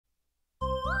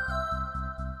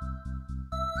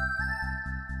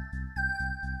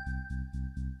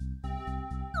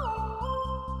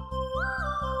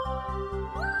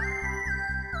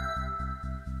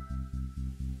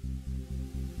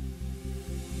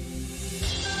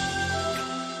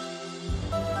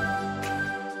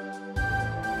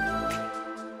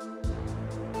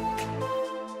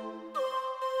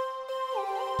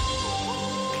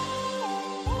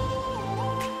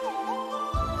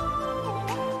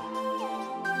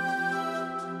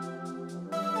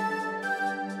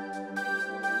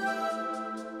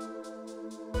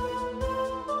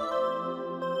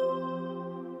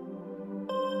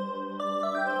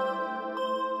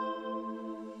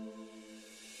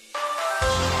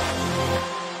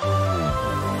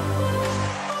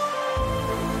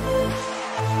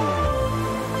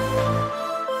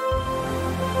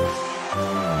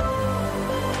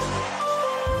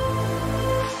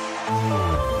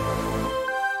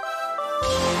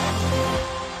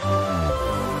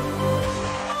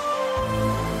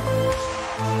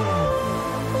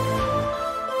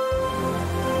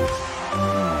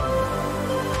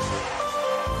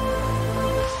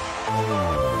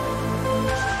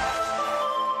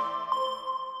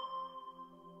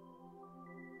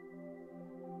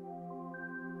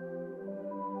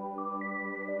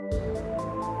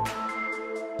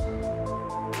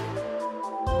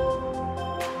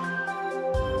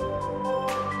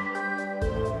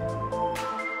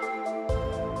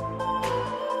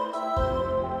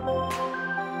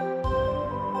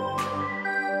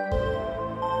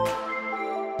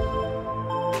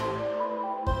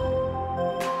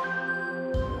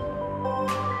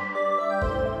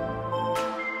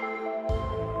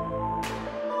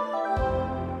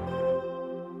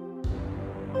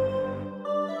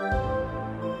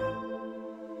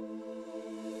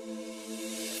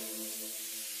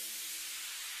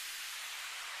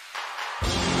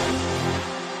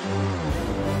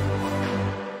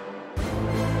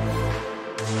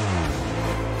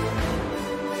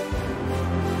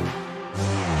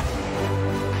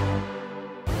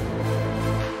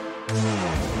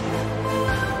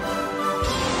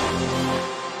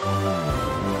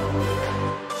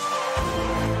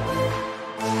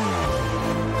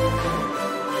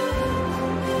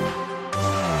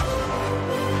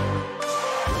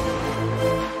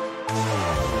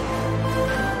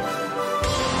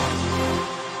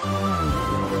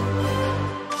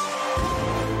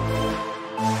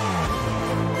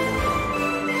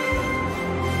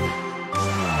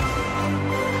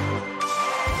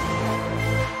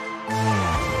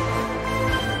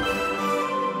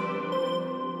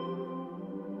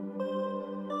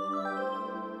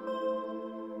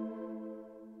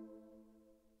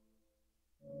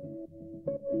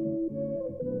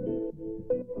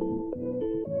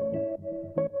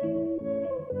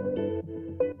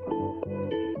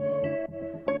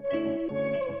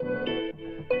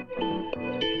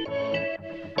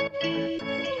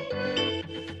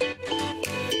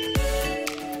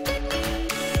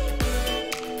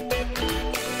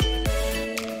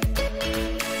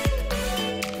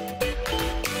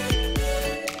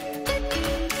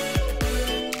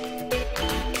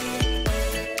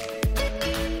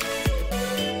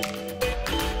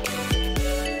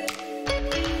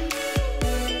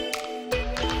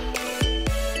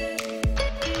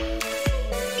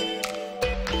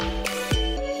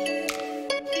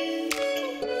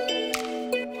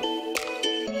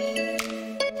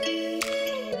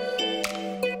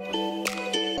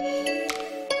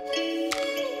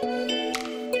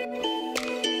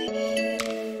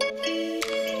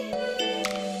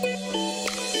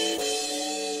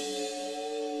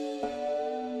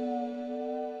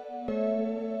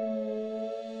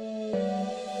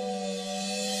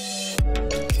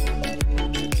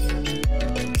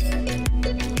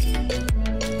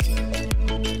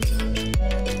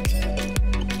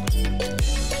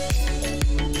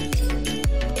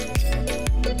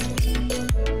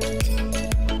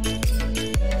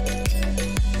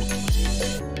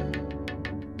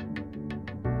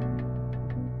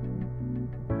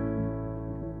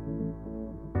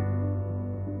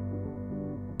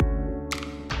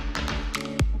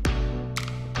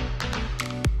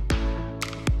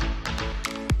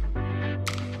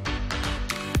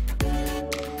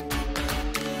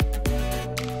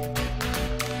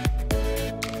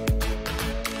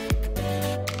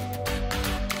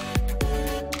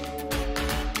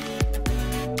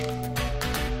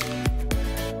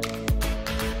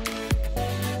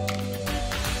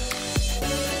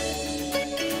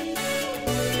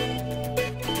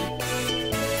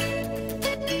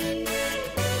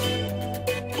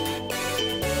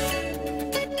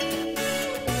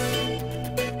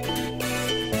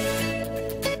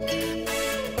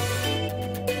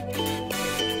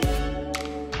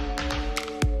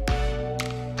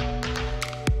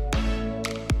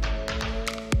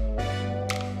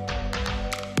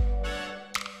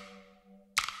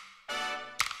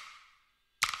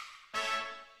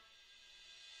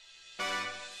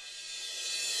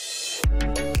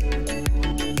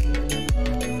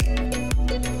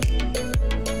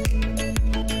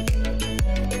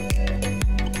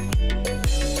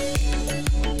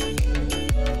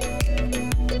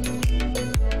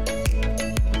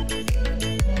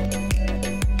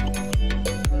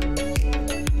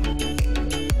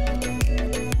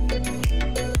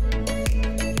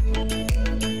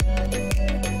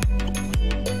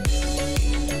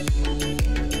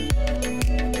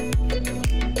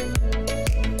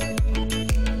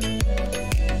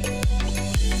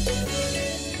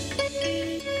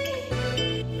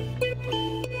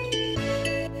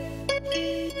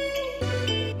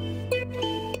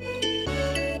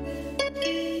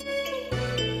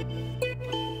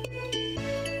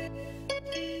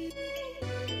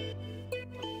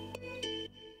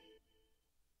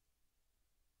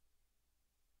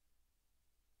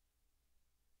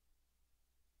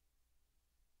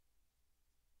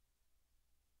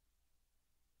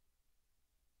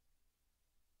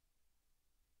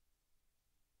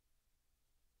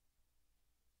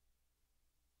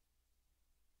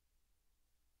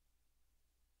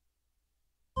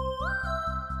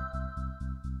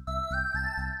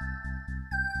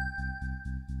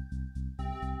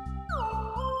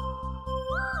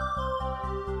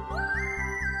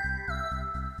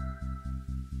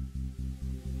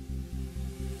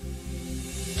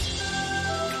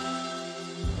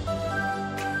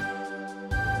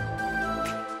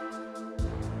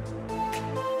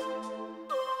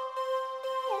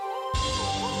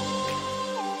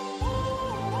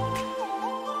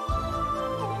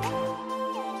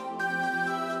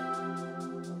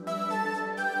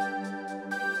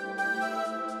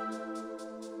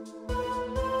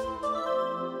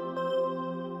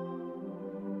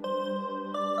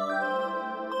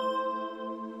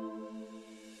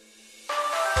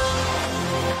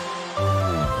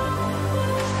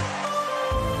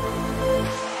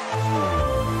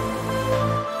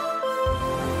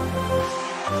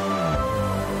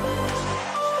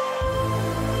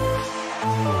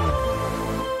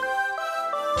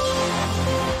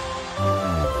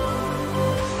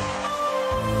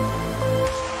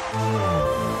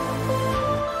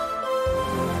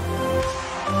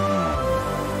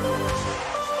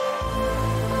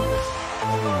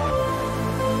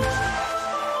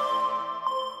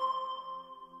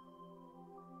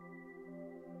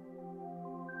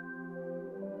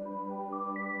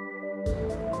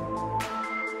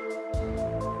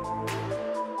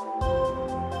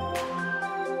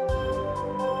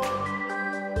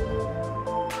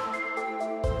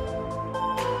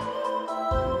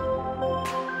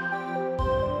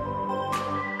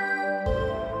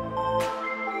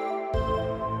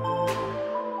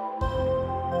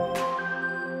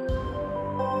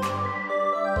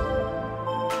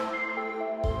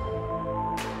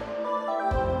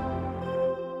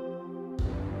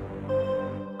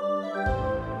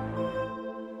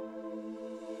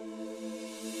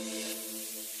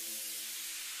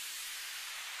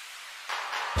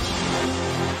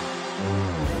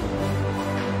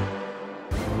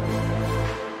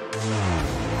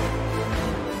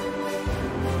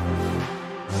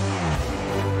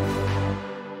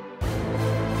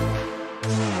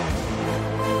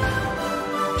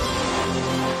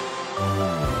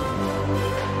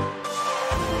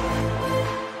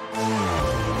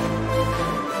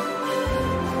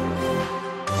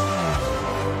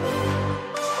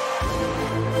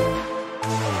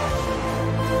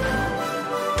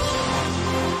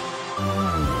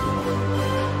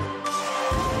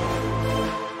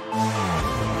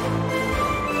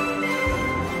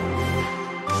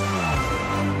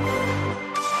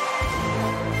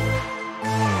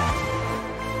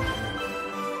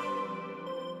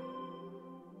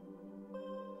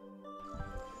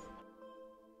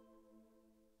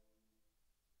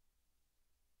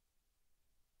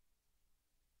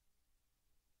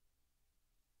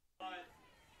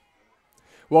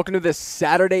Welcome to this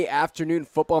Saturday afternoon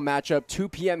football matchup, 2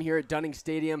 p.m. here at Dunning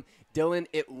Stadium. Dylan,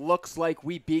 it looks like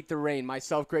we beat the rain.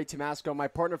 Myself, Greg Tomasco, my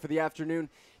partner for the afternoon,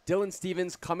 Dylan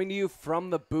Stevens, coming to you from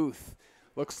the booth.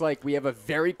 Looks like we have a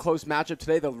very close matchup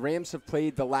today. The Rams have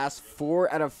played the last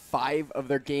 4 out of 5 of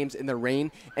their games in the rain,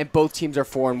 and both teams are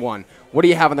 4-1. What do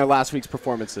you have on their last week's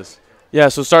performances? Yeah,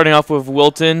 so starting off with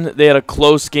Wilton, they had a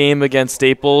close game against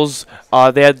Staples.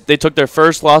 They took their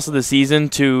first loss of the season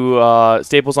to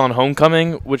Staples on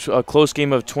homecoming, which a close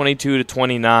game of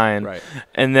 22-29. Right.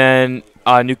 And then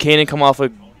New Canaan come off a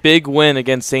big win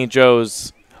against St.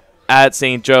 Joe's at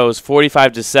St. Joe's,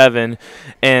 45-7,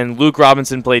 and Luke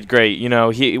Robinson played great. You know,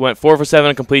 he went 4 for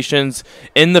 7 completions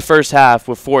in the first half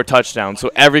with 4 touchdowns.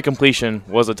 So every completion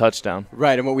was a touchdown.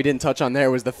 Right, and what we didn't touch on there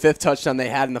was the 5th touchdown they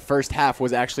had in the first half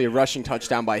was actually a rushing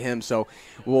touchdown by him. So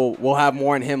we'll have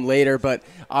more on him later. But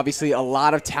obviously, a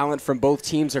lot of talent from both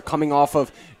teams are coming off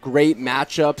of great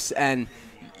matchups, and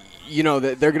you know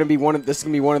they're going to be this is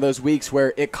going to be one of those weeks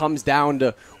where it comes down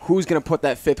to who's going to put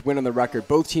that 5th win on the record.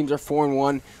 Both teams are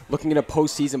 4-1, looking at a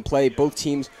postseason play. Both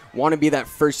teams want to be that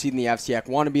first seed in the FCIAC,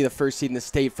 want to be the first seed in the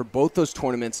state for both those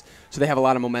tournaments, so they have a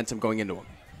lot of momentum going into them.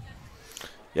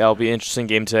 Yeah, it'll be an interesting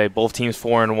game today. Both teams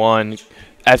 4-1,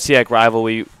 FCIAC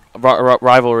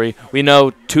rivalry. We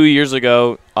know 2 years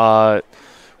ago,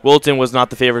 Wilton was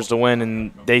not the favorites to win,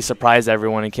 and they surprised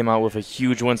everyone and came out with a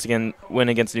huge win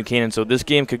against New Canaan. So this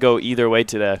game could go either way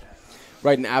today.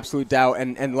 Right, an absolute doubt.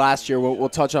 And last year, we'll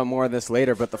touch on more of this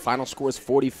later, but the final score is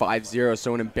 45-0,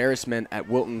 so an embarrassment at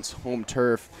Wilton's home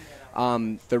turf.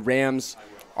 The Rams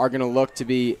are going to look to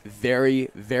be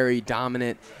very, very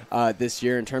dominant this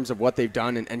year in terms of what they've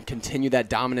done and continue that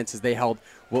dominance as they held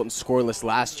Wilton scoreless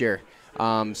last year.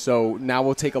 So now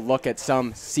we'll take a look at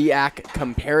some SEAC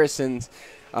comparisons.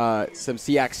 Some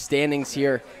SEAC standings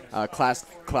here.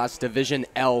 Class Division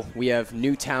L. We have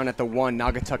Newtown at the 1,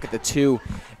 Naugatuck at the 2,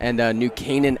 and New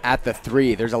Canaan at the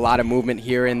 3. There's a lot of movement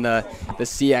here in the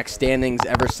SEAC standings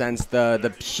ever since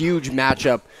the huge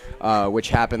matchup which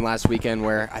happened last weekend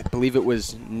where I believe it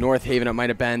was North Haven, it might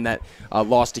have been, that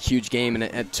lost a huge game, and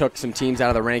it took some teams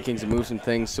out of the rankings and moved some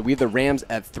things. So we have the Rams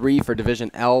at 3 for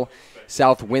Division L,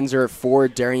 South Windsor at 4,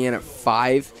 Darien at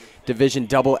 5. Division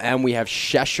Double M, we have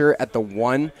Cheshire at the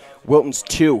 1, Wilton's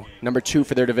 2, number 2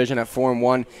 for their division at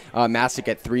 4-1, Massac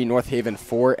at 3, North Haven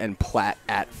 4, and Platte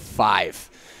at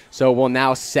 5. So we'll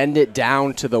now send it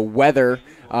down to the weather.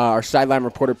 Our sideline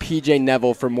reporter PJ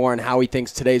Neville for more on how he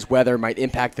thinks today's weather might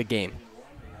impact the game.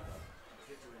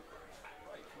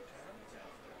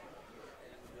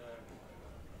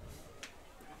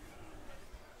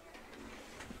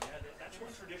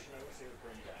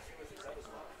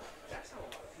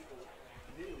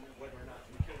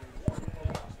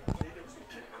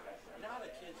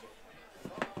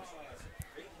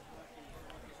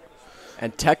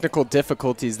 And technical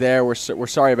difficulties there. We're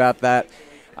sorry about that.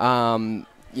 You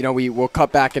know, we'll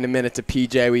cut back in a minute to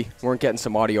PJ. We weren't getting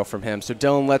some audio from him. So,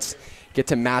 Dylan, let's get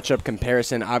to matchup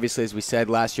comparison. Obviously, as we said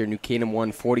last year, New Canaan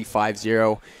won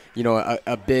 45-0. You know,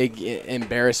 a big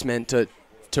embarrassment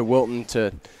to Wilton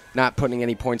to not putting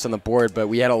any points on the board. But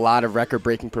we had a lot of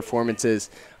record-breaking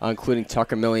performances, including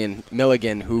Tucker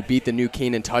Milligan, who beat the New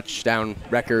Canaan touchdown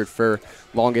record for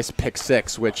longest pick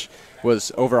 6, which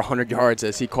was over 100 yards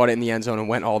as he caught it in the end zone and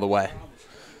went all the way.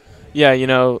 Yeah, you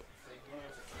know,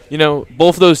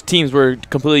 both of those teams were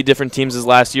completely different teams as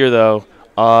last year, though.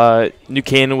 New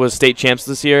Canaan was state champs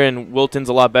this year, and Wilton's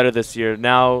a lot better this year.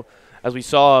 Now, as we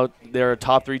saw, they're a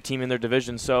top 3 team in their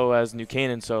division, so as New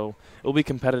Canaan, so it'll be a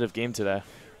competitive game today.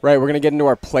 Right, we're going to get into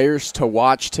our players to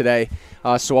watch today.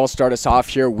 So I'll start us off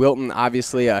here. Wilton,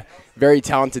 obviously a very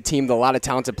talented team with a lot of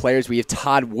talented players. We have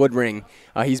Todd Woodring.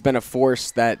 He's been a force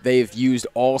that they've used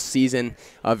all season,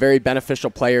 a very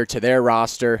beneficial player to their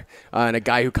roster, and a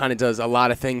guy who kind of does a lot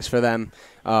of things for them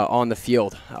on the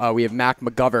field. We have Mac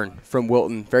McGovern from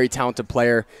Wilton, very talented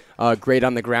player, great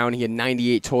on the ground. He had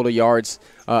 98 total yards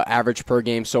average per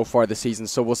game so far this season.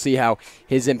 So we'll see how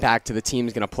his impact to the team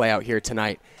is going to play out here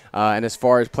tonight. And as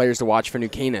far as players to watch for New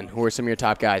Canaan, who are some of your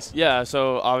top guys? Yeah,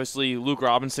 so obviously Luke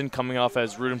Robinson coming off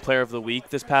as Rudin Player of the Week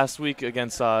this past week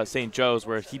against St. Joe's,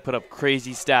 where he put up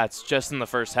crazy stats just in the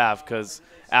first half because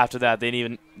after that they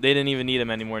didn't even need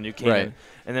him anymore in New Canaan. Right.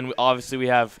 And then obviously we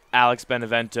have Alex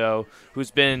Benevento,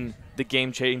 who's been the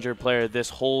game-changer player this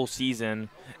whole season,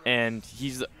 and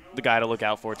he's the guy to look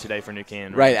out for today for New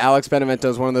Canaan. Right, Alex Benevento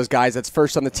is one of those guys that's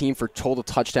first on the team for total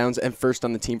touchdowns and first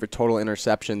on the team for total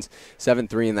interceptions,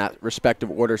 7-3 in that respective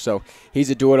order. So he's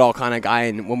a do-it-all kind of guy,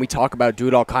 and when we talk about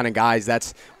do-it-all kind of guys,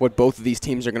 that's what both of these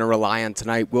teams are going to rely on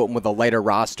tonight. Wilton with a lighter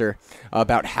roster,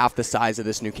 about half the size of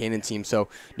this New Canaan team. So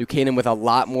New Canaan with a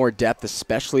lot more depth,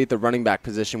 especially at the running back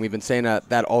position. We've been saying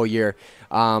that all year.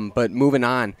 But moving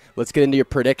on, let's get into your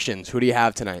predictions. Who do you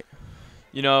have tonight?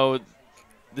 You know,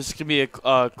 this could be a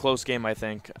close game, I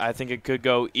think. I think it could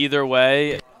go either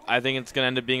way. I think it's going to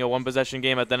end up being a one-possession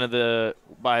game at the end of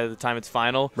by the time it's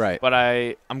final. Right. But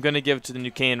I'm going to give it to the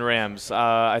New Canaan Rams.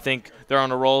 I think they're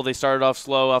on a roll. They started off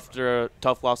slow after a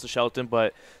tough loss to Shelton,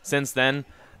 but since then,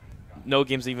 no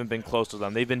game's even been close to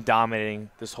them. They've been dominating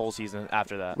this whole season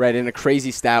after that. Right, and a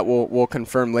crazy stat we'll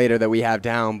confirm later that we have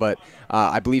down, but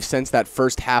I believe since that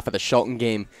first half of the Shelton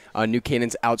game, New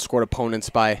Canaan's outscored opponents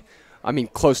by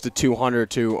close to 200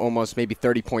 to almost maybe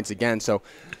 30 points again. So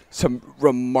some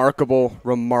remarkable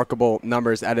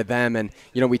numbers out of them. And,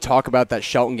 we talk about that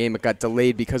Shelton game. It got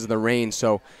delayed because of the rain.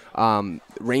 So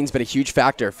rain's been a huge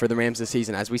factor for the Rams this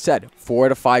season. As we said, 4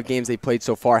 out of 5 games they played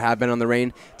so far have been on the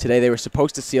rain. Today they were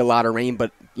supposed to see a lot of rain,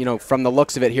 but, from the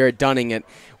looks of it here at Dunning,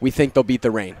 we think they'll beat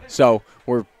the rain. So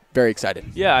we're very excited.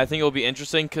 Yeah, I think it'll be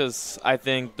interesting because I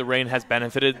think the rain has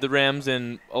benefited the Rams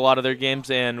in a lot of their games,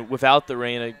 and without the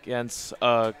rain against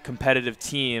a competitive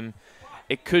team,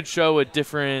 it could show a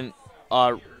different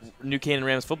New Canaan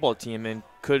Rams football team and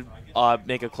could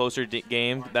make a closer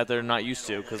game that they're not used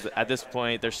to because at this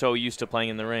point they're so used to playing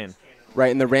in the rain.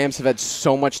 Right, and the Rams have had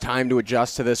so much time to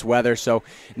adjust to this weather, so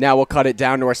now we'll cut it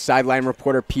down to our sideline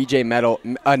reporter, PJ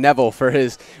Neville, for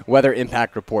his weather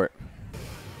impact report.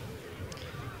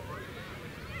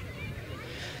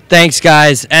 Thanks,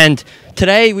 guys. And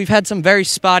today we've had some very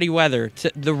spotty weather.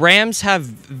 The Rams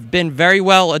have been very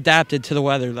well adapted to the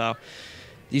weather, though.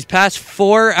 These past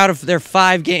 4 out of their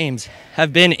 5 games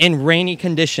have been in rainy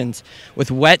conditions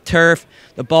with wet turf.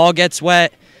 The ball gets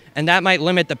wet, and that might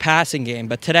limit the passing game.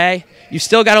 But today, you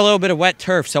still got a little bit of wet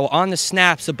turf, so on the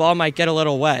snaps, the ball might get a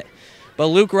little wet. But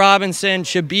Luke Robinson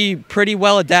should be pretty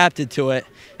well adapted to it,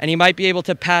 and he might be able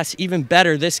to pass even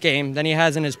better this game than he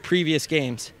has in his previous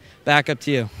games. Back up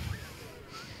to you.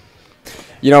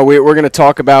 We're going to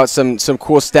talk about some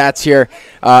cool stats here.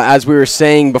 As we were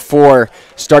saying before,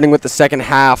 starting with the second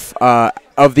half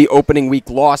of the opening week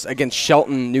loss against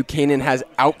Shelton, New Canaan has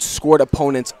outscored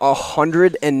opponents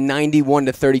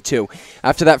 191-32.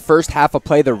 After that first half of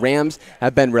play, the Rams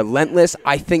have been relentless.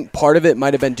 I think part of it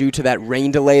might have been due to that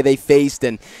rain delay they faced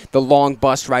and the long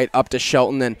bus ride up to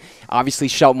Shelton. And obviously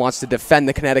Shelton wants to defend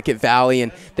the Connecticut Valley,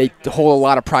 and they hold a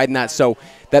lot of pride in that. So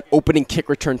that opening kick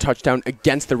return touchdown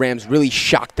against the Rams really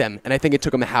shocked them, and I think it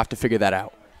took them a half to figure that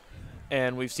out.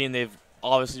 And we've seen they've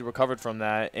obviously recovered from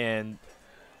that, and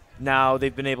now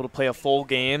they've been able to play a full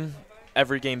game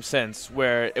every game since,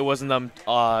 where it wasn't them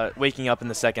waking up in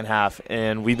the second half.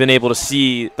 And we've been able to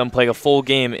see them play a full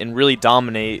game and really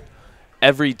dominate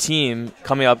every team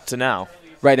coming up to now.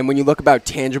 Right, and when you look about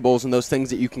tangibles and those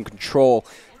things that you can control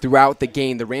throughout the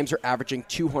game, the Rams are averaging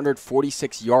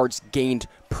 246 yards gained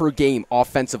per game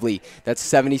offensively. That's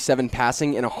 77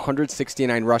 passing and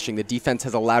 169 rushing. The defense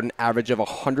has allowed an average of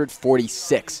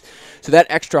 146. So that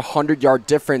extra 100-yard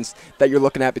difference that you're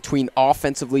looking at between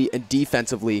offensively and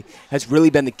defensively has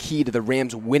really been the key to the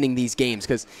Rams winning these games,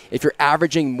 because if you're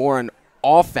averaging more on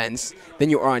offense than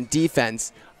you are on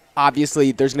defense,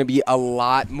 obviously there's going to be a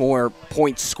lot more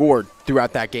points scored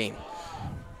throughout that game.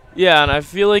 Yeah, and I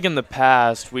feel like in the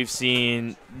past we've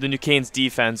seen the New Canaan's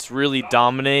defense really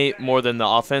dominate more than the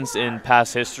offense in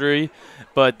past history.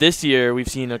 But this year we've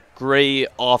seen a great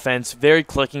offense, very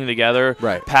clicking together,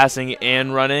 right, passing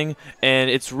and running, and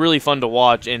it's really fun to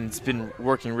watch, and it's been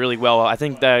working really well. I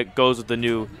think that goes with the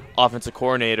new offensive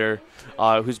coordinator,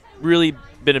 who's really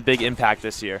been a big impact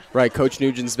this year. Right, Coach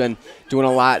Nugent's been doing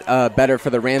a lot better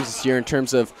for the Rams this year in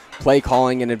terms of play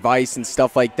calling and advice and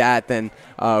stuff like that than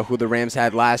who the Rams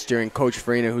had last year, and Coach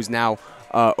Farina, who's now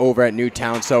over at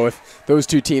Newtown. So if those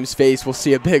two teams face, we'll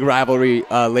see a big rivalry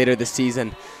later this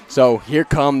season. So here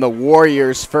come the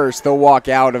Warriors first. They'll walk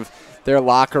out of their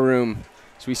locker room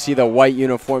as we see the white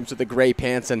uniforms with the gray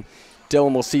pants, and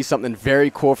Dylan will see something very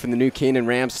cool from the New Canaan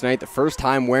Rams tonight. The first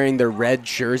time wearing their red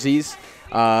jerseys.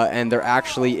 And they're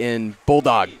actually in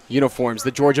Bulldog uniforms,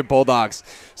 the Georgia Bulldogs.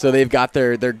 So they've got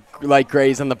their light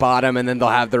grays on the bottom, and then they'll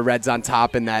have their reds on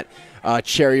top, and that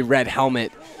cherry red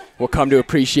helmet we'll come to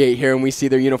appreciate here when we see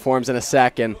their uniforms in a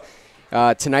sec. And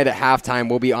tonight at halftime,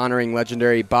 we'll be honoring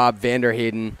legendary Bob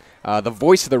Vanderheyden, the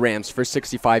voice of the Rams for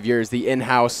 65 years, the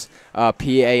in-house PA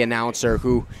announcer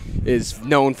who is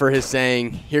known for his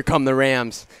saying, "Here come the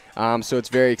Rams," So it's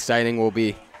very exciting. We'll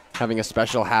be having a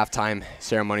special halftime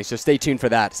ceremony. So stay tuned for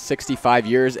that. 65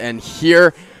 years, and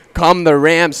here come the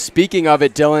Rams. Speaking of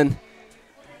it, Dylan,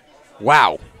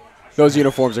 wow, those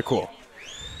uniforms are cool.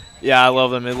 Yeah, I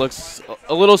love them. It looks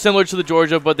a little similar to the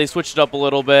Georgia, but they switched it up a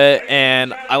little bit,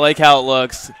 and I like how it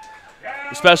looks,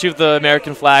 especially with the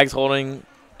American flags holding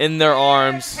in their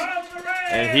arms.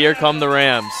 And here come the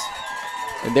Rams.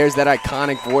 And there's that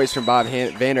iconic voice from Bob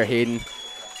Vander Hayden.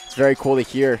 It's very cool to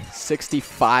hear.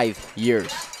 65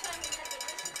 years.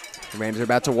 The Rams are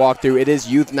about to walk through. It is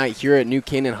youth night here at New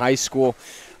Canaan High School,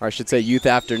 or I should say youth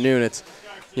afternoon. It's,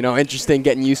 you know, interesting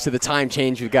getting used to the time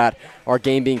change. We've got our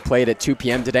game being played at 2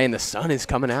 p.m. today, and the sun is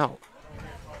coming out.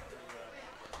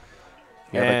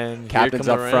 And captains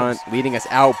up front, leading us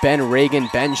out. Ben Reagan,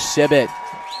 Ben Sibbett,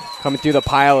 coming through the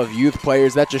pile of youth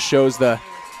players. That just shows the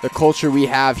culture we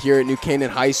have here at New Canaan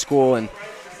High School and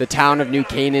the town of New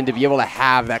Canaan to be able to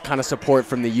have that kind of support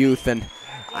from the youth. And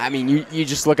I mean, you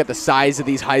just look at the size of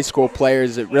these high school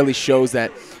players. It really shows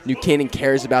that New Canaan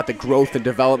cares about the growth and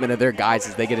development of their guys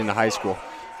as they get into high school.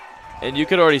 And you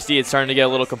could already see it starting to get a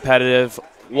little competitive.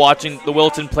 Watching the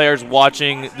Wilton players,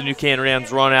 watching the New Canaan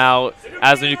Rams run out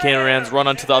as the New Canaan Rams run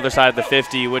onto the other side of the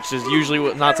 50, which is usually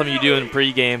not something you do in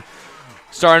pregame.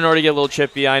 Starting to already get a little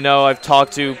chippy. I know I've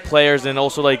talked to players and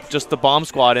also like just the bomb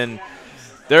squad, and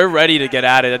they're ready to get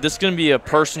at it. This is going to be a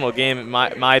personal game, in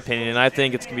my opinion, and I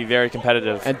think it's going to be very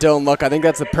competitive. And Dylan, look, I think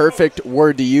that's the perfect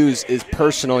word to use is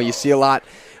personal. You see a lot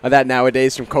of that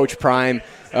nowadays from Coach Prime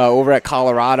over at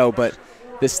Colorado, but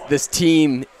this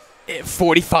team,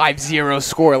 45-0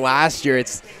 score last year,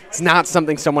 it's not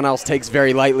something someone else takes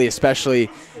very lightly, especially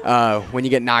when you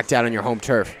get knocked out on your home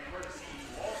turf.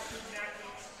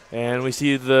 And we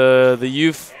see the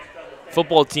youth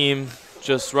football team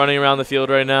just running around the field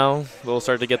right now. We'll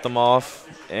start to get them off,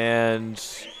 and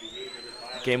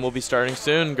the game will be starting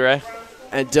soon, Gray.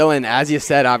 And Dylan, as you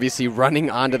said, obviously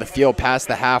running onto the field past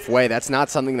the halfway, that's not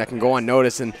something that can go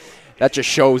unnoticed, and that just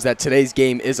shows that today's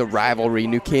game is a rivalry.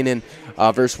 New Canaan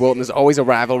versus Wilton is always a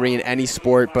rivalry in any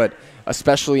sport, but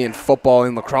especially in football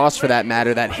and lacrosse for that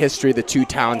matter, that history the two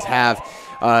towns have,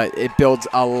 it builds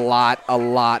a lot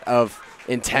of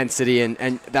intensity,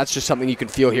 and that's just something you can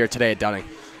feel here today at Dunning.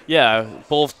 Yeah,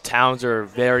 both towns are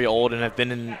very old and have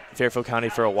been in Fairfield County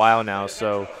for a while now,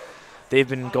 so they've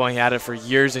been going at it for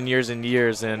years and years and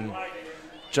years, and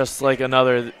just like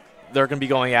another, they're going to be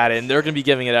going at it, and they're going to be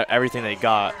giving it everything they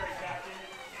got.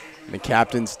 The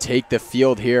captains take the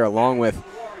field here along with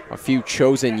a few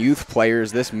chosen youth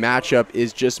players. This matchup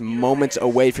is just moments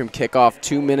away from kickoff,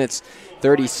 2 minutes,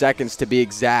 30 seconds to be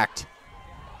exact.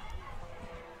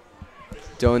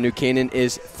 Dylan, New Canaan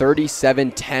is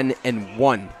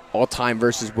 37-10-1 all-time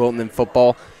versus Wilton in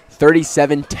football,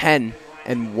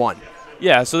 37-10-1.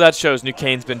 Yeah, so that shows New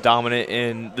Canaan's been dominant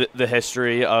in the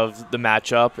history of the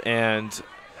matchup, and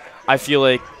I feel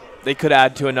like they could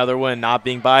add to another one, not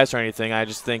being biased or anything. I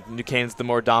just think New Canaan's the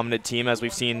more dominant team as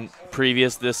we've seen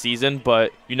previous this season,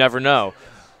 but you never know.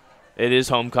 It is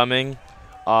homecoming.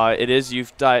 It is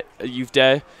youth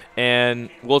day, and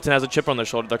Wilton has a chip on their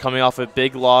shoulder. They're coming off a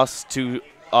big loss to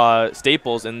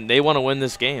Staples, and they want to win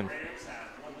this game.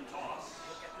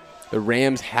 The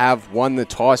Rams have won the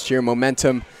toss here.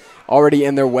 Momentum already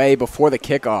in their way before the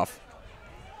kickoff.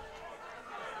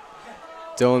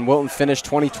 Dylan, Wilton finished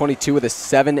 2022 with a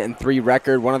 7-3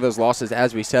 record. One of those losses,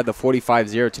 as we said, the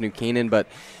 45-0 to New Canaan. But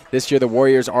this year the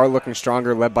Warriors are looking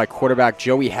stronger, led by quarterback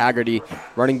Joey Haggerty,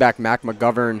 running back Mac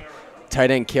McGovern, tight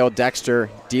end Cale Dexter,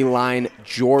 D-line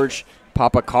George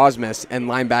Papakosmas, and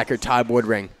linebacker Todd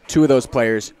Woodring. Two of those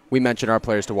players, we mentioned, are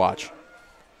players to watch.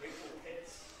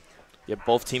 Yeah,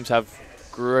 both teams have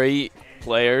great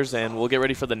players, and we'll get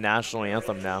ready for the national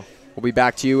anthem now. We'll be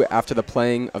back to you after the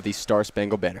playing of the Star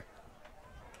Spangled Banner.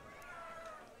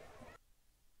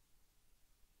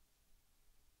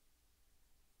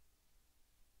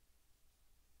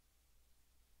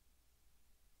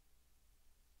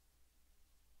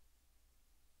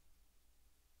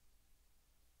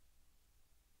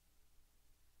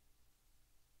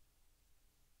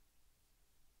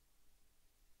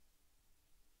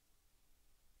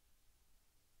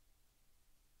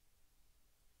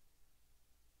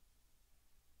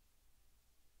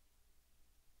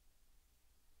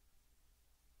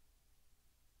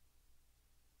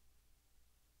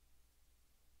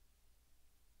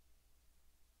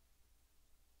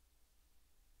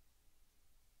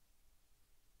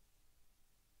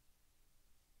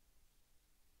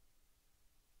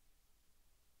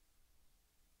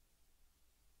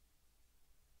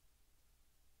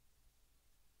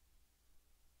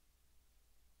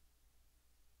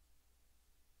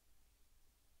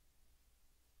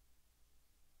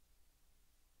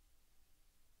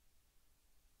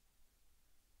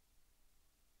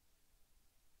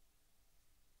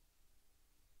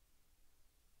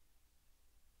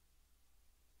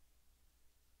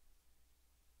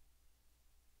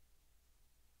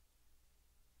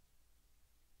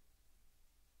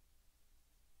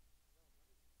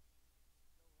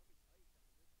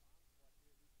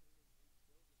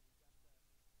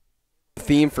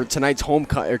 theme for tonight's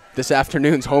this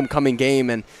afternoon's homecoming game.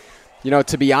 And, you know,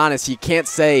 to be honest, you can't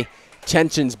say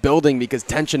tension's building because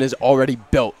tension is already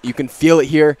built. You can feel it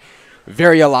here.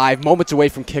 Very alive. Moments away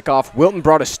from kickoff. Wilton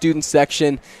brought a student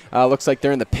section. Looks like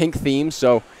they're in the pink theme,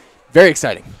 so very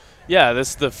exciting. Yeah, this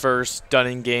is the first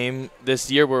Dunning game this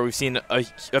year where we've seen a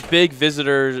big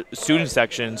visitor student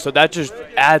section, so that just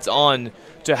adds on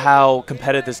to how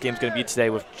competitive this game's going to be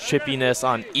today with chippiness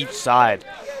on each side.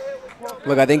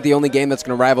 Look, I think the only game that's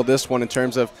going to rival this one in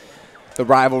terms of the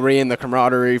rivalry and the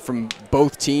camaraderie from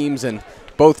both teams and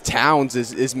both towns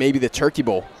is maybe the Turkey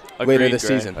Bowl later this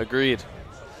season. Agreed.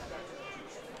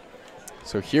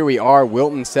 So here we are,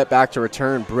 Wilton set back to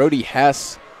return. Brody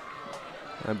Hess,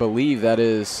 I believe that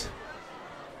is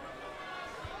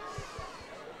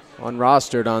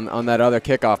unrostered on that other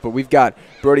kickoff. But we've got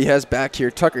Brody Hess back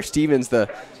here. Tucker Stevens, the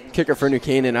kicker for New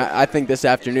Canaan. I think this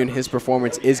afternoon his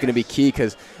performance is going to be key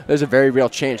because there's a very real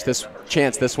chance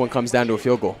this one comes down to a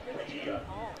field goal.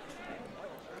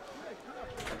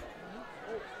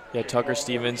 Yeah, Tucker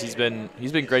Stevens, he's been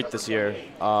great this year.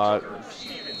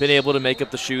 Been able to make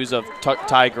up the shoes of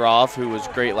Ty Groff, who was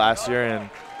great last year, and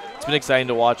it's been exciting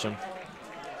to watch him.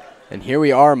 And here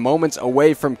we are, moments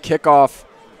away from kickoff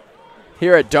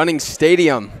here at Dunning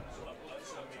Stadium.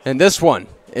 And this one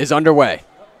is underway.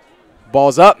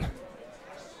 Ball's up.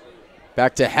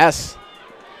 Back to Hess.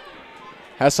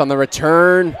 Hess on the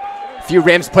return. A few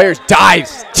Rams players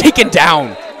dives, taken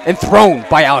down, and thrown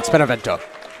by Alex Benevento.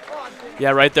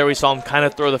 Yeah, right there we saw him kind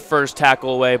of throw the first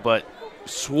tackle away, but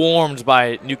swarmed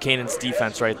by New Canaan's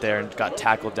defense right there and got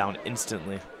tackled down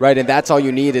instantly. Right, and that's all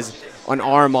you need is an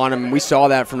arm on him. We saw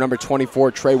that from number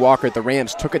 24, Trey Walker at the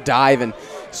Rams. Took a dive and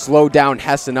slowed down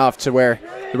Hess enough to where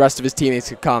the rest of his teammates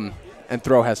could come and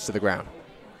throw Hess to the ground.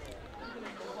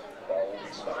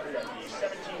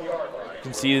 You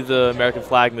can see the American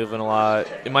flag moving a lot.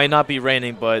 It might not be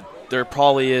raining, but there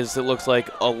probably is, it looks like,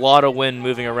 a lot of wind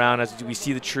moving around as we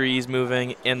see the trees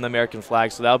moving in the American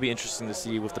flag. So that'll be interesting to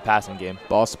see with the passing game.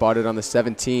 Ball spotted on the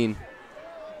 17.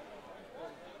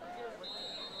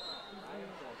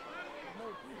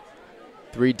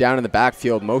 Three down in the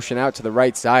backfield. Motion out to the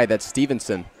right side. That's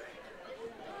Stevenson.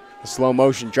 The slow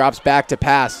motion drops back to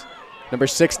pass. Number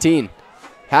 16,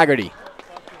 Haggerty.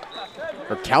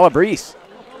 Or Calabrese.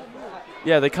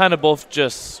 Yeah, they kind of both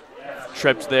just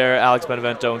tripped there, Alex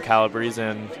Benevento and Calabrese,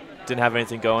 and didn't have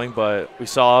anything going, but we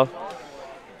saw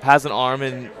has an arm,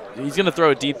 and he's going to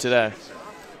throw it deep today.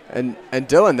 And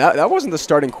Dylan, that wasn't the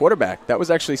starting quarterback. That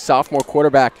was actually sophomore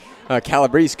quarterback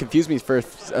Calabrese. Confused me for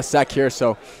a sec here,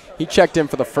 so he checked in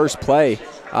for the first play,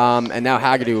 and now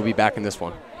Haggerty will be back in this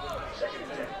one.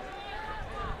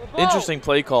 Interesting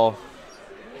play call.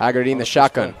 Haggerty in the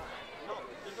shotgun.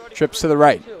 Trips to the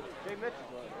right.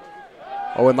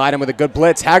 Owen Lydon with a good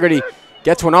blitz. Haggerty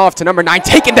gets one off to number 9,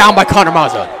 taken down by Connor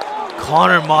Mazza.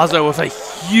 Connor Mazza with a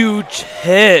huge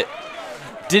hit.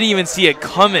 Didn't even see it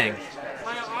coming.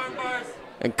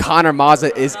 And Connor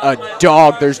Mazza is a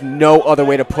dog. There's no other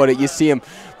way to put it. You see him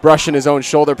brushing his own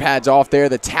shoulder pads off there.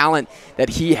 The talent that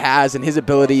he has and his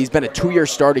ability. He's been a 2-year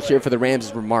starter here for the Rams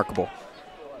is remarkable.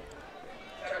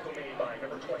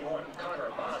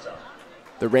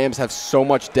 The Rams have so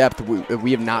much depth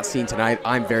we have not seen tonight.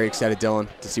 I'm very excited, Dylan,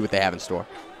 to see what they have in store.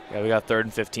 Yeah, we got 3rd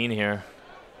and 15 here.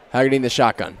 Haggerty in the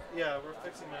shotgun. Yeah, we're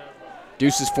fixing that.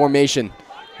 Deuces formation.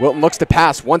 Wilton looks to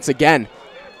pass once again.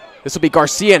 This will be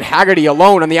Garcia and Haggerty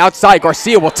alone on the outside.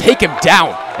 Garcia will take him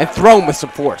down and throw him with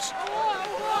some force.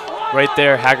 Right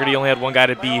there, Haggerty only had one guy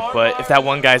to beat, but if that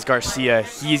one guy's Garcia,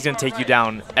 he's going to take you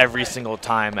down every single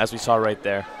time, as we saw right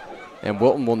there. And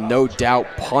Wilton will no doubt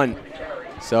punt.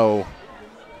 So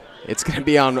it's going to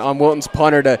be on Wilton's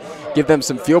punter to give them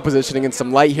some field positioning and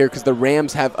some light here because the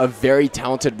Rams have a very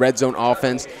talented red zone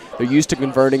offense. They're used to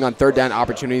converting on 3rd down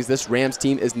opportunities. This Rams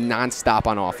team is nonstop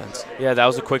on offense. Yeah, that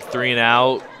was a quick 3 and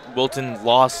out. Wilton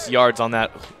lost yards on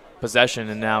that possession,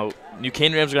 and now New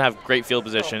Canaan Rams are going to have great field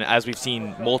position, as we've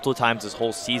seen multiple times this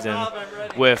whole season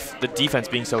with the defense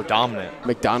being so dominant.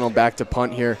 McDonald back to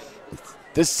punt here.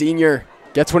 This senior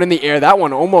gets one in the air. That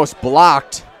one almost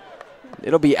blocked.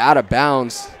 It'll be out of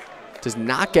bounds. Does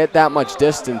not get that much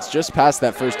distance, just past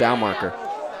that 1st down marker.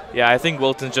 Yeah, I think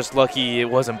Wilton's just lucky it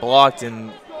wasn't blocked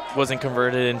and wasn't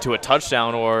converted into a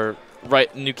touchdown, or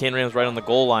New Canaan Rams right on the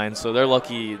goal line. So they're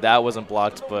lucky that wasn't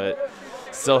blocked, but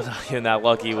still not even that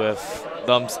lucky with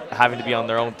them having to be on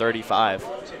their own 35.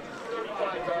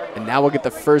 And now we'll get the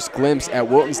first glimpse at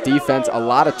Wilton's defense. A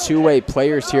lot of two-way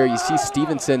players here. You see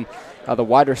Stevenson, the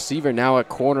wide receiver, now at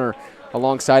corner.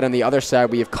 Alongside on the other side,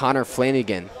 we have Connor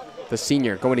Flanagan, the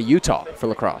senior, going to Utah for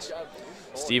lacrosse.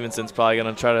 Stevenson's probably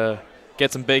going to try to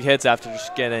get some big hits after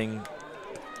just getting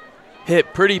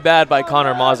hit pretty bad by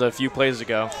Connor Mazza a few plays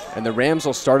ago. And the Rams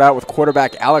will start out with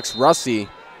quarterback Alex Russi.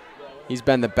 He's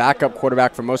been the backup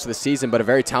quarterback for most of the season, but a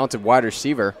very talented wide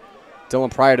receiver.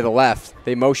 Dylan Pryor to the left.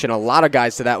 They motion a lot of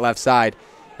guys to that left side.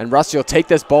 And Russi will take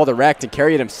this ball direct and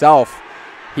carry it himself.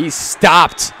 He's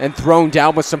stopped and thrown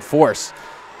down with some force.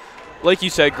 Like you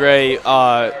said, Gray,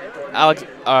 Alex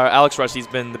Russi's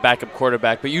been the backup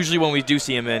quarterback, but usually when we do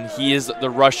see him in, he is the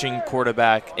rushing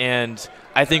quarterback, and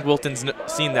I think Wilton's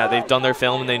seen that. They've done their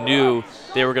film, and they knew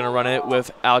they were going to run it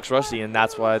with Alex Russi, and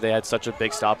that's why they had such a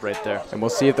big stop right there. And we'll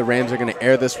see if the Rams are going to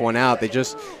air this one out. They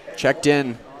just checked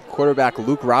in quarterback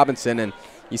Luke Robinson, and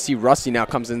you see Russi now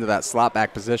comes into that slot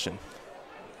back position.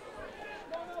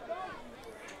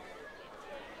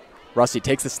 Russi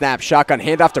takes the snap, shotgun,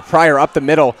 handoff to Pryor up the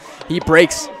middle. He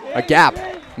breaks a gap,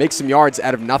 makes some yards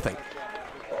out of nothing.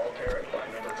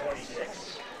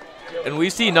 And we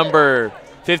see number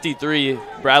 53,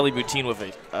 Bradley Boutine, with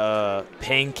a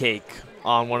pancake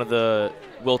on one of the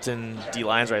Wilton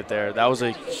D-lines right there. That was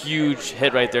a huge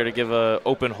hit right there to give an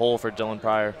open hole for Dylan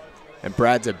Pryor. And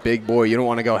Brad's a big boy. You don't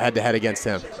want to go head-to-head against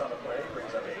him.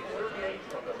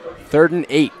 3rd and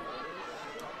 8.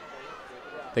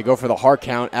 They go for the hard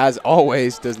count, as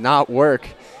always, does not work.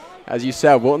 As you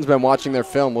said, Wilton's been watching their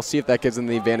film. We'll see if that gives them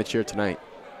the advantage here tonight.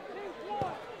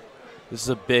 This is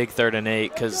a big 3rd and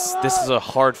 8 because this is a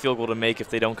hard field goal to make if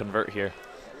they don't convert here.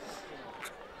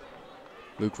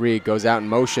 Luke Reed goes out in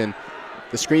motion.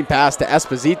 The screen pass to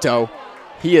Esposito.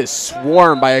 He is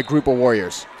swarmed by a group of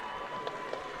Warriors.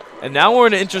 And now we're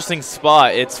in an interesting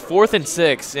spot. It's 4th and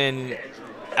 6, and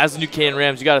as the New Canaan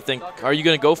Rams, you got to think, are you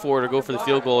going to go for it or go for the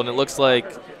field goal? And it looks like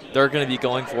they're going to be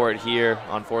going for it here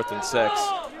on 4th and 6.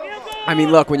 I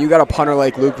mean, look, when you got a punter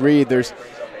like Luke Reed, there's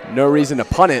no reason to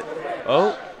punt it.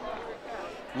 Oh,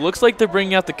 looks like they're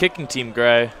bringing out the kicking team,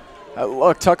 Gray.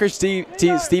 Look, Tucker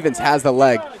Stevens has the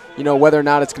leg. You know, whether or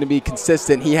not it's going to be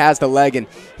consistent, he has the leg, and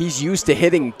he's used to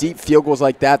hitting deep field goals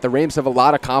like that. The Rams have a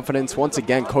lot of confidence. Once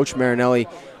again, Coach Marinelli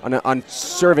on an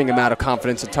unserving amount of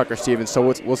confidence in Tucker Stevens, so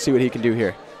we'll see what he can do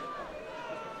here.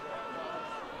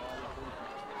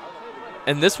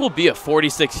 And this will be a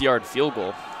 46-yard field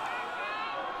goal.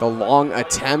 The long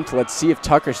attempt. Let's see if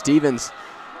Tucker Stevens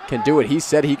can do what he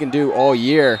said he can do all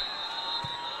year.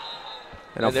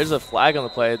 And there's a flag on the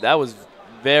play. That was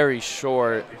very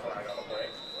short.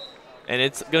 And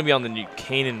it's going to be on the New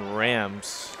Canaan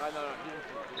Rams.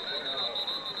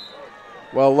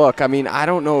 Well, look, I mean, I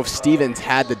don't know if Stevens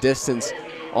had the distance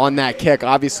on that kick.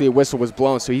 Obviously, a whistle was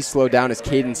blown, so he slowed down his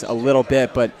cadence a little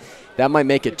bit, but that might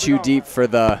make it too deep for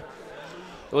the...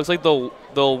 It looks like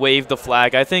they'll wave the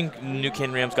flag. I think New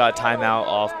Canaan Rams got a timeout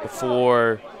off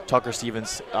before Tucker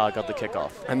Stevens got the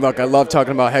kickoff. And look, I love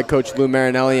talking about head coach Lou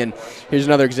Marinelli, and here's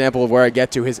another example of where I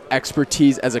get to. His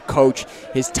expertise as a coach,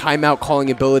 his timeout calling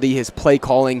ability, his play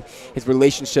calling, his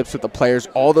relationships with the players,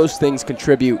 all those things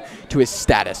contribute to his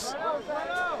status.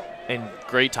 And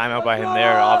great timeout by him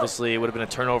there. Obviously, it would have been a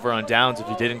turnover on downs if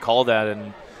he didn't call that.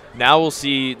 And now we'll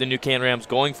see the New Canaan Rams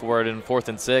going for it in 4th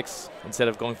and 6 instead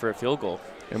of going for a field goal.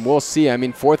 And we'll see. I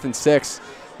mean, 4th and 6,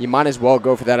 you might as well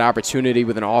go for that opportunity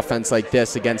with an offense like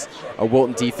this against a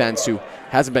Wilton defense who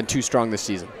hasn't been too strong this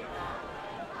season.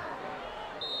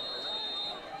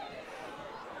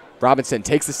 Robinson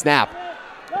takes the snap.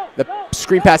 The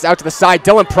screen pass out to the side.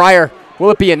 Dylan Pryor, will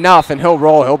it be enough? And he'll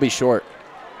roll. He'll be short.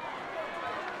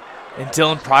 And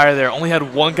Dylan Pryor there only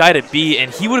had one guy to beat,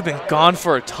 and he would have been gone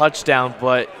for a touchdown,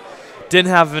 but didn't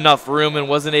have enough room and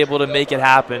wasn't able to make it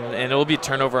happen, and it will be a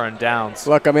turnover on downs.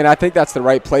 Look, I mean, I think that's the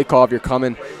right play call if you're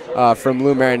coming from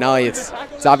Lou Marinelli. It's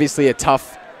obviously a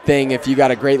tough thing if you got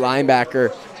a great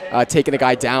linebacker taking a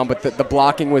guy down, but the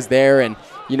blocking was there, and,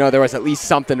 you know, there was at least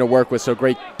something to work with, so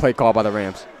great play call by the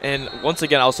Rams. And once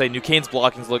again, I'll say New Canaan's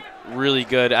blockings look really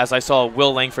good, as I saw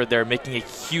Will Langford there making a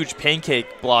huge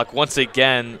pancake block once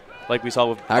again, like we saw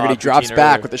with Haggerty drops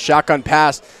back with the shotgun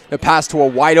pass, the pass to a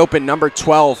wide-open number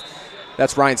 12.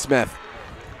 That's Ryan Smith.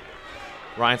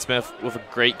 Ryan Smith with a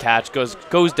great catch,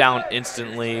 goes down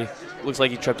instantly. Looks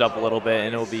like he tripped up a little bit,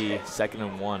 and it'll be 2nd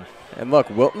and 1. And look,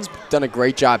 Wilton's done a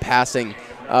great job passing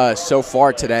so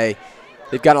far today.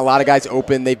 They've gotten a lot of guys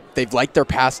open. They've liked their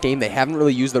pass game. They haven't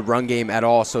really used the run game at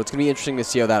all, so it's going to be interesting to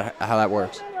see how that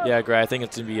works. Yeah, Gray, I think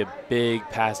it's going to be a big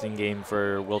passing game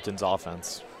for Wilton's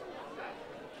offense.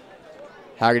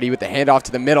 Haggerty with the handoff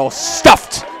to the middle,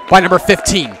 stuffed by number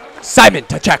 15, Simon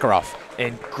Tchakarov.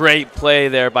 And great play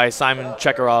there by Simon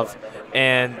Tchakarov,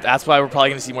 and that's why we're probably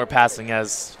going to see more passing,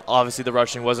 as obviously the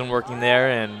rushing wasn't working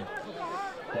there, and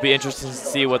it'll be interesting to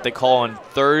see what they call on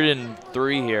 3rd and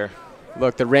 3 here.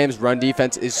 Look, the Rams' run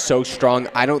defense is so strong.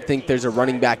 I don't think there's a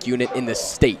running back unit in the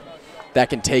state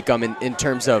that can take them in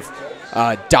terms of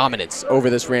dominance over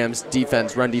this Rams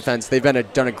defense, run defense. They've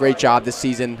done a great job this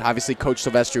season. Obviously, Coach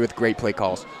Silvestri with great play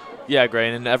calls. Yeah, great.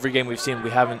 And in every game we've seen, we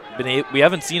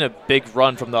haven't seen a big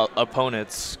run from the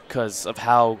opponents because of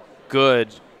how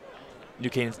good New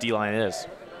Canaan's D-line is.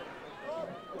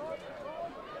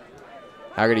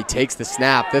 Haggerty takes the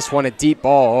snap. This one a deep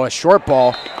ball, a short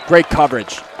ball. Great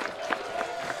coverage.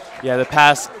 Yeah, the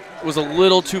pass was a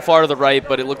little too far to the right,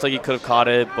 but it looked like he could have caught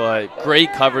it. But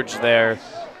great coverage there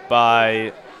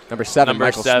by number 7,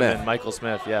 Michael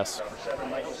Smith, yes.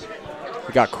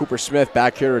 We got Cooper Smith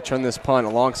back here to return this punt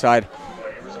alongside,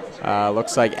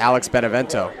 looks like Alex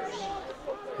Benevento.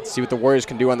 Let's see what the Warriors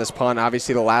can do on this punt.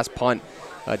 Obviously, the last punt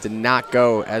did not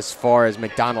go as far as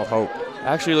McDonald hoped.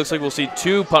 Actually, looks like we'll see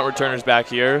 2 punt returners back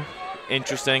here.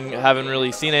 Interesting. Haven't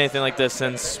really seen anything like this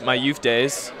since my youth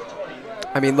days.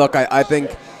 I mean, look, I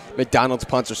think McDonald's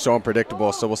punts are so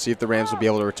unpredictable, so we'll see if the Rams will be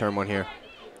able to return one here.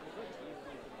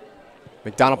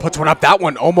 McDonald puts one up. That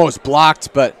one almost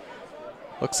blocked, but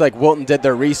looks like Wilton did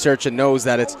their research and knows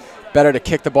that it's better to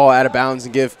kick the ball out of bounds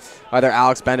and give either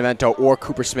Alex Benevento or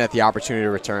Cooper Smith the opportunity to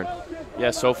return.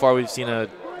 Yeah, so far we've seen a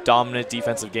dominant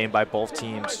defensive game by both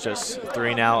teams, just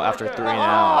 3 and out after 3 and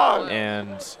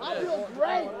out.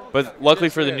 But luckily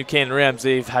for the New Canaan Rams,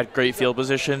 they've had great field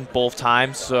position both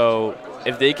times, so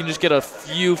if they can just get a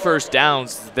few first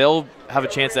downs, they'll have a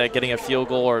chance at getting a field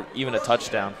goal or even a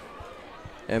touchdown.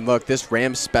 And look, this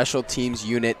Rams special teams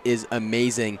unit is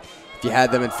amazing. If you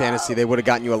had them in fantasy, they would have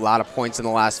gotten you a lot of points in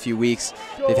the last few weeks.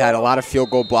 They've had a lot of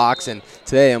field goal blocks, and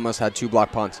today they almost had 2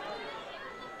 block punts.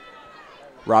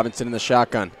 Robinson in the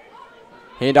shotgun.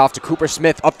 Hand off to Cooper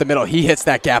Smith up the middle. He hits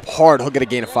that gap hard. He'll get a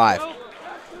gain of 5.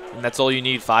 And that's all you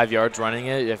need, 5 yards running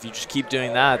it. If you just keep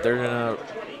doing that, they're going to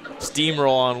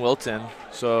steamroll on Wilton.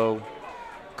 So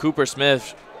Cooper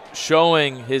Smith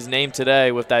showing his name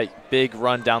today with that big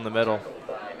run down the middle.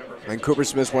 And Cooper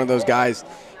Smith's one of those guys,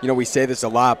 you know, we say this a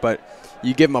lot, but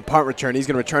you give him a punt return, he's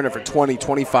going to return it for 20,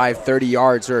 25, 30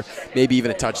 yards, or maybe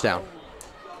even a touchdown.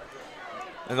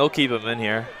 And they'll keep him in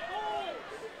here.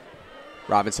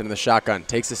 Robinson in the shotgun,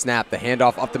 takes the snap, the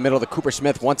handoff up the middle to Cooper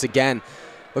Smith once again.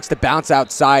 Looks to bounce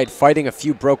outside, fighting a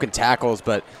few broken tackles,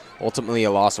 but ultimately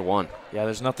a loss of 1. Yeah,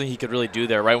 there's nothing he could really do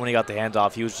there. Right when he got the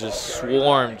handoff, he was just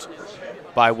swarmed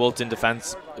by Wilton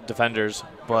defenders.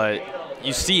 But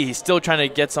you see, he's still trying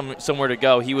to get somewhere to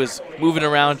go. He was moving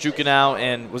around, juking out,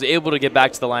 and was able to get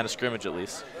back to the line of scrimmage at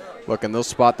least. Look, and they'll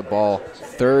spot the ball.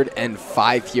 3rd and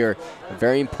 5 here. A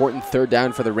very important 3rd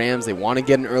down for the Rams. They want to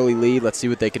get an early lead. Let's see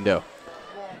what they can do.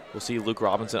 We'll see Luke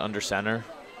Robinson under center.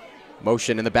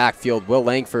 Motion in the backfield. Will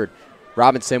Langford.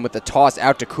 Robinson with the toss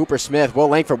out to Cooper Smith. Will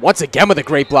Langford once again with a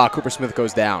great block. Cooper Smith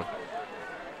goes down.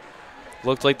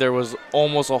 Looked like there was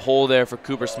almost a hole there for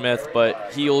Cooper Smith,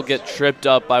 but he'll get tripped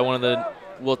up by one of the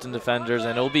Wilton defenders,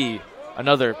 and it'll be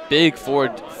another big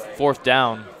 4th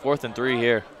down, 4th and 3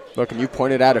 here. Look, and you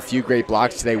pointed out a few great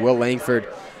blocks today. Will Langford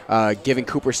giving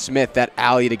Cooper Smith that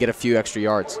alley to get a few extra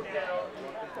yards.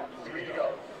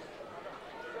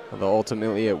 Although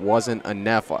ultimately it wasn't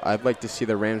enough. I'd like to see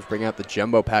the Rams bring out the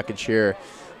jumbo package here.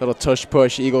 Little tush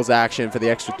push, Eagles action for the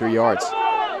extra 3 yards.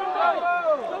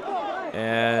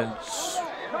 And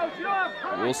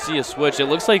we'll see a switch. It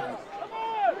looks like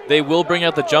they will bring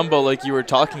out the jumbo like you were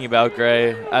talking about,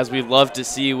 Gray, as we love to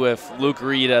see with Luke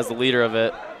Reed as the leader of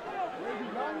it.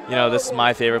 You know, this is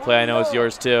my favorite play. I know it's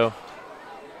yours too.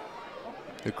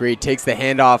 Luke Reed takes the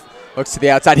handoff, looks to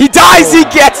the outside. He dives, he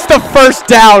gets the 1st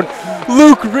down.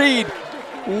 Luke Reed,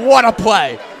 what a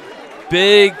play.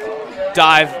 Big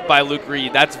dive by Luke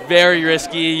Reed. That's very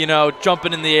risky, you know,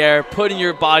 jumping in the air, putting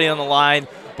your body on the line,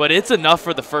 but it's enough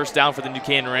for the 1st down for the New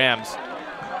Canaan Rams.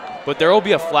 But there will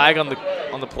be a flag on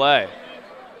the play.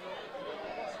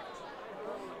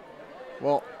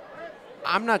 Well,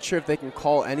 I'm not sure if they can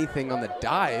call anything on the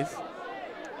dive.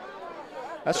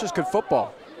 That's just good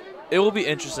football. It will be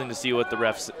interesting to see what the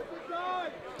refs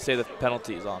say the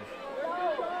penalty is on.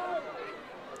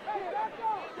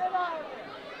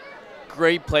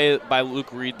 Great play by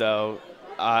Luke Reed, though,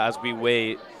 as we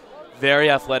wait. Very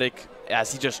athletic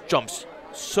as he just jumps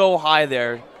so high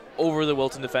there over the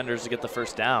Wilton defenders to get the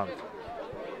 1st down.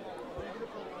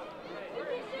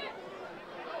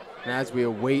 And as we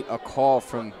await a call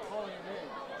from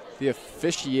the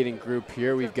officiating group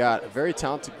here, we've got a very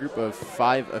talented group of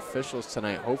 5 officials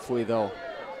tonight. Hopefully they'll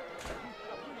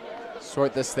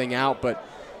sort this thing out. But,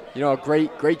 you know, a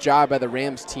great job by the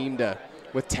Rams team to,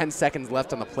 with 10 seconds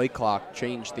left on the play clock,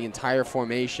 change the entire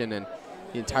formation and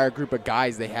the entire group of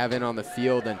guys they have in on the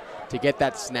field, and to get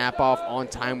that snap off on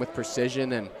time with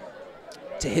precision and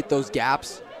to hit those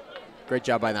gaps. Great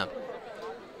job by them.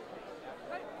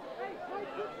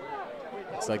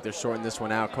 Looks like they're sorting this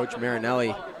one out. Coach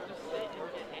Marinelli,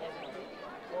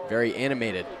 very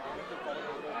animated,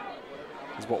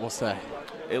 is what we'll say.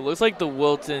 It looks like the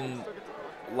Wilton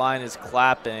line is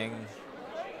clapping,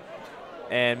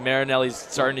 and Marinelli's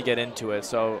starting to get into it.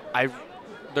 So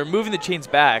they're moving the chains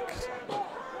back.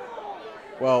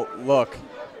 Well, look.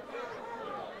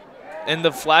 And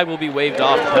the flag will be waved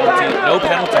off. No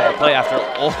penalty on the play after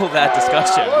all that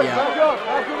discussion. Yeah.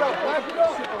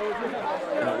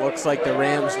 And it looks like the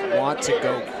Rams want to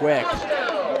go quick.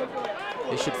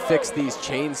 They should fix these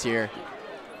chains here.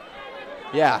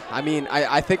 Yeah, I mean,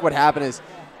 I think what happened is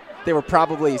they were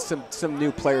probably some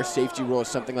new player safety rules,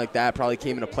 something like that, probably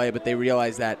came into play, but they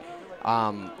realized that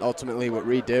ultimately what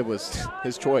Reed did was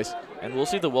his choice. And we'll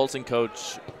see the Wilton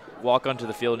coach walk onto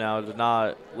the field now to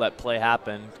not let play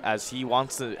happen, as he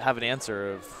wants to have an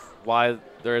answer of why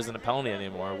there isn't a penalty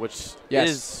anymore, which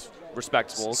is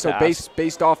respectable. So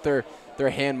based off their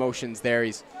hand motions there,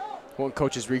 one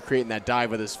coach is recreating that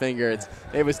dive with his finger.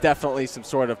 It was definitely some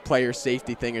sort of player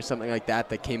safety thing or something like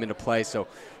that came into play. So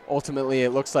ultimately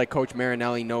it looks like Coach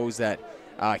Marinelli knows that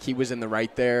he was in the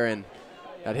right there and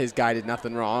that his guy did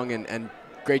nothing wrong, and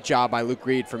great job by Luke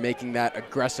Reed for making that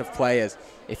aggressive play, as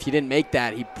if he didn't make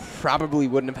that, he probably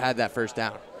wouldn't have had that first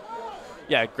down.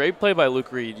 Yeah, great play by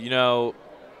Luke Reed. You know,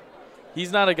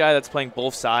 he's not a guy that's playing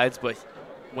both sides, but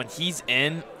when he's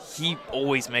in, he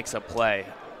always makes a play,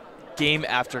 game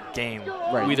after game.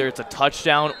 Right. Whether it's a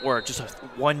touchdown or just a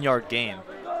 1-yard gain.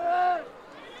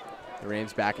 The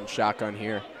Rams back in shotgun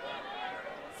here.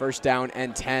 First down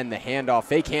and 10, the handoff,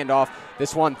 fake handoff.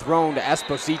 This one thrown to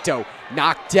Esposito,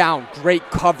 knocked down, great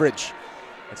coverage.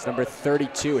 That's number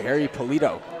 32, Harry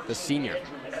Polito, the senior.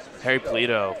 Harry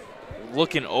Polito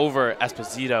looking over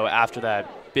Esposito after that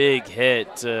big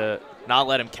hit to not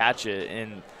let him catch it.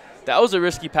 And that was a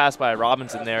risky pass by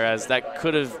Robinson there, as that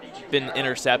could have been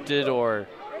intercepted or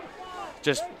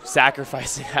just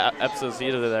sacrificing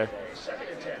Esposito there.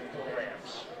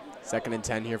 Second and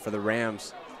 10 here for the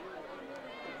Rams.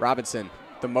 Robinson,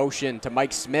 the motion to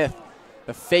Mike Smith.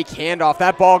 The fake handoff,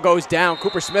 that ball goes down.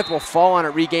 Cooper Smith will fall on it,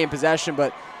 regain possession,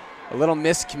 but a little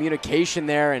miscommunication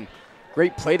there, and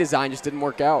great play design just didn't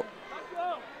work out.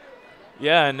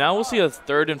 Yeah, and now we'll see a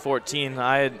 3rd and 14.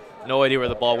 I had no idea where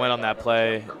the ball went on that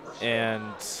play, and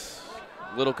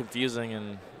a little confusing,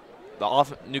 and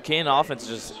the New Canaan offense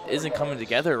just isn't coming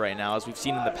together right now, as we've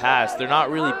seen in the past. They're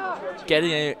not really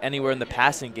getting anywhere in the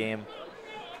passing game.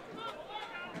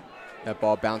 That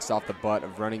ball bounced off the butt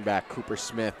of running back Cooper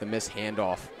Smith, the missed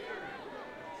handoff.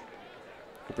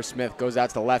 Cooper Smith goes out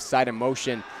to the left side in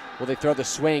motion. Will they throw the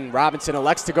swing? Robinson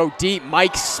elects to go deep.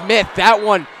 Mike Smith, that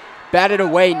one batted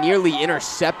away, nearly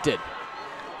intercepted.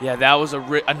 Yeah, that was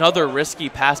another risky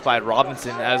pass by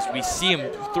Robinson, as we see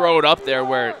him throw it up there,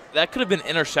 where that could have been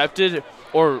intercepted,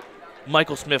 or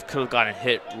Michael Smith could have gotten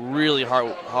hit really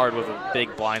hard with a big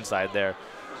blindside there.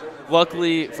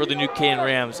 Luckily for the New Canaan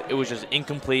Rams, it was just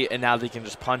incomplete, and now they can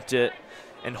just punt it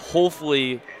and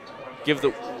hopefully give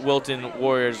the Wilton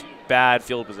Warriors bad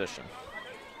field position.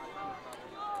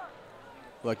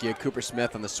 Look, you had Cooper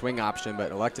Smith on the swing option,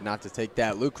 but elected not to take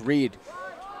that. Luke Reed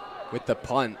with the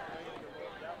punt.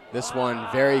 This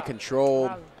one very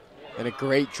controlled, and a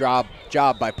great job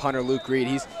by punter Luke Reed.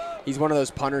 He's one of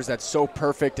those punters that's so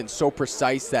perfect and so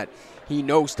precise that he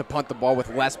knows to punt the ball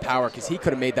with less power, because he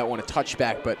could have made that one a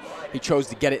touchback, but he chose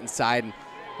to get it inside, and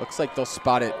looks like they'll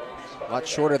spot it a lot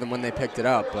shorter than when they picked it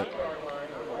up.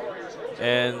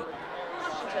 And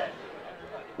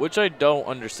which I don't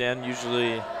understand.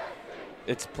 Usually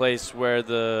it's a place where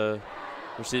the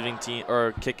receiving team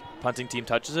or punting team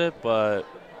touches it, but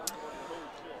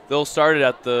they'll start it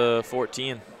at the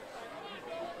 14.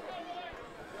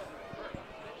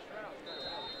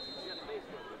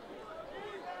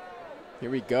 Here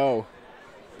we go.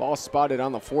 Ball spotted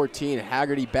on the 14.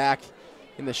 Haggerty back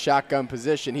in the shotgun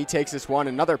position. He takes this one.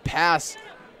 Another pass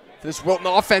for this Wilton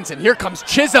offense, and here comes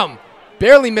Chisholm.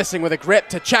 Barely missing with a grip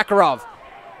to Chekarov.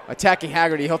 Attacking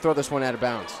Haggerty. He'll throw this one out of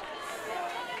bounds.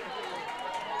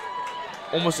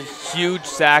 Almost a huge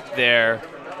sack there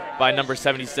by number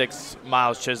 76,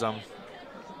 Miles Chisholm.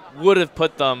 Would have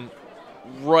put them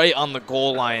right on the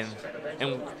goal line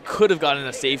and could have gotten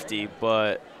a safety,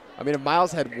 but I mean, if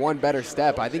Miles had one better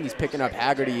step, I think he's picking up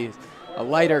Haggerty, a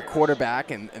lighter quarterback,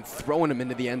 and throwing him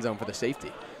into the end zone for the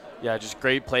safety. Yeah, just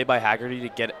great play by Haggerty to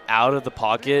get out of the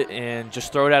pocket and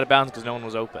just throw it out of bounds because no one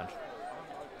was open.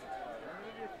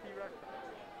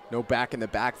 No back in the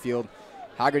backfield.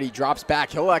 Haggerty drops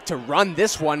back. He'll elect to run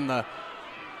this one. The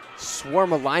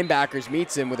swarm of linebackers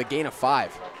meets him with a gain of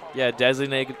 5. Yeah,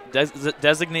 designated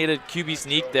QB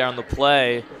sneak there on the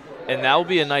play, and that will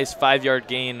be a nice 5-yard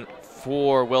gain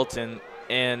for Wilton,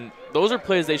 And those are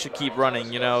plays they should keep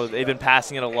running. You know, they've been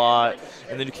passing it a lot,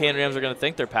 and the New Canaan Rams are going to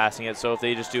think they're passing it. So if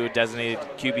they just do a designated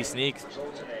QB sneak,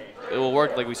 it will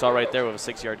work like we saw right there with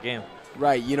a 6-yard game.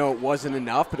 Right. You know, it wasn't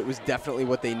enough, but it was definitely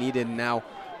what they needed. And now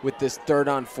with this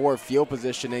 3rd-on-4 field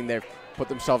positioning, they've put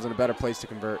themselves in a better place to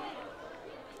convert.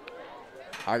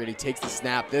 Haggerty takes the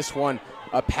snap. This one,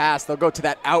 a pass. They'll go to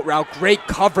that out route. Great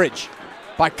coverage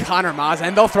by Connor Mazza,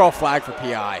 and they'll throw a flag for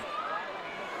PI.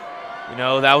 You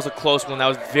know, that was a close one. That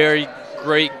was very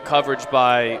great coverage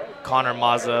by Connor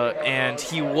Mazza, and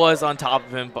he was on top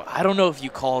of him, but I don't know if you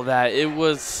call that. It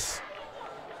was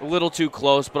a little too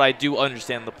close, but I do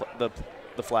understand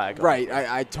the flag. Right.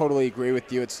 I totally agree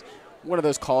with you. It's one of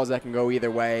those calls that can go either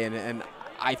way, and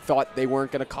I thought they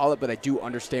weren't going to call it, but I do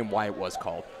understand why it was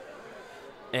called.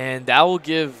 And that will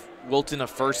give Wilton a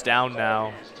 1st down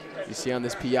now. You see on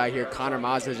this PI here, Connor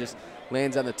Mazza just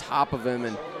lands on the top of him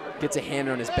and gets a hand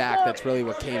on his back. That's really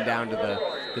what came down to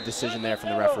the decision there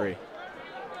from the referee.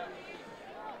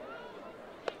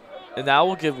 And that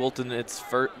will give Wilton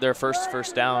their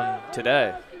first down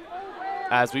today,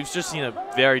 as we've just seen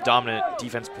a very dominant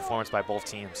defense performance by both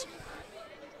teams.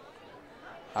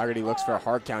 Haggerty looks for a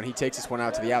hard count. He takes this one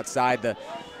out to the outside. The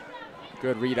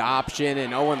good read option,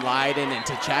 and Owen Lyden and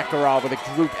Tachakarov with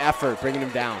a group effort bringing him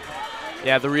down.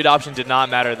 Yeah, the read option did not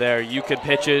matter there. You could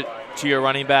pitch it to your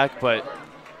running back, but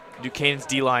Duquesne's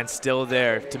D-line still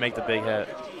there to make the big hit.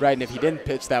 Right, and if he didn't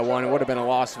pitch that one, it would have been a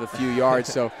loss of a few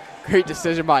yards. So great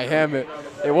decision by him. It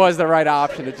was the right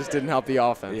option. It just didn't help the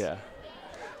offense. Yeah.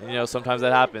 And, you know, sometimes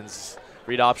that happens.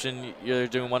 Read option, you're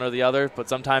doing one or the other, but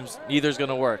sometimes neither's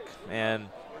going to work. And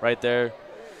right there,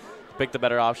 picked the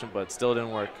better option, but still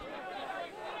didn't work.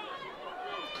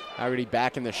 Haggerty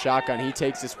back in the shotgun. He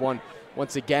takes this one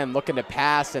once again, looking to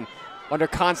pass and under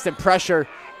constant pressure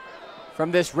from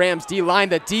this Rams D-line.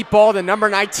 The deep ball to number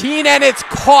 19, and it's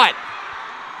caught.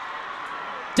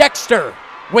 Dexter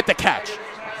with the catch.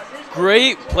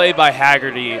 Great play by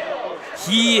Haggerty.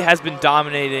 He has been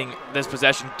dominating this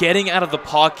possession, getting out of the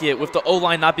pocket with the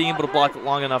O-line not being able to block it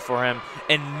long enough for him,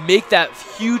 and make that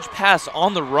huge pass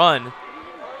on the run.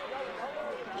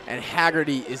 And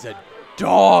Haggerty is a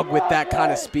dog with that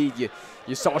kind of speed.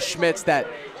 You saw Schmitz, that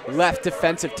left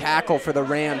defensive tackle for the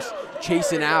Rams,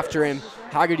 chasing after him.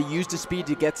 Haggerty used his speed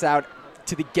to get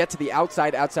to the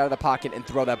outside of the pocket and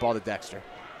throw that ball to Dexter.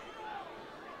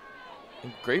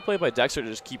 Great play by Dexter to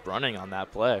just keep running on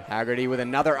that play. Haggerty with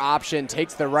another option,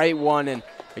 takes the right one, and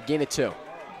a gain of 2.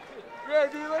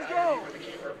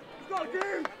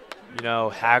 You know,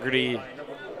 Haggerty,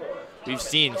 we've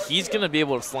seen he's going to be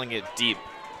able to sling it deep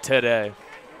today.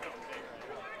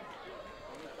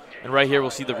 And right here we'll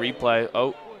see the replay.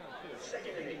 Oh,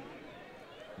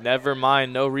 never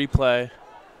mind, no replay.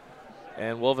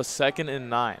 And we'll have a 2nd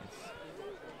and 9.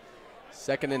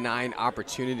 2nd and 9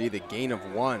 opportunity, the gain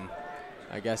of 1.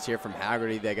 I guess here from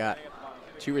Haggerty, they got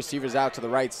 2 receivers out to the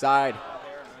right side.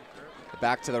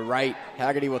 Back to the right.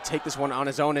 Haggerty will take this one on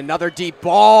his own. Another deep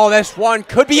ball. This one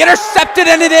could be intercepted,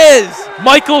 and it is.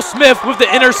 Michael Smith with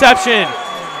the interception.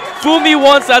 Fool me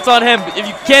once, that's on him. If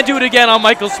you can't do it again on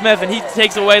Michael Smith, and he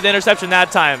takes away the interception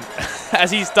that time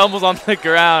as he stumbles on the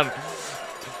ground.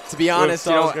 To be honest,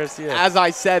 you know, as I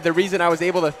said, the reason I was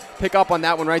able to pick up on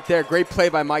that one right there, great play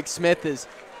by Mike Smith, is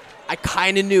I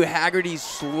kind of knew Haggerty's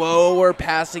slower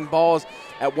passing balls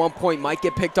at one point might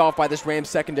get picked off by this Rams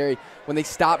secondary. When they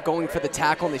stop going for the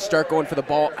tackle and they start going for the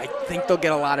ball, I think they'll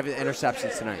get a lot of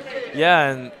interceptions tonight.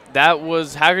 Yeah, and that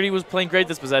was, Haggerty was playing great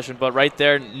this possession, but right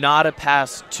there, not a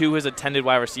pass to his intended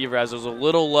wide receiver, as it was a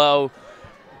little low,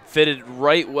 fitted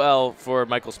right well for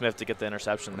Michael Smith to get the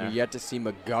interception there. You're yet to see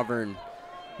McGovern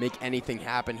make anything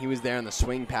happen. He was there on the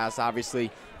swing pass,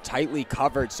 obviously tightly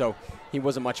covered, so he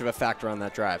wasn't much of a factor on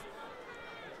that drive.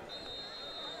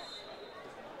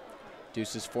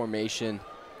 Deuces formation.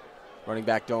 Running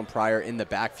back Dylan Pryor in the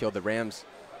backfield. The Rams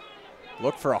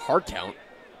look for a hard count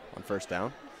on 1st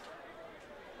down.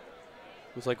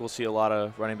 Looks like we'll see a lot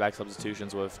of running back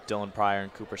substitutions with Dylan Pryor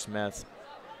and Cooper Smith.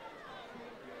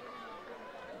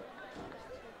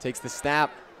 Takes the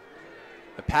snap.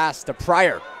 The pass to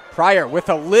Pryor. Pryor with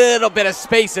a little bit of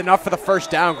space, enough for the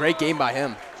 1st down. Great game by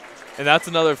him. And that's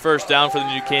another 1st down for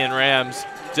the New Canaan Rams.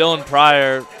 Dylan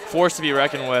Pryor forced to be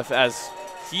reckoned with, as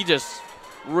he just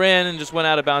ran and just went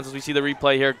out of bounds, as we see the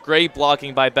replay here. Great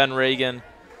blocking by Ben Reagan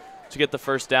to get the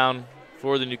 1st down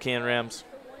for the New Canaan Rams.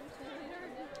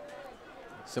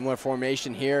 Similar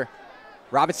formation here.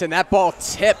 Robinson, that ball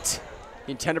tipped.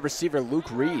 The intended receiver,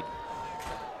 Luke Reed.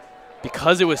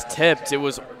 Because it was tipped, it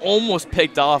was almost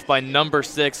picked off by number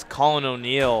 6, Colin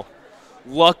O'Neill.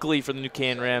 Luckily for the New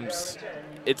Canaan Rams,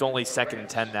 it's only 2nd and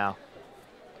 10 now.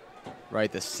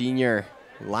 Right, the senior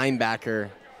linebacker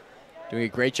doing a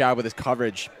great job with his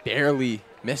coverage. Barely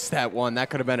missed that one. That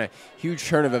could have been a huge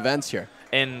turn of events here.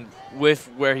 And with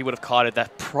where he would have caught it,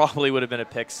 that probably would have been a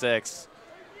pick six.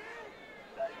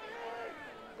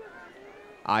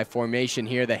 I formation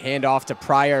here. The handoff to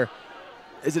Pryor.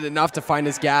 Is it enough to find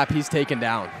his gap? He's taken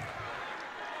down.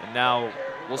 And now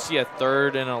we'll see a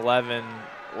 3rd and 11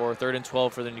 or 3rd and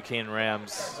 12 for the New Canaan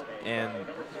Rams. And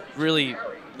really,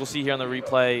 we'll see here on the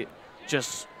replay,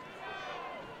 just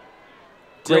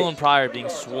Dylan Pryor being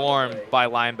swarmed by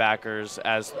linebackers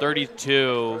as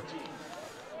 32,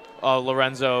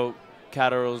 Lorenzo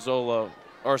Catarozzolo,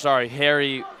 or sorry,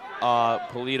 Harry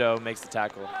Polito makes the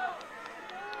tackle.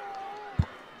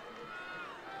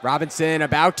 Robinson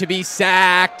about to be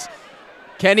sacked.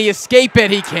 Can he escape it?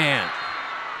 He can't.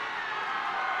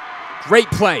 Great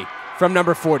play from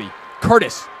number 40,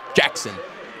 Curtis Jackson.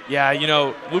 Yeah, you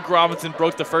know, Luke Robinson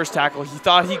broke the first tackle. He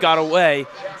thought he got away,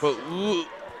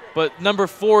 but number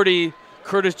 40,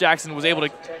 Curtis Jackson, was able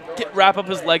to wrap up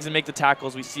his legs and make the tackle,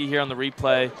 as we see here on the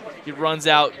replay. He runs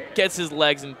out, gets his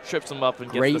legs, and trips him up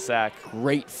and gets the sack.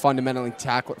 Great fundamental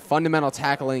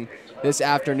tackling this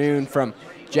afternoon from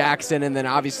Jackson, and then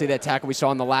obviously that tackle we saw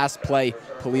on the last play,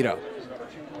 Polito.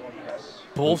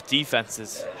 Both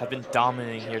defenses have been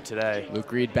dominating here today. Luke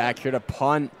Reed back here to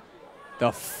punt.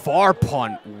 The far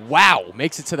punt, wow,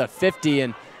 makes it to the 50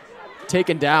 and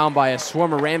taken down by a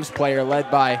swarm of Rams player led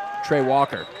by Trey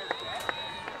Walker.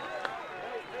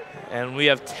 And we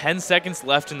have 10 seconds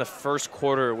left in the first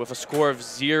quarter with a score of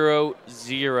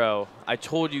 0-0. I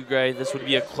told you, Gray, this would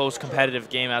be a close competitive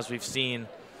game, as we've seen.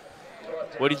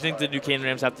 What do you think the New Canaan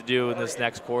Rams have to do in this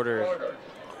next quarter?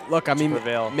 Look, I mean,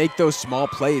 prevail? Make those small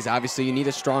plays. Obviously, you need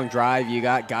a strong drive. You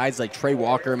got guys like Trey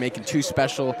Walker making 2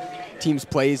 special teams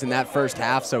plays in that first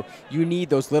half, so you need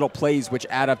those little plays which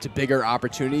add up to bigger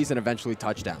opportunities and eventually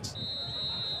touchdowns.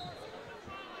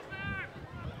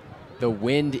 The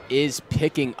wind is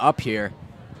picking up here,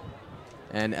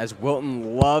 and as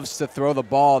Wilton loves to throw the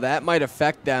ball, that might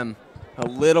affect them a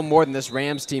little more than this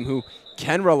Rams team, who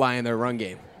can rely on their run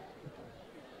game.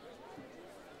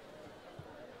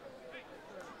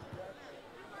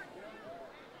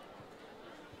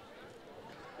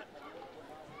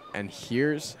 And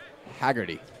here's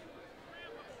Haggerty.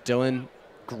 Dylan,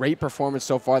 great performance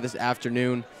so far this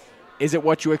afternoon. Is it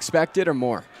what you expected or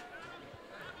more?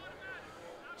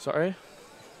 Sorry?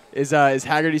 Is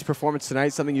Haggerty's performance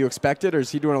tonight something you expected, or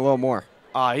is he doing a little more?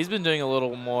 He's been doing a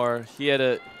little more. He had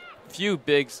a few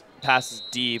big passes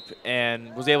deep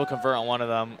and was able to convert on one of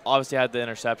them. Obviously had the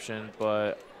interception,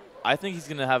 but I think he's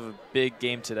going to have a big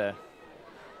game today.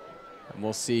 And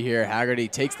we'll see here. Haggerty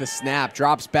takes the snap,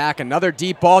 drops back, another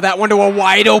deep ball. That one to a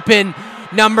wide open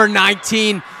number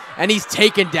 19, and he's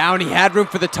taken down. He had room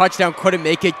for the touchdown, couldn't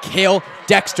make it. Cale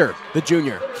Dexter, the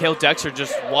junior. Cale Dexter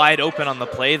just wide open on the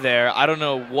play there. I don't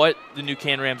know what the New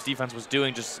Canaan Rams defense was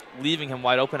doing, just leaving him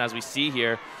wide open, as we see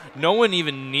here. No one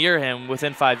even near him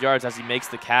within 5 yards as he makes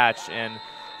the catch, and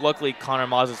luckily Connor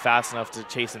Mazza is fast enough to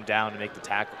chase him down and make the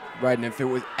tackle. Right, and if it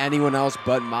was anyone else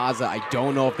but Mazza, I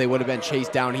don't know if they would have been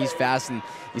chased down. He's fast, and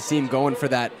you see him going for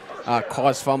that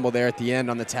caused fumble there at the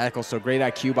end on the tackle, so great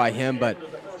IQ by him, but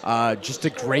just a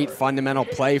great fundamental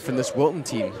play from this Wilton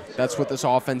team. That's what this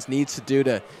offense needs to do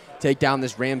to take down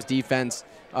this Rams defense,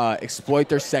 exploit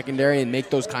their secondary, and make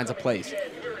those kinds of plays.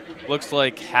 Looks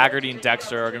like Haggerty and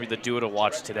Dexter are going to be the duo to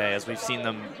watch today, as we've seen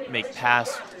them make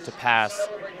pass to pass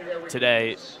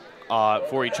today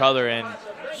for each other, and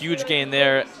huge gain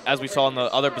there, as we saw in the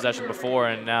other possession before.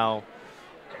 And now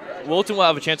Wilton will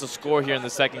have a chance to score here in the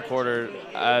second quarter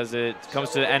as it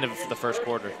comes to the end of the first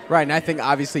quarter. Right, and I think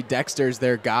obviously Dexter's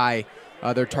their guy,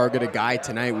 their targeted guy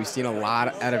tonight. We've seen a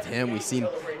lot out of him. We've seen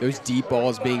those deep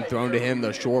balls being thrown to him,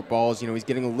 those short balls. You know, he's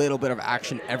getting a little bit of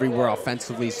action everywhere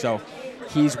offensively, so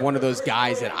he's one of those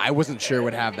guys that I wasn't sure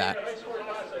would have that.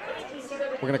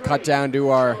 We're going to cut down to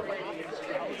our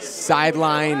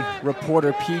sideline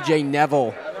reporter, PJ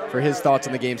Neville, for his thoughts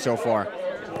on the game so far.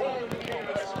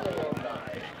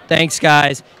 Thanks,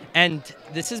 guys. And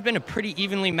this has been a pretty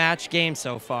evenly matched game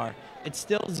so far. It's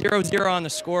still 0-0 on the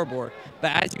scoreboard,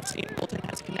 but as you've seen, Wilton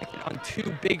has connected on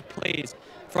 2 big plays,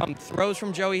 from throws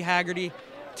from Joey Haggerty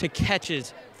to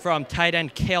catches from tight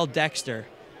end Cale Dexter.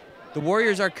 The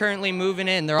Warriors are currently moving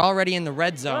in. They're already in the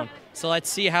red zone. So let's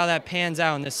see how that pans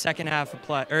out in the second half of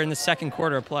play, or in the second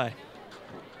quarter of play.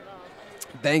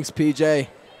 Thanks, PJ.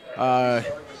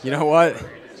 You know what?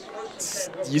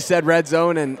 You said red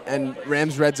zone, and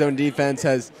Rams' red zone defense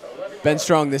has been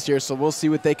strong this year, so we'll see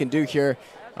what they can do here.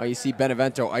 You see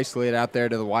Benevento isolated out there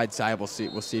to the wide side. We'll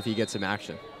see if he gets some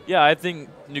action. Yeah, I think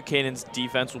New Canaan's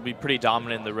defense will be pretty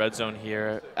dominant in the red zone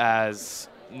here, as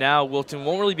now Wilton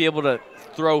won't really be able to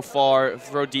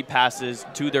throw deep passes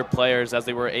to their players as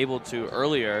they were able to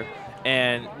earlier,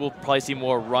 and we'll probably see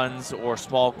more runs or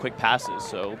small, quick passes.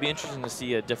 So it'll be interesting to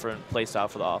see a different play style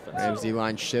for the offense. Rams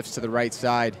D-line shifts to the right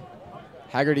side.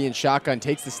 Haggerty in shotgun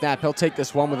takes the snap. He'll take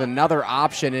this one with another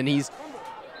option, and he's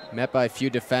met by a few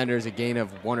defenders, a gain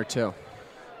of 1 or 2.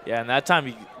 Yeah, and that time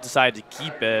he decided to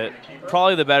keep it.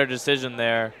 Probably the better decision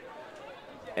there.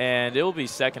 And it will be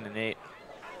 2nd and 8.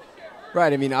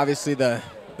 Right, I mean, obviously the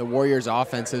Warriors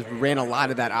offense has ran a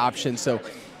lot of that option, so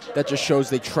that just shows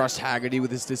they trust Haggerty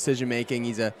with his decision-making.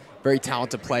 He's a very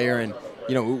talented player, and,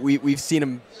 you know, we've seen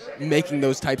him making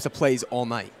those types of plays all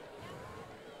night.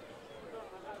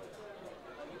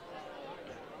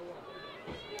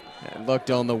 And look,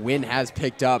 Dylan, the wind has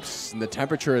picked up, and the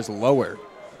temperature is lower.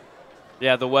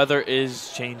 Yeah, the weather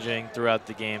is changing throughout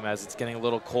the game as it's getting a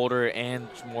little colder and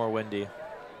more windy.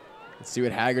 Let's see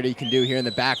what Haggerty can do here in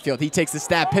the backfield. He takes the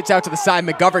snap, pitch out to the side.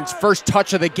 McGovern's first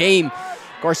touch of the game.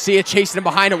 Garcia chasing him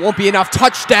behind. It won't be enough.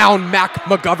 Touchdown, Mac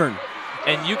McGovern.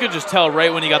 And you could just tell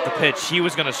right when he got the pitch, he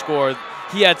was going to score.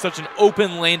 He had such an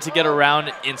open lane to get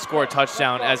around and score a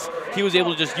touchdown as he was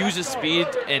able to just use his speed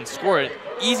and score it.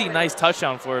 Easy, nice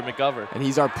touchdown for McGovern. And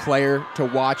he's our player to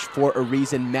watch for a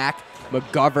reason. Mac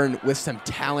McGovern with some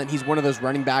talent. He's one of those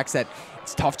running backs that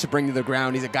it's tough to bring to the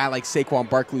ground. He's a guy like Saquon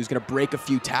Barkley who's going to break a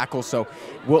few tackles. So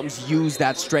Wilton's used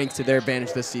that strength to their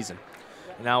advantage this season.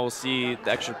 Now we'll see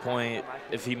the extra point.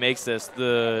 If he makes this,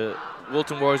 the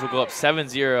Wilton Warriors will go up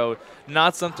 7-0.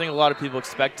 Not something a lot of people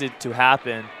expected to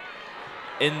happen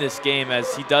in this game,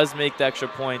 as he does make the extra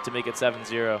point to make it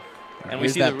 7-0. And we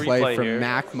see that the play replay from here.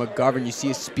 Mac McGovern. You see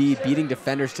his speed beating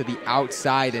defenders to the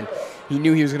outside, and he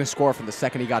knew he was going to score from the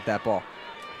second he got that ball.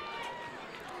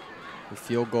 The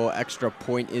field goal extra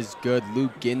point is good.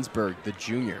 Luke Ginsburg, the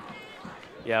junior.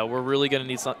 Yeah, we're really going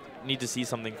to need to see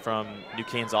something from New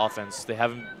Cane's offense. They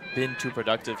haven't been too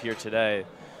productive here today.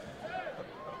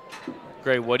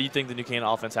 Gray, what do you think the New Cane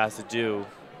offense has to do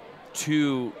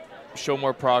to show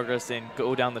more progress and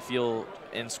go down the field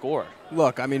and score?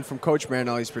 Look, I mean, from Coach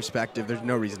Marinelli's perspective, there's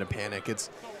no reason to panic.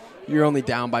 You're only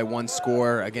down by 1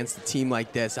 score against a team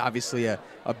like this, obviously a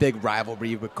big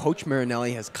rivalry, but Coach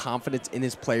Marinelli has confidence in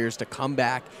his players to come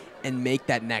back and make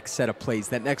that next set of plays.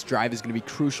 That next drive is going to be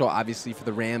crucial, obviously, for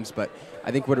the Rams, but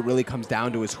I think what it really comes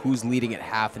down to is who's leading at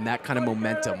half, and that kind of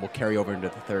momentum will carry over into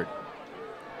the third.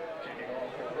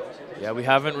 Yeah, we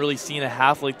haven't really seen a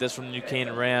half like this from the New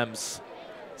Cane Rams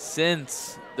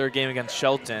since their game against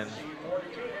Shelton.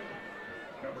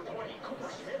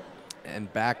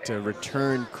 And back to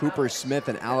return Cooper Smith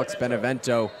and Alex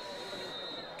Benevento.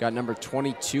 Got number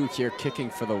 22 here kicking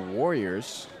for the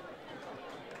Warriors.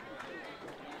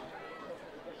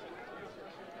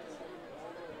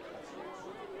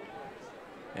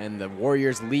 And the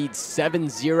Warriors lead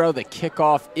 7-0. The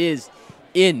kickoff is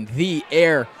in the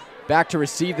air. Back to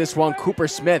receive this one, Cooper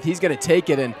Smith. He's going to take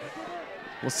it, and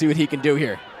we'll see what he can do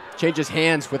here. Changes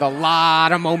hands with a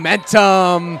lot of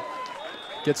momentum.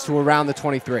 Gets to around the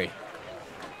 23.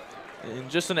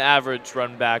 And just an average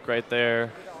run back right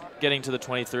there, getting to the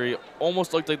 23.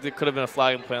 Almost looked like there could have been a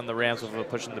flag play on the Rams with a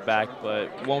push in the back,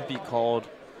 but won't be called.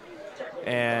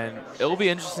 And it will be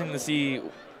interesting to see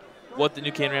what the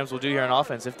New Cane Rams will do here on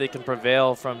offense, if they can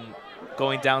prevail from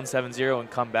going down 7-0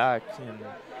 and come back and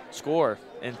score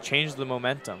and change the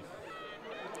momentum.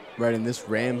 Right, and this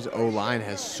Rams O-line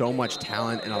has so much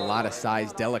talent and a lot of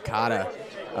size. Delicata,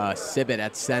 Sibbett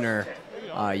at center.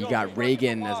 You got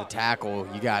Reagan as a tackle.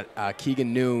 You got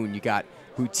Keegan Noon. You got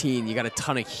Boutine. You got a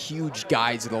ton of huge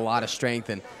guys with a lot of strength,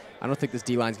 and I don't think this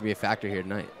D-line's going to be a factor here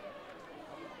tonight.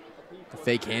 The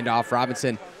fake handoff,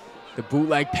 Robinson. The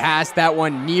bootleg pass, that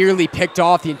one nearly picked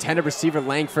off the intended receiver,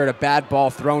 Langford. A bad ball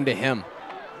thrown to him.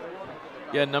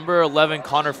 Yeah, number 11,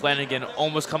 Connor Flanagan,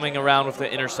 almost coming around with the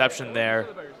interception there.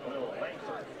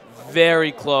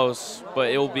 Very close,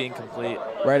 but it will be incomplete.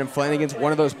 Right, and Flanagan's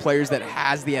one of those players that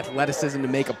has the athleticism to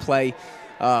make a play.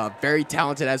 Very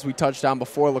talented, as we touched on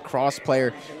before, lacrosse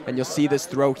player. And you'll see this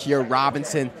throw here,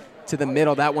 Robinson to the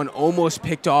middle. That one almost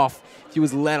picked off. If he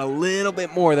was led a little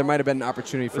bit more, there might have been an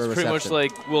opportunity for a reception. Pretty much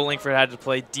like Will Langford had to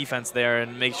play defense there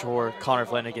and make sure Connor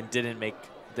Flanagan didn't make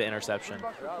the interception.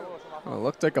 Well, it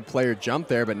looked like a player jumped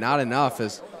there, but not enough,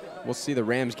 as we'll see the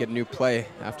Rams get a new play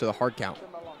after the hard count.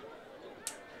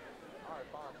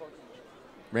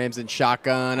 Rams in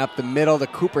shotgun up the middle to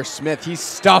Cooper Smith. He's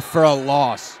stuffed for a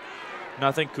loss.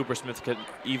 Nothing Cooper Smith could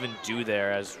even do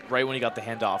there, as right when he got the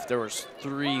handoff, there was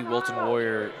 3 Wilton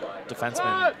Warrior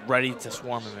defensemen ready to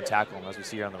swarm him and tackle him, as we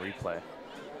see here on the replay.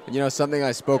 And you know, something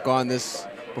I spoke on this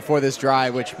before this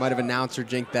drive, which might have announced or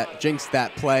jinxed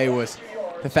that play, was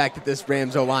the fact that this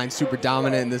Rams O-line super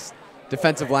dominant and this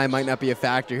defensive line might not be a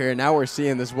factor here. Now we're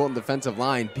seeing this Wilton defensive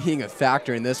line being a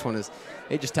factor in this one as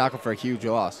they just tackled for a huge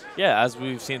loss. Yeah, as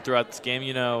we've seen throughout this game,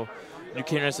 you know, New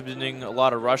Canaan has been doing a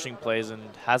lot of rushing plays and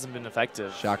hasn't been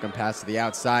effective. Shotgun pass to the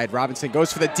outside. Robinson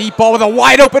goes for the deep ball with a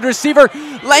wide open receiver.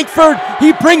 Langford,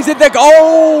 he brings it back.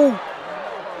 Oh!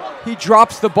 He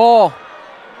drops the ball.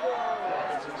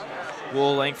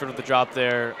 Will Langford with the drop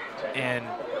there, and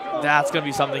that's going to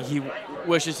be something he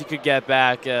wishes he could get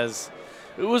back, as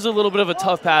it was a little bit of a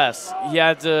tough pass. He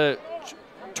had to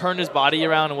turn his body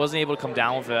around and wasn't able to come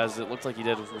down with it, as it looked like he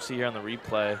did. We'll see here on the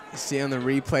replay. You see on the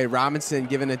replay, Robinson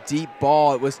given a deep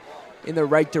ball. It was in the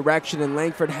right direction, and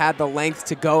Langford had the length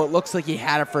to go. It looks like he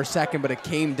had it for a second, but it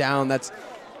came down. That's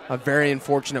a very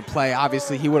unfortunate play.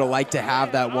 Obviously, he would have liked to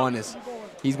have that one, as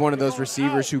he's one of those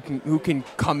receivers who can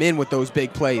come in with those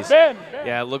big plays.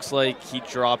 Yeah, it looks like he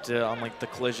dropped it on like the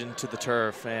collision to the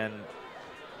turf, and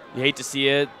you hate to see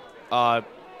it.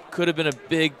 Could have been a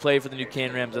big play for the New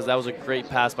Canaan Rams, as that was a great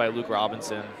pass by Luke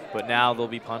Robinson, but now they'll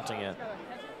be punting it.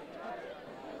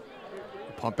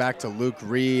 Pump back to Luke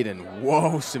Reed, and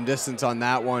whoa, some distance on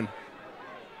that one.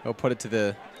 He'll put it to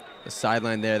the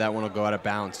sideline there. That one will go out of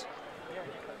bounds.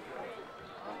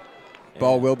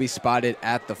 Ball will be spotted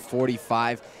at the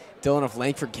 45. Dylan, if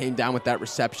Langford came down with that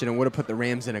reception and would have put the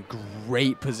Rams in a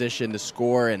great position to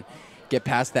score and get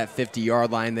past that 50-yard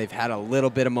line. They've had a little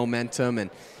bit of momentum and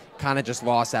kind of just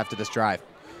lost after this drive.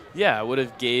 Yeah, it would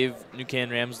have gave New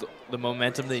Canaan Rams the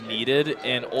momentum they needed,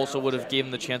 and also would have given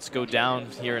them the chance to go down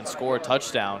here and score a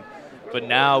touchdown. But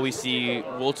now we see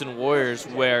Wilton Warriors,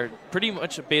 where pretty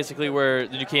much basically where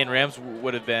the New Canaan Rams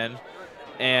would have been,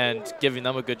 and giving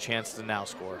them a good chance to now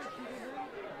score.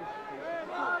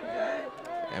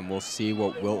 And we'll see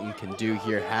what Wilton can do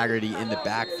here. Haggerty in the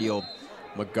backfield,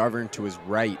 McGovern to his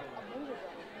right.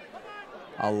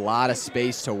 A lot of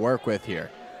space to work with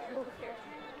here.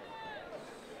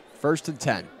 1st and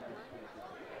 10.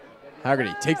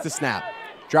 Haggerty takes the snap,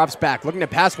 drops back, looking to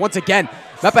pass once again.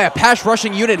 Met by a pass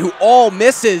rushing unit who all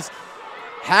misses.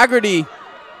 Haggerty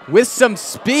with some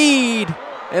speed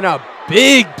and a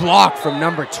big block from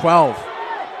number 12.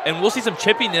 And we'll see some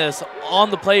chippiness on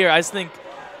the player. I just think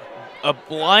a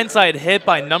blindside hit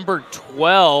by number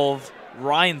 12,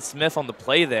 Ryan Smith, on the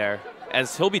play there,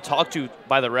 as he'll be talked to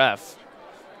by the ref.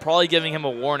 Probably giving him a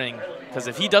warning, because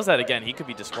if he does that again, he could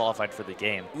be disqualified for the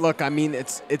game. Look, I mean,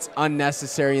 it's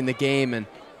unnecessary in the game, and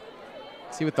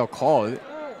see what they'll call it.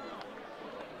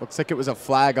 Looks like it was a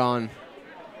flag on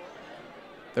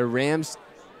the Rams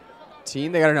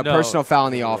team. They got a personal foul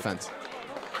on the offense.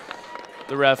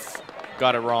 The ref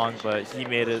got it wrong, but he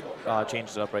made it,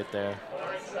 changed it up right there.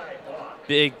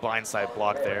 Big blindside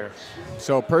block there.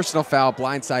 So personal foul,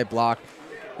 blindside block.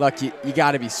 Look, you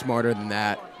got to be smarter than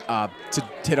that. To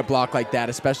hit a block like that,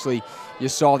 especially you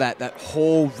saw that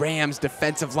whole Rams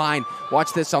defensive line.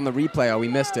 Watch this on the replay. Oh, we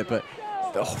missed it, but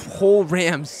the whole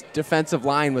Rams defensive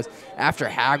line was after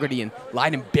Haggerty, and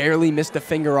Leiden barely missed a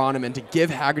finger on him. And to give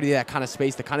Haggerty that kind of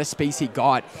space, the kind of space he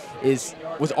got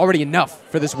was already enough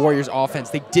for this Warriors offense.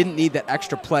 They didn't need that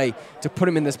extra play to put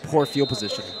him in this poor field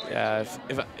position. Yeah,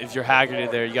 if you're Haggerty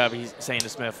there, you got to be saying to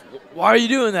Smith, why are you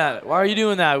doing that? Why are you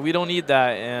doing that? We don't need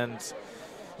that. And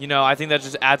you know, I think that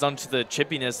just adds on to the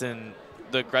chippiness and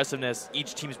the aggressiveness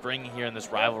each team's bringing here in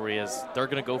this rivalry, as they're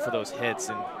going to go for those hits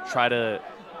and try to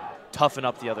toughen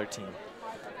up the other team.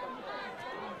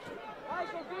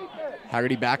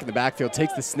 Haggerty back in the backfield,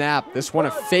 takes the snap. This one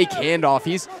a fake handoff.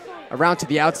 He's around to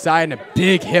the outside, and a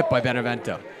big hit by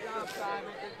Benevento.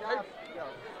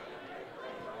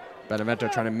 Benevento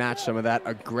trying to match some of that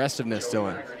aggressiveness,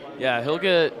 Dylan. Yeah, he'll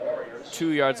get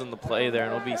 2 yards on the play there,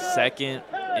 and it'll be 2nd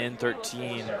and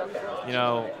 13. You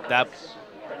know, that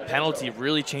penalty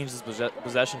really changes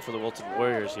possession for the Wilton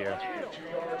Warriors here.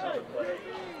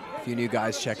 A few new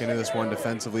guys checking into this one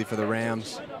defensively for the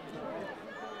Rams.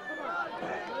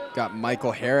 Got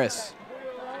Michael Harris,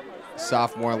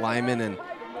 sophomore lineman, and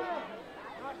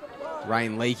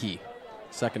Ryan Lakey,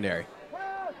 secondary.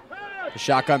 The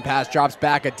shotgun pass drops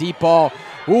back, a deep ball.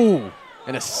 Ooh,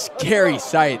 and a scary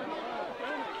sight.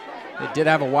 They did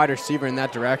have a wide receiver in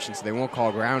that direction, so they won't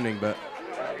call grounding, but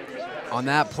on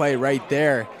that play right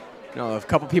there, you know, a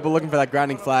couple people looking for that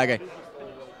grounding flag.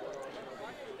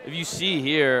 If you see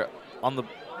here on the,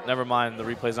 never mind, the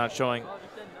replay's not showing,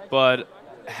 but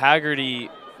Haggerty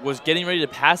was getting ready to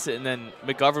pass it, and then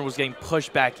McGovern was getting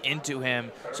pushed back into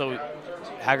him, so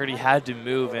Haggerty had to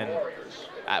move, and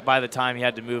by the time he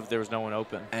had to move, there was no one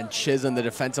open. And Chisholm, the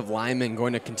defensive lineman,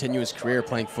 going to continue his career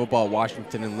playing football at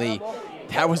Washington and Lee.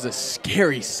 That was a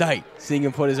scary sight, seeing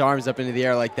him put his arms up into the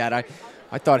air like that.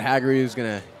 I thought Haggerty was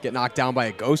going to get knocked down by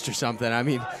a ghost or something. I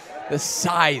mean, the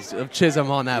size of Chisholm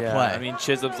on that play. I mean,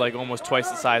 Chisholm's like almost twice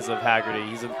the size of Haggerty.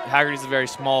 Haggerty's a very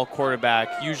small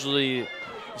quarterback. Usually you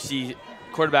see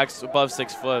quarterbacks above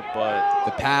 6 foot, but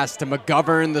the pass to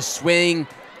McGovern, the swing.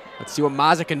 Let's see what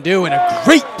Mazza can do, and a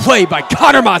great play by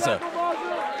Connor Mazza.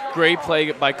 Great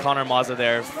play by Connor Mazza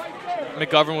there. If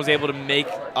McGovern was able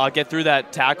to get through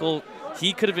that tackle,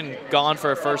 he could have been gone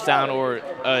for a first down or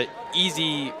an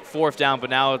easy 4th down, but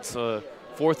now it's a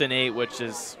 4th and 8, which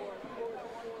is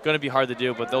going to be hard to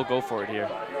do, but they'll go for it here.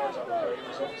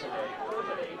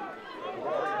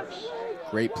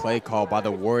 Great play call by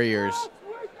the Warriors.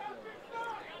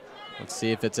 Let's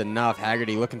see if it's enough.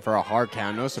 Haggerty looking for a hard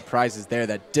count. No surprises there.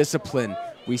 That discipline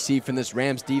we see from this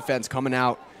Rams defense coming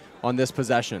out on this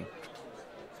possession.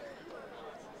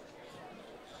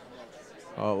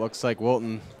 Oh, it looks like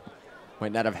Wilton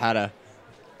might not have had a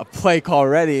play call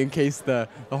ready in case the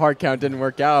hard count didn't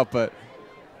work out, but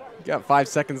you got 5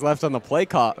 seconds left on the play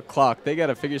clock. They got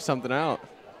to figure something out.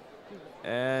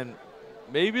 And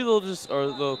maybe they'll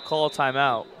call a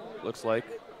timeout, looks like.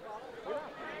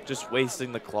 Just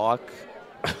wasting the clock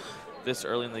this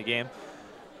early in the game.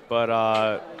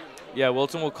 But, yeah,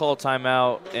 Wilton will call a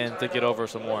timeout and think it over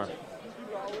some more.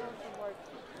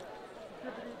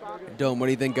 Dome, what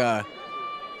do you think our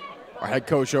head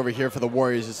coach over here for the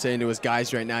Warriors is saying to his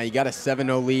guys right now? You got a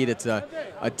 7-0 lead. It's a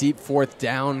deep 4th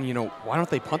down. You know, why don't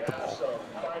they punt the ball?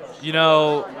 You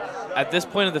know, at this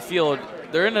point of the field,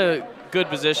 they're in a good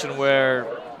position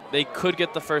where they could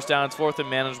get the first down. It's 4th and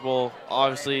manageable.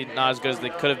 Obviously not as good as they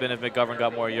could have been if McGovern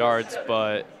got more yards,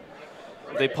 but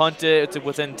if they punt it, it's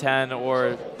within 10,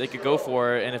 or they could go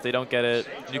for it, and if they don't get it,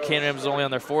 New Canaan Rams is only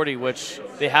on their 40, which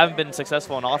they haven't been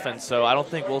successful in offense, so I don't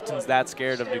think Wilton's that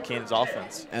scared of New Canaan's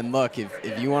offense. And look,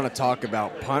 if you want to talk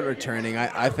about punt returning,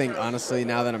 I think, honestly,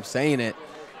 now that I'm saying it,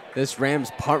 this Rams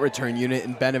punt return unit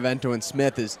in Benevento and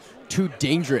Smith is too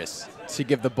dangerous to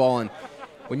give the ball. And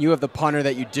when you have the punter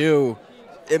that you do,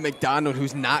 at McDonald,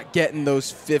 who's not getting those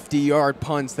 50-yard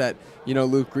punts that, you know,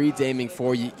 Luke Reed's aiming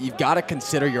for, you've got to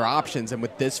consider your options. And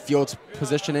with this field's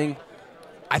positioning,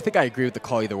 I think I agree with the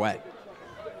call either way.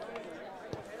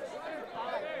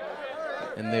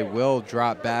 And they will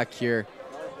drop back here.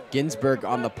 Ginsburg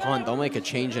on the punt. They'll make a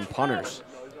change in punters,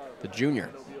 the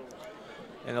junior.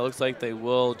 And it looks like they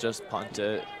will just punt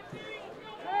it.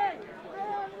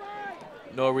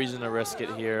 No reason to risk it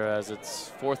here as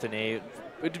it's 4th and 8.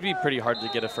 It would be pretty hard to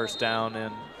get a first down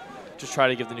and just try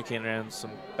to give the New Canaan Rams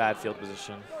some bad field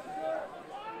position.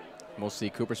 We'll see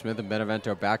Cooper Smith and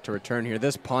Benevento back to return here.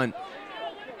 This punt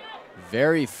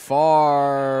very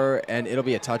far, and it'll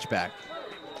be a touchback.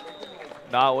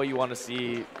 Not what you want to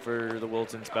see for the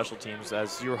Wilton special teams,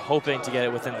 as you're hoping to get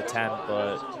it within the 10,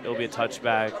 but it'll be a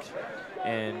touchback,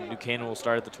 and New Canaan will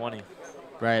start at the 20.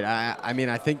 Right. I mean,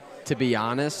 I think, to be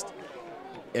honest,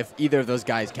 if either of those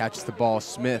guys catches the ball,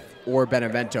 Smith or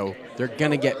Benevento, they're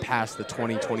going to get past the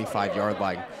 20, 25-yard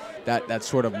line, that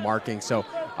sort of marking. So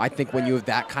I think when you have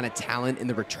that kind of talent in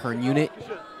the return unit,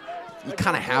 you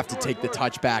kind of have to take the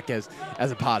touchback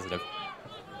as a positive.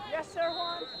 Yes, sir,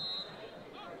 Juan.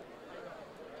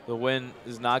 The wind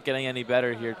is not getting any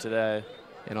better here today.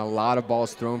 And a lot of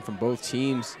balls thrown from both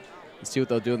teams. Let's see what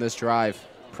they'll do in this drive.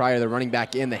 Pryor, the running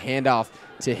back in, the handoff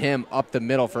to him up the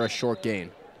middle for a short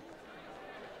gain.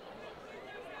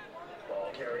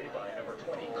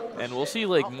 And we'll see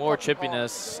like more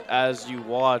chippiness as you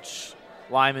watch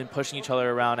linemen pushing each other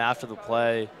around after the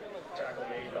play,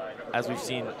 as we've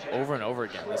seen over and over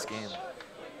again this game.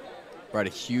 Right, a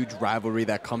huge rivalry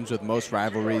that comes with most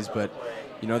rivalries, but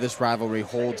you know this rivalry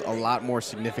holds a lot more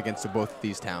significance to both of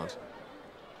these towns.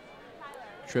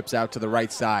 Trips out to the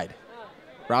right side.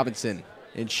 Robinson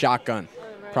in shotgun.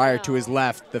 Pryor to his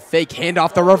left. The fake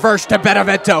handoff, the reverse to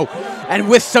Benevento. And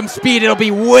with some speed, it'll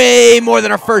be way more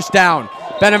than a first down.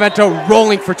 Benevento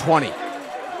rolling for 20.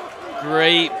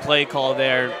 Great play call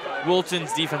there.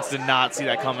 Wilton's defense did not see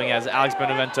that coming, as Alex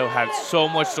Benevento had so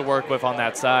much to work with on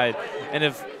that side. And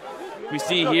if we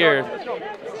see here,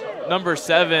 number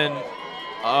 7,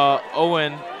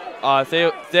 Owen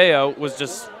Theo was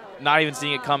just not even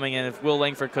seeing it coming, and if Will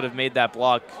Langford could have made that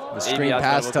block. The screen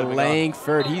pass to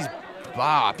Langford. He's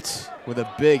bopped with a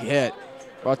big hit.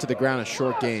 Brought to the ground, a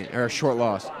short gain, or a short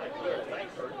loss.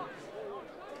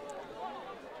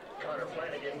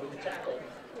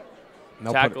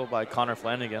 Tackle by Connor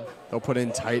Flanagan. They'll put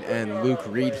in tight end Luke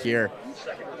Reed here,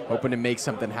 hoping to make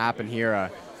something happen here. A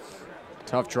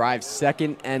tough drive,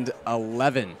 2nd and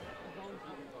 11.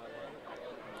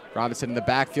 Robinson in the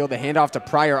backfield, the handoff to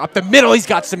Pryor. Up the middle, he's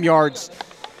got some yards.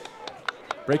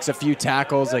 Breaks a few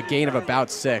tackles, a gain of about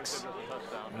 6.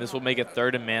 And this will make it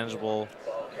 3rd and manageable.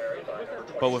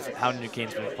 But with how New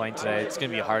Canaan's been playing today, it's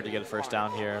going to be hard to get a first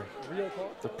down here.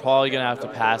 They're probably going to have to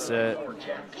pass it.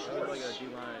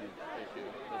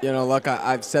 You know, look,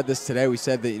 I've said this today. We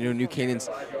said that, New Canaan's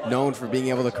known for being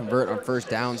able to convert on first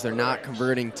downs. They're not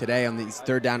converting today on these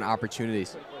third down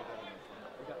opportunities.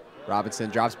 Robinson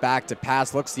drops back to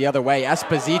pass, looks the other way.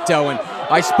 Esposito, and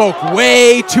I spoke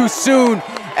way too soon.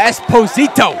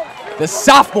 Esposito, the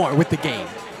sophomore, with the game.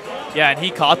 Yeah, and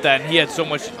he caught that, and he had so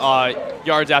much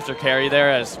yards after carry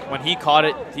there, as when he caught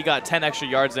it, he got 10 extra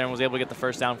yards there and was able to get the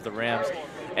first down for the Rams.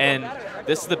 And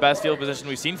this is the best field position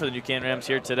we've seen for the New Canaan Rams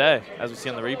here today, as we see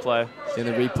on the replay. In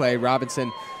the replay,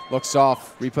 Robinson looks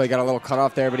off. Replay got a little cut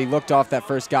off there, but he looked off that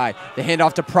first guy. The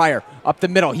handoff to Pryor, up the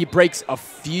middle. He breaks a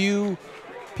few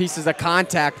pieces of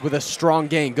contact with a strong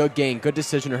gain. Good gain. Good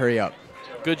decision to hurry up.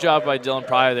 Good job by Dylan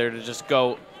Pryor there to just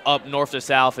go up north to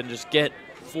south and just get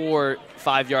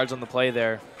 4-5 yards on the play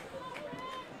there.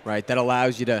 Right, that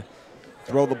allows you to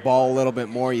throw the ball a little bit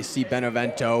more. You see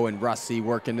Benevento and Russi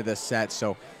work into this set.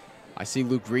 So I see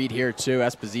Luke Reed here too.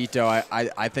 Esposito,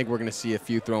 I think we're going to see a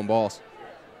few thrown balls.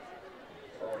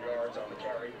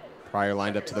 Pryor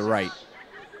lined up to the right.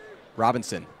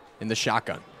 Robinson in the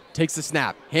shotgun. Takes the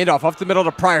snap. Handoff off the middle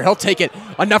to Pryor. He'll take it.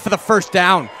 Enough for the first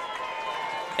down.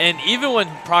 And even when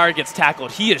Pryor gets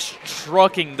tackled, he is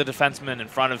trucking the defenseman in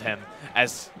front of him.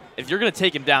 As if you're going to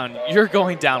take him down, you're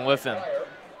going down with him.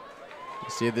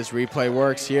 See if this replay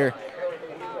works here.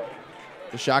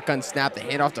 The shotgun snap, the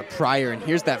handoff to Pryor, and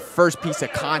here's that first piece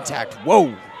of contact.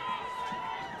 Whoa.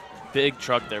 Big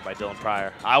truck there by Dylan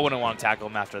Pryor. I wouldn't want to tackle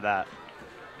him after that.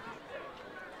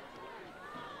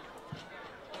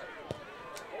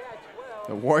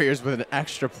 The Warriors with an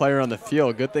extra player on the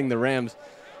field. Good thing the Rams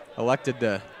elected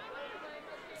to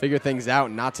figure things out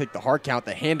and not take the hard count.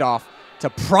 The handoff to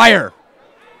Pryor.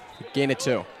 Gain it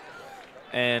 2.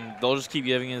 And they'll just keep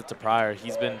giving it to Pryor.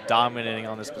 He's been dominating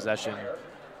on this possession.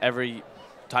 Every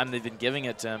time they've been giving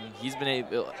it to him, he's been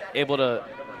able to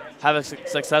have a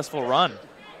successful run.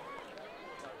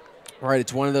 Right,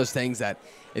 it's one of those things that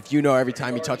if you know every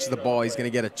time he touches the ball, he's going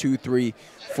to get a 2, 3,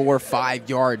 4, 5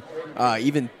 yard,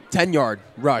 even 10-yard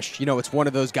rush. It's one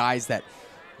of those guys that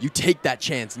you take that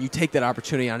chance and you take that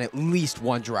opportunity on at least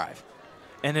one drive.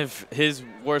 And if his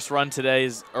worst run today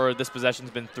or this possession's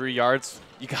been 3 yards,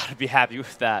 you got to be happy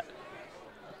with that.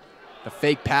 The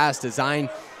fake pass design,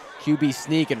 QB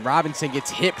sneak, and Robinson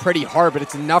gets hit pretty hard, but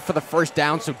it's enough for the first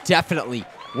down, so definitely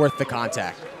worth the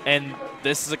contact. And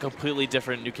this is a completely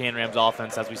different New Canaan Rams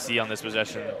offense as we see on this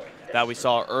possession that we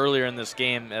saw earlier in this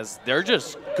game, as they're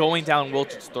just going down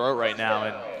Wilton's throat right now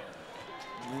and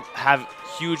have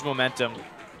huge momentum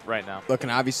right now. Look,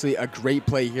 and obviously a great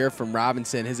play here from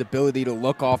Robinson. His ability to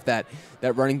look off that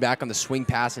running back on the swing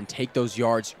pass and take those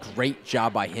yards, great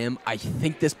job by him. I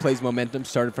think this play's momentum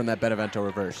started from that Benevento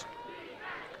reverse.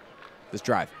 This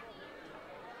drive.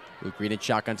 Luke Reed in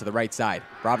shotgun to the right side.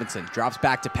 Robinson drops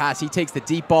back to pass. He takes the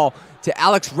deep ball to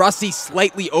Alex Russi,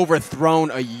 slightly overthrown,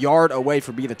 a yard away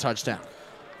from being a touchdown.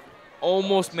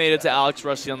 Almost made it to Alex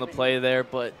Russi on the play there,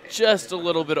 but just a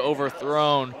little bit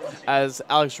overthrown as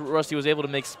Alex Russi was able to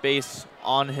make space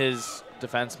on his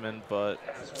defenseman, but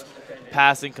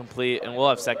pass incomplete, and we'll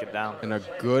have second down. And a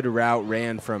good route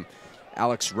ran from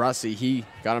Alex Russi. He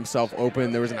got himself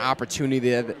open. There was an opportunity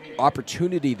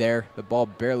there. The ball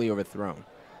barely overthrown.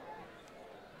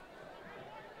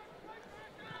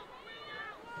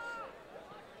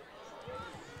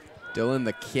 Dylan,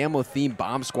 the camo theme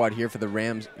bomb squad here for the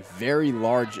Rams, very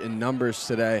large in numbers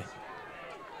today.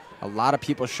 A lot of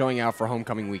people showing out for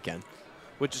homecoming weekend.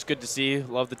 Which is good to see.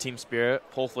 Love the team spirit.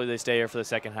 Hopefully they stay here for the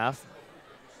second half.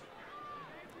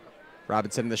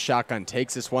 Robinson in the shotgun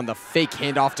takes this one. The fake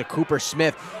handoff to Cooper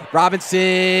Smith.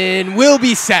 Robinson will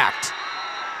be sacked.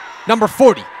 Number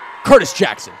 40, Curtis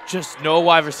Jackson. Just no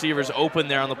wide receivers open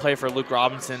there on the play for Luke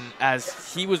Robinson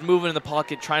as he was moving in the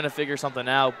pocket trying to figure something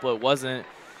out, but wasn't.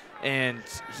 And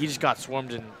he just got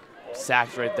swarmed and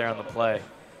sacked right there on the play.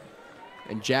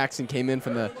 And Jackson came in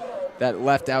from that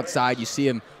left outside. You see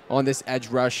him on this edge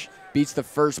rush, beats the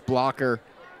first blocker,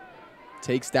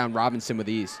 takes down Robinson with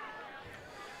ease.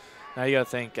 Now you got to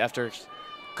think, after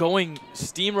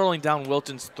steamrolling down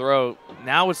Wilton's throat,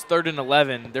 now it's 3rd and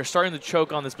 11. They're starting to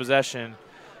choke on this possession.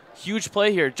 Huge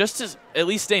play here, just to at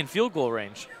least stay in field goal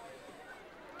range.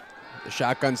 The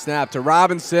shotgun snap to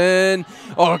Robinson.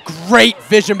 Oh, great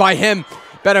vision by him.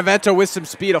 Benevento with some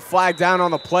speed, a flag down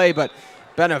on the play, but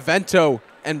Benevento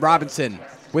and Robinson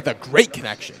with a great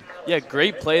connection. Yeah,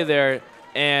 great play there.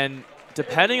 And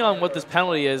depending on what this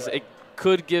penalty is, it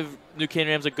could give New Canaan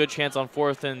Rams a good chance on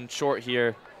 4th and short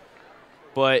here.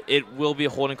 But it will be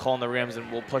a holding call on the Rams,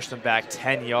 and we'll push them back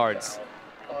 10 yards.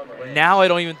 Now I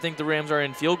don't even think the Rams are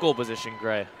in field goal position,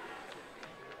 Gray.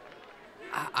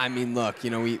 I mean, look, you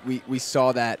know, we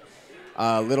saw that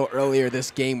a little earlier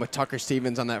this game with Tucker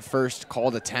Stevens on that first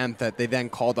called attempt that they then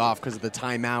called off because of the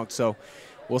timeout. So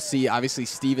we'll see. Obviously,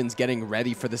 Stevens getting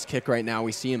ready for this kick right now.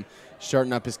 We see him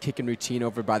starting up his kicking routine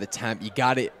over by the temp. You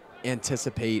got to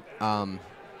anticipate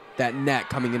that net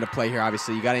coming into play here.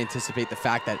 Obviously, you got to anticipate the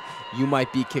fact that you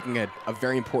might be kicking a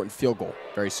very important field goal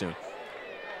very soon.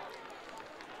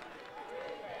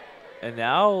 And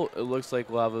now it looks like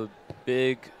we'll have a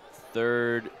big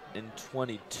 3rd and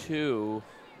 22,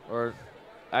 or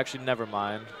actually, never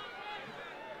mind.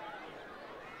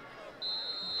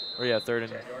 Or yeah, third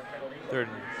and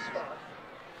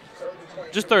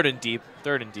just 3rd and deep.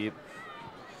 3rd and deep.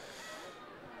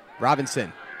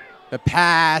 Robinson, the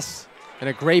pass, and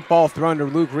a great ball thrown to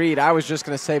Luke Reed. I was just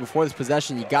going to say before this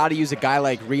possession, you got to use a guy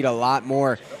like Reed a lot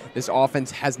more. This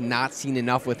offense has not seen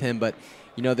enough with him, but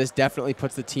you know, this definitely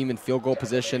puts the team in field goal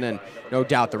position, and no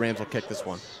doubt the Rams will kick this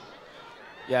one.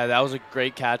 Yeah, that was a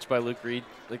great catch by Luke Reed.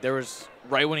 Like, there was,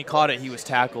 right when he caught it, he was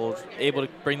tackled, able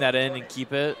to bring that in and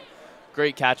keep it.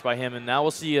 Great catch by him, and now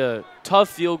we'll see a tough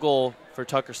field goal for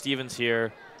Tucker Stevens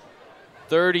here.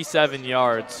 37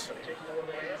 yards.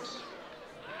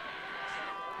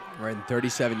 Right, and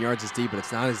 37 yards is deep, but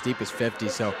it's not as deep as 50,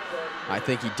 so I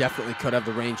think he definitely could have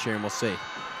the range here, and we'll see.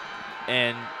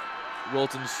 And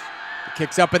Wilton's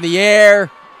kicks up in the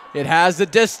air. It has the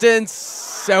distance.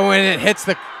 So when it hits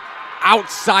the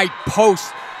outside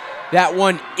post, that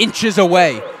one inches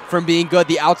away from being good.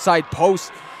 The outside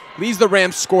post leaves the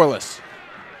Rams scoreless.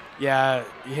 Yeah,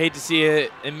 you hate to see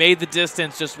it. It made the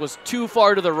distance, just was too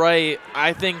far to the right.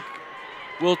 I think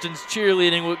Wilton's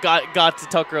cheerleading got to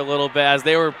Tucker a little bit, as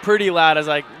they were pretty loud, as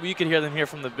you could hear them here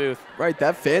from the booth. Right,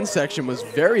 that fan section was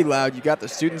very loud. You got the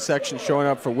student section showing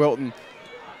up for Wilton.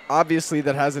 Obviously,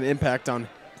 that has an impact on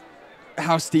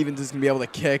how Stevens is going to be able to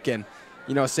kick, and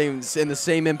you know, in the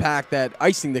same impact that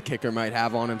icing the kicker might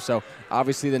have on him. So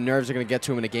obviously, the nerves are going to get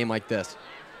to him in a game like this.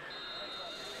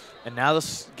 And now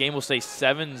this game will stay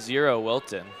 7-0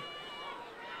 Wilton.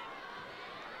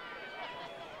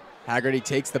 Haggerty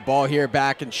takes the ball here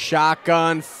back in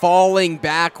shotgun, falling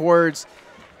backwards.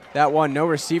 That one, no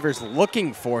receivers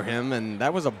looking for him, and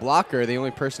that was a blocker, the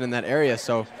only person in that area.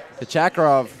 So the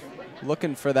Chakarov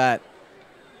looking for that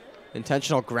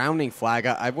intentional grounding flag.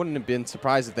 I wouldn't have been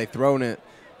surprised if they thrown it,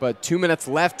 but 2 minutes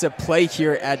left to play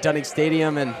here at Dunning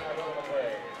Stadium, and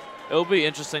it'll be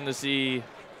interesting to see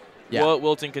what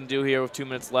Wilton can do here with 2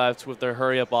 minutes left with their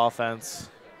hurry-up offense.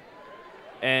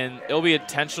 And it'll be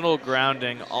intentional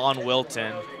grounding on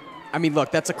Wilton. I mean,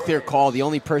 look, that's a clear call. The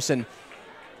only person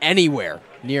anywhere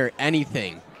near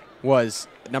anything was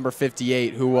number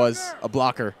 58, who was a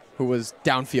blocker, who was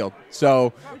downfield.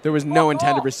 So there was no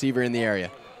intended receiver in the area.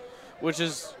 Which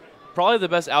is probably the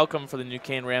best outcome for the New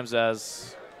Canaan Rams,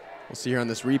 as we'll see here on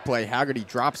this replay. Haggerty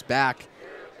drops back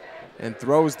and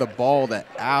throws the ball to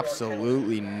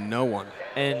absolutely no one.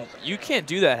 And you can't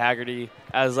do that, Haggerty,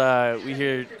 as we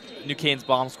hear New Canaan's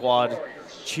bomb squad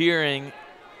cheering,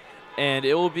 and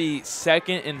it will be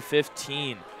 2nd and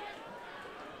 15.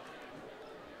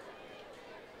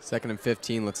 2nd and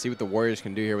 15. Let's see what the Warriors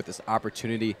can do here with this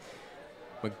opportunity.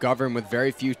 McGovern with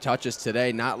very few touches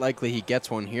today. Not likely he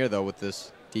gets one here, though, with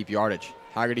this deep yardage.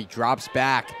 Haggerty drops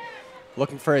back,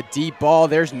 looking for a deep ball.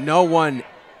 There's no one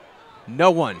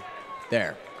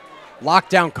there.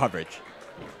 Lockdown coverage.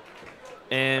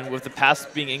 And with the pass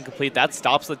being incomplete, that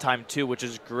stops the time, too, which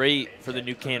is great for the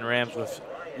New Canaan Rams with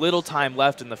little time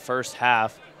left in the first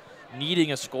half,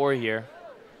 needing a score here.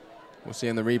 We'll see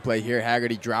on the replay here.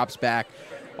 Haggerty drops back.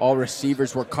 All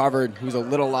receivers were covered. He was a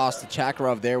little lost to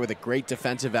Chakarov there with a great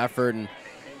defensive effort, and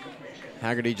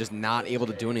Haggerty just not able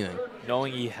to do anything.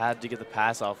 Knowing he had to get the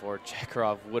pass off, or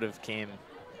Chakarov would have came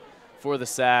for the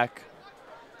sack.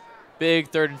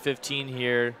 Big 3rd and 15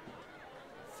 here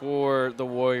for the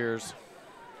Warriors.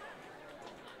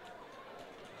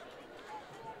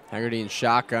 Haggerty in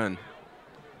shotgun.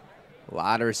 A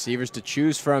lot of receivers to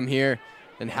choose from here.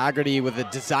 And Haggerty with a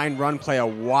design run play, a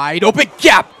wide open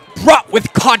gap, brought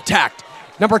with contact.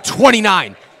 Number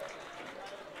 29.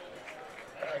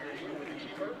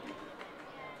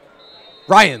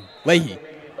 Ryan Leahy.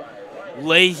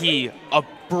 Leahy, a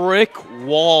brick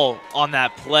wall on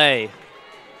that play.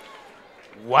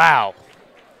 Wow.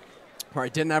 All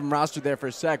right, didn't have him rostered there for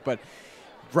a sec, but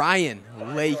Ryan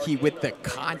Leahy with the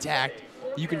contact.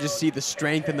 You can just see the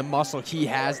strength and the muscle he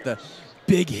has, the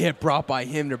big hit brought by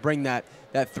him to bring that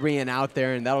 3 and out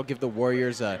there, and that'll give the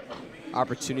Warriors a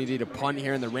opportunity to punt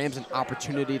here, and the Rams an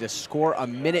opportunity to score.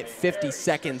 1:50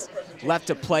 seconds left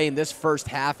to play in this first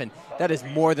half, and that is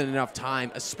more than enough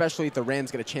time, especially if the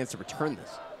Rams get a chance to return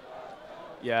this.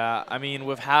 Yeah, I mean,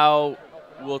 with how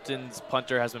Wilton's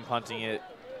punter has been punting it,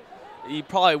 he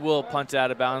probably will punt it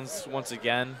out of bounds once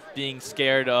again, being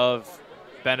scared of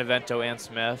Benevento and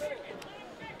Smith.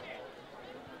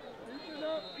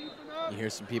 You hear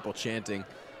some people chanting,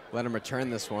 let him return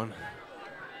this one.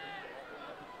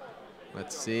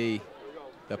 Let's see.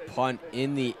 The punt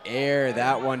in the air.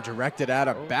 That one directed out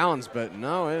of bounds, but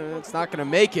no, it's not going to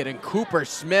make it. And Cooper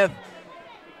Smith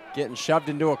getting shoved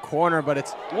into a corner, but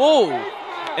it's... Whoa!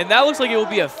 And that looks like it will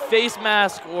be a face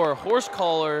mask or a horse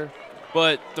collar,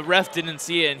 but the ref didn't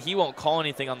see it, and he won't call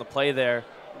anything on the play there.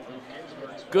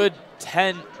 Good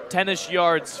 10-ish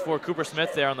yards for Cooper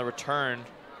Smith there on the return,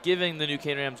 giving the New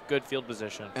Canaan Rams good field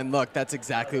position. And look, that's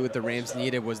exactly what the Rams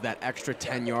needed, was that extra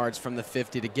 10 yards from the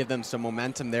 50 to give them some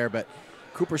momentum there. But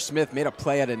Cooper Smith made a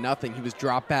play out of nothing. He was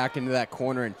dropped back into that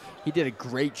corner, and he did a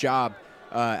great job,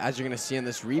 as you're going to see in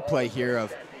this replay here,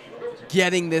 of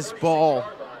getting this ball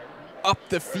up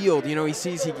the field. You know, he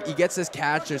sees he gets this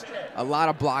catch. There's a lot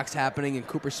of blocks happening, and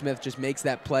Cooper Smith just makes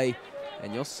that play.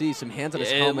 And you'll see some hands on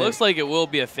his helmet. It looks like it will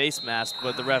be a face mask,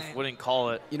 but the ref wouldn't call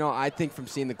it. You know, I think from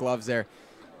seeing the gloves there,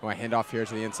 I hand off here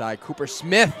to the inside. Cooper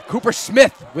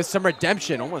Smith with some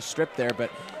redemption. Almost stripped there,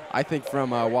 but I think from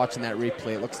watching that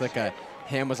replay, it looks like a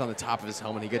hand was on the top of his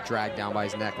helmet. He got dragged down by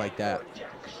his neck like that.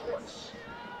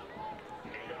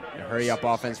 A hurry-up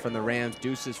offense from the Rams.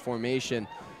 Deuces formation.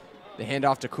 The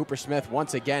handoff to Cooper Smith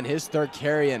once again, his third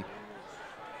carry, and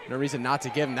no reason not to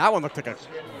give him. That one looked like a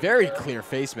very clear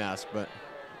face mask, but...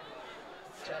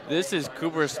 This is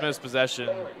Cooper Smith's possession,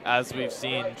 as we've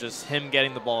seen, just him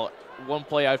getting the ball one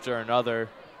play after another,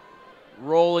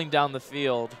 rolling down the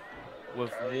field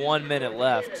with 1 minute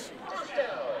left.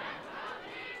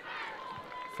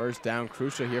 First down,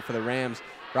 crucial here for the Rams.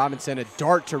 Robinson, a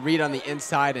dart to Reed on the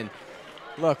inside, and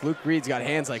look, Luke Reed's got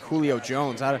hands like Julio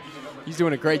Jones. He's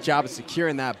doing a great job of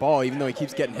securing that ball, even though he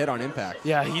keeps getting hit on impact.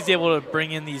 Yeah, he's able to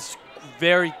bring in these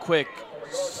very quick,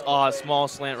 small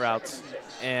slant routes,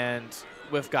 and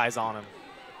with guys on him.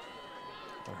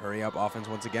 A hurry-up offense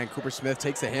once again. Cooper Smith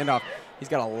takes the handoff. He's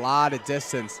got a lot of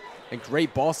distance and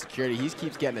great ball security. He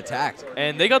keeps getting attacked.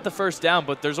 And they got the first down,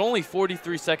 but there's only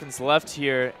 43 seconds left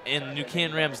here, and the New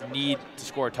Canaan Rams need to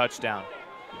score a touchdown.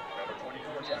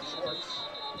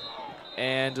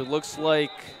 And it looks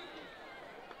like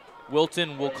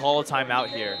Wilton will call a timeout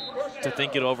here to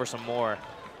think it over some more.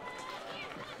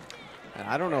 And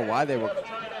I don't know why they would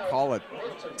call a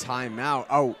timeout.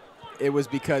 Oh, it was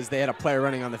because they had a player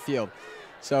running on the field.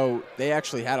 So they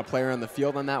actually had a player on the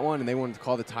field on that one, and they wanted to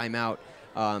call the timeout,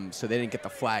 so they didn't get the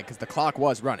flag because the clock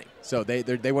was running. So they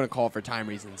wouldn't call it for time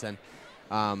reasons. And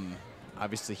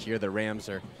obviously here the Rams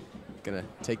are going to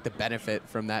take the benefit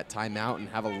from that timeout and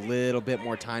have a little bit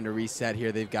more time to reset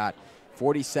here. They've got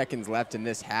 40 seconds left in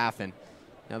this half, and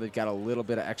now they've got a little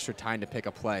bit of extra time to pick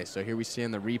a play. So here we see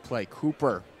in the replay,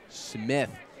 Cooper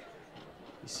Smith.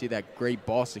 You see that great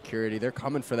ball security. They're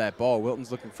coming for that ball.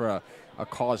 Wilton's looking for a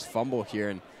caused fumble here,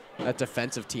 and that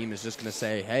defensive team is just going to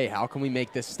say, hey, how can we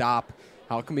make this stop?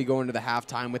 How can we go into the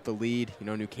halftime with the lead? You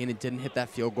know, New Canaan didn't hit that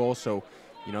field goal, so,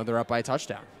 you know, they're up by a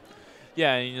touchdown.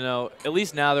 Yeah, you know, at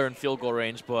least now they're in field goal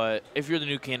range, but if you're the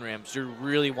New Canaan Rams, you're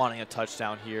really wanting a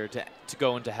touchdown here to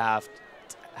go into half,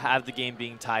 have the game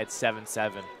being tied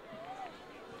 7-7.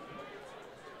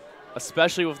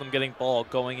 Especially with them getting ball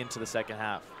going into the second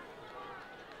half.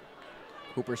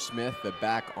 Cooper Smith, the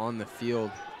back on the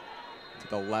field to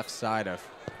the left side of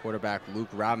quarterback Luke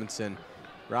Robinson.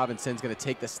 Robinson's going to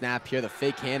take the snap here, the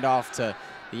fake handoff to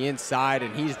the inside,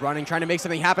 and he's running, trying to make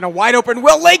something happen. A wide open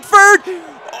Will Langford!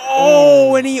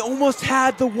 Oh, and he almost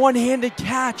had the one-handed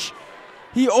catch.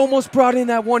 He almost brought in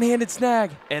that one-handed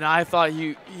snag. And I thought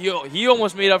he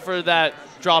almost made up for that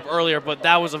drop earlier, but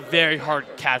that was a very hard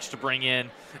catch to bring in,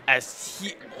 as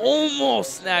he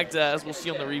almost snagged that, as we'll see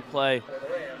on the replay.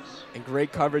 And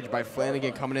great coverage by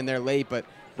Flanagan coming in there late, but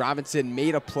Robinson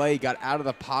made a play, got out of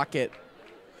the pocket.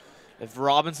 If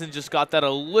Robinson just got that a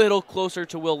little closer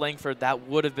to Will Langford, that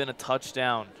would have been a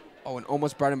touchdown. Oh, and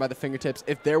almost brought him by the fingertips.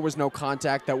 If there was no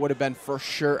contact, that would have been for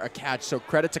sure a catch. So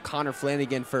credit to Connor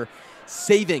Flanagan for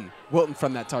saving Wilton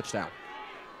from that touchdown.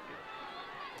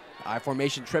 I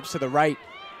formation trips to the right.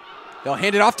 They'll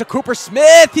hand it off to Cooper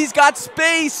Smith. He's got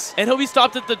space. And he'll be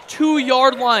stopped at the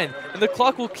 2-yard line, and the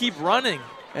clock will keep running.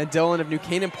 And Dylan, if New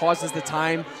Canaan pauses the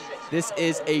time, this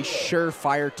is a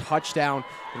surefire touchdown.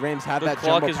 The Rams have that jumbo package.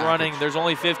 The clock is running. There's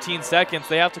only 15 seconds.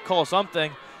 They have to call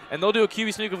something. And they'll do a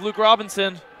QB sneak of Luke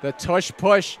Robinson. The tush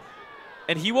push.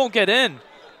 And he won't get in.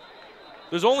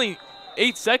 There's only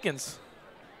 8 seconds.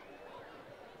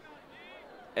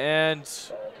 And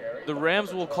the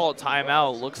Rams will call it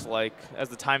timeout, looks like, as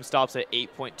the time stops at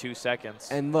 8.2 seconds.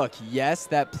 And look, yes,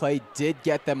 that play did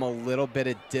get them a little bit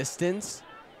of distance,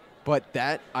 but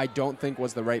that I don't think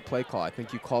was the right play call. I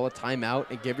think you call a timeout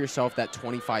and give yourself that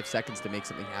 25 seconds to make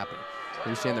something happen.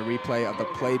 We're seeing the replay of the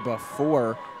play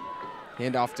before.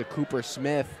 Handoff to Cooper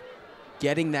Smith,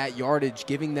 getting that yardage,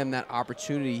 giving them that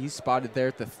opportunity. He's spotted there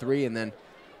at the 3 and then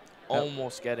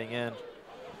almost getting in.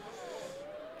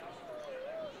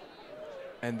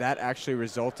 And that actually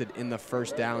resulted in the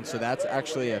first down. So that's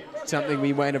actually something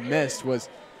we might have missed, was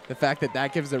the fact that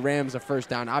that gives the Rams a first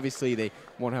down. Obviously, they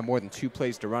won't have more than 2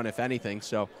 plays to run, if anything.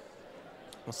 So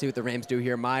we'll see what the Rams do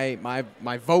here. My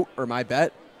vote or my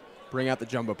bet, bring out the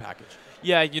jumbo package.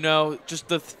 Yeah, you know, just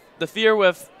the fear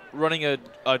with running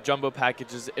a jumbo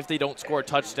package is if they don't score a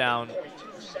touchdown,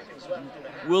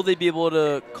 will they be able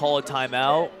to call a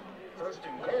timeout?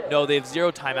 No, they have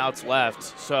 0 timeouts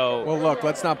left. So well, look,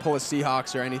 let's not pull a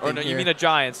Seahawks or anything. Or no, here. you mean a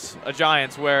Giants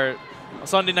where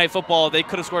Sunday Night Football, they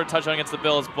could have scored a touchdown against the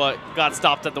Bills, but got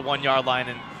stopped at the 1-yard line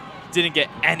and didn't get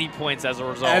any points as a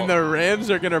result. And the Rams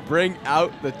are going to bring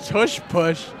out the tush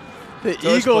push. The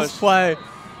Eagles play.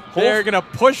 They're going to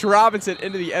push Robinson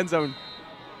into the end zone.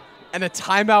 And a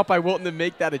timeout by Wilton to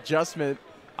make that adjustment.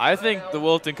 I think the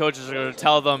Wilton coaches are going to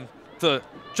tell them to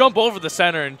jump over the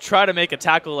center and try to make a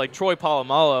tackle like Troy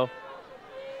Polamalu.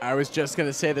 I was just going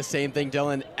to say the same thing,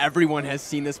 Dylan. Everyone has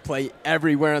seen this play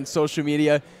everywhere on social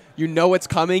media. You know it's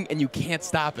coming, and you can't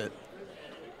stop it.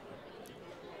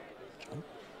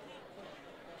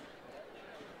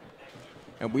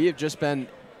 And we have just been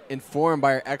informed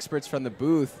by our experts from the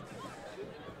booth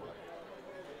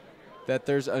that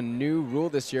there's a new rule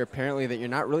this year, apparently, that you're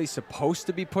not really supposed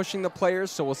to be pushing the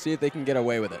players, so we'll see if they can get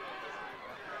away with it.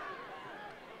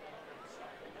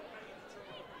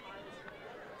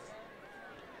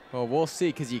 Well, we'll see,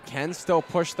 because you can still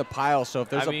push the pile, so if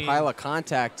there's a pile of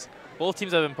contact. Both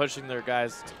teams have been pushing their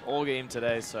guys all game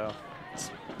today, so.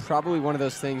 It's probably one of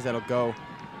those things that'll go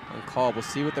on call. We'll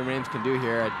see what the Rams can do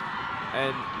here.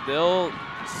 And they'll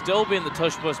still be in the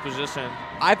tush-push position.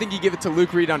 I think you give it to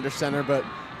Luke Reed under center, but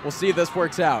we'll see if this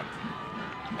works out.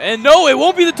 And no, it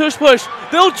won't be the tush-push.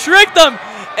 They'll trick them,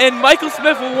 and Michael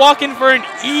Smith will walk in for an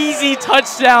easy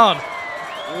touchdown.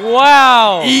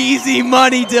 Wow. Easy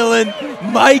money, Dylan.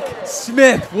 Mike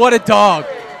Smith, what a dog.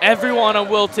 Everyone on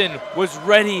Wilton was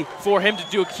ready for him to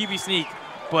do a QB sneak,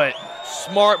 but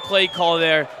smart play call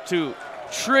there to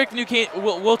trick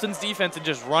Wilton's defense and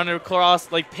just run it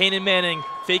across like Peyton Manning,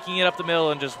 faking it up the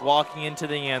middle and just walking into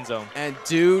the end zone. And,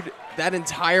 dude, that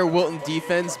entire Wilton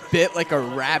defense bit like a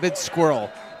rabid squirrel.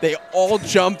 They all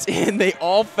jumped in. They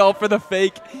all fell for the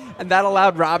fake, and that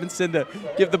allowed Robinson to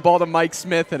give the ball to Mike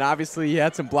Smith, and obviously he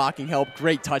had some blocking help.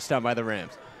 Great touchdown by the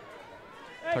Rams.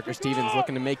 Tucker Stevens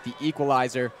looking to make the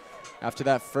equalizer after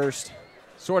that first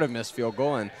sort of missed field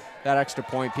goal, and that extra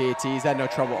point PAT. He's had no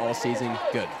trouble all season.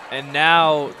 Good. And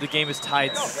now the game is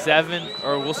tied 7,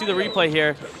 or we'll see the replay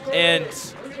here, and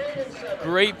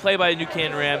great play by the New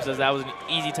Canaan Rams, as that was an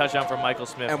easy touchdown for Michael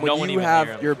Smith. And when you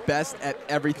have your best at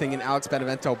everything in Alex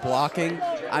Benevento blocking,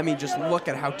 I mean, just look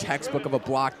at how textbook of a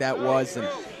block that was, and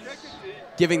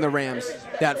giving the Rams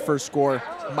that first score,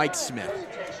 Mike Smith.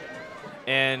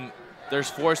 And there's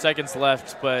 4 seconds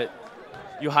left, but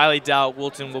you highly doubt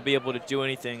Wilton will be able to do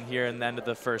anything here in the end of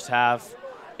the first half.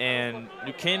 And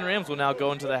New Canaan Rams will now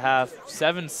go into the half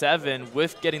 7-7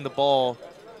 with getting the ball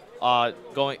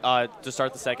going to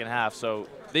start the second half. So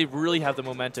they really have the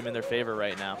momentum in their favor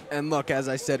right now. And look, as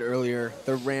I said earlier,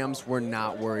 the Rams were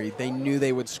not worried. They knew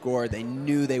they would score. They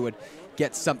knew they would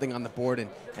get something on the board. And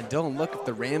Dylan, look, if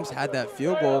the Rams had that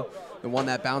field goal, the one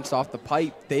that bounced off the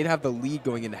pipe, they'd have the lead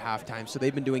going into halftime. So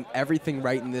they've been doing everything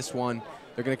right in this one.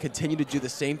 They're going to continue to do the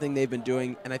same thing they've been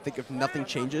doing. And I think if nothing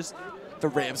changes, the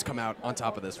Rams come out on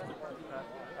top of this one.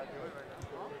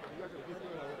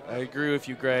 I agree with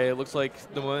you, Gray. It looks like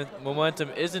the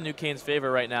momentum is in New Canaan's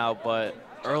favor right now, but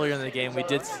earlier in the game we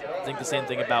did think the same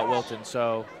thing about Wilton.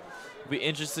 So it'll be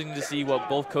interesting to see what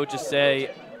both coaches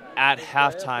say at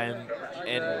halftime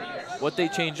and what they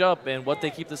change up and what they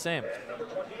keep the same.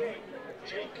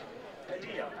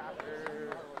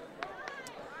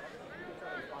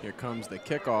 Here comes the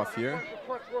kickoff here.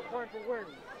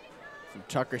 From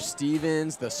Tucker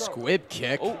Stevens, the squib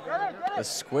kick. Oh. The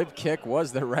squib kick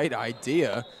was the right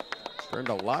idea. Burned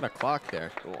a lot of clock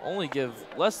there. We'll only give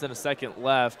less than a second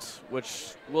left,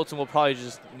 which Wilton will probably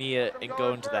just knee it and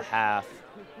go into the half.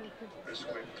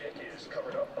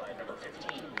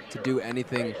 To do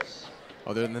anything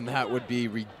other than that would be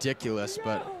ridiculous,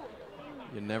 but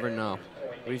you never know.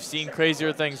 We've seen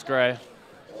crazier things, Gray.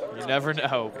 You never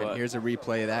know. And But here's a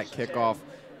replay of that kickoff.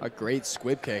 A great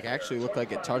squib kick. Actually looked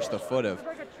like it touched the foot of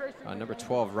number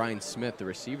 12, Ryan Smith, the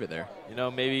receiver there. you know,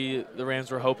 maybe the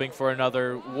Rams were hoping for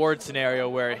another Ward scenario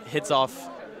where it hits off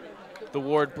the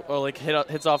Ward, or like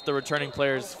hits off the returning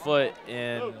player's foot,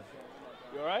 and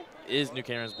is New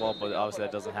Canaan's ball, but obviously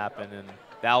that doesn't happen, and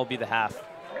that will be the half.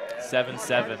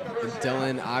 7-7. And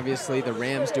Dylan, obviously the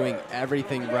Rams doing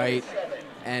everything right,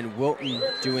 and Wilton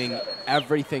doing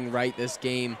everything right this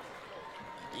game.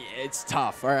 It's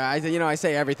tough. Or I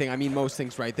say everything. I mean most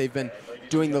things right. They've been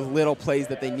doing the little plays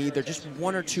that they need. They're just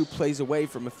 1 or 2 plays away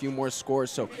from a few more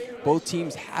scores. So both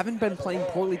teams haven't been playing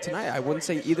poorly tonight. I wouldn't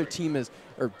say either team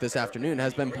or this afternoon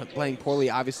has been playing poorly.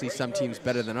 Obviously, some teams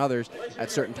better than others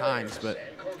at certain times, but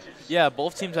Yeah,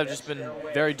 both teams have just been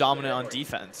very dominant on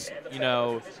defense. You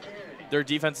know, their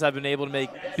defenses have been able to make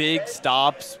big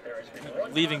stops,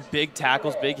 leaving big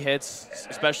tackles, big hits,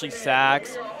 especially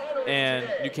sacks. And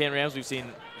New Canaan Rams, we've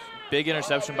seen big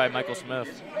interception by Michael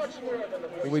Smith.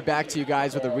 we'll be back to you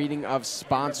guys with a reading of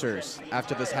sponsors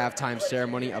after this halftime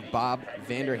ceremony of Bob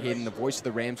Vanderheyden, the voice of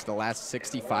the Rams for the last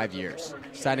 65 years.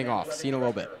 Signing off. See you in a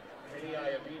little bit.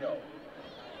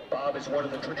 Bob is one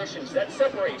of the traditions that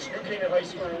separates New Canaan High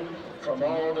School from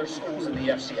all other schools in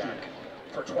the FCIAC.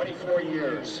 For 24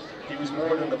 years, he was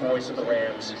more than the voice of the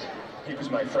Rams. He was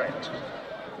my friend.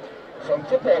 From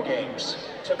football games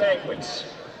to banquets,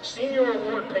 senior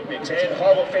award picnics, and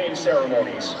Hall of Fame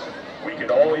ceremonies, we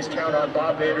could always count on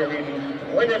Bob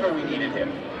Vanderheyden whenever we needed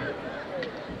him.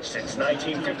 Since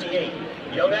 1958,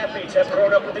 young athletes have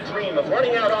grown up with the dream of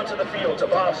running out onto the field to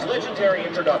Bob's legendary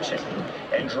introduction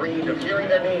and dreamed of hearing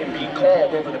their name being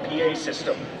called over the PA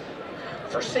system.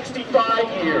 For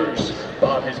 65 years,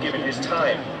 Bob has given his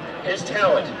time, his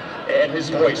talent, and his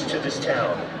voice to this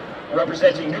town,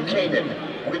 representing New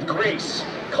Canaan with grace,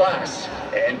 class,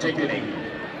 and dignity.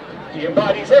 He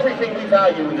embodies everything we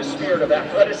value in the spirit of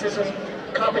athleticism,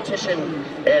 competition,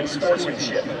 and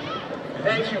sportsmanship.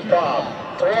 Thank you,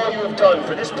 Bob, for all you have done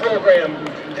for this program,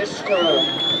 this school,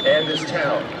 and this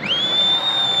town.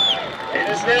 It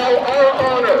is now our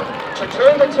honor to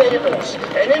turn the tables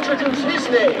and introduce his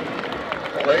name.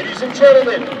 Ladies and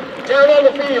gentlemen, down on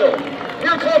the field,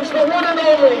 here comes the one and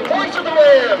only voice of the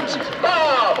Rams,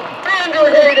 Bob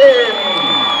Vanderheyden.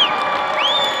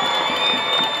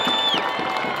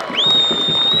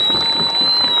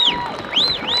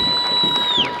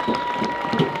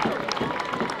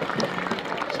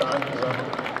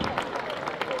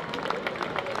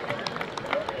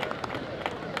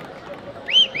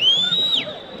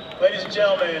 Ladies and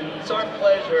gentlemen, it's our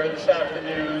pleasure this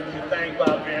afternoon to thank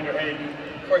Bob Vanderheyden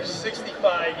for his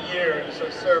 65 years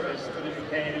of service to the New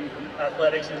Canaan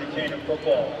athletics and New Canaan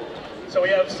football. So we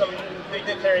have some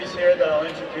dignitaries here that I'll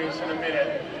introduce in a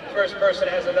minute. First person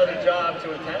has another job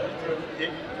to account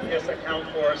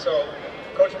for, so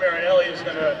Coach Marinelli is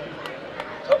going to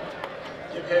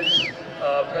give his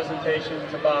presentation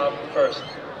to Bob first.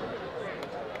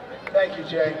 Thank you,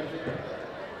 Jay.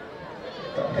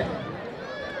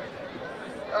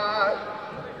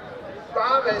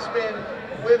 Bob has been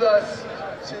with us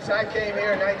since I came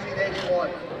here in 1981.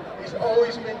 He's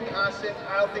always been constant.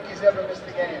 I don't think he's ever missed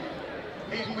a game.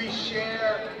 We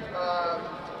share not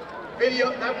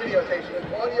videotapes, but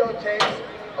audio tapes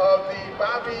of the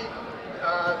Bobby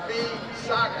V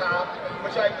sock hop,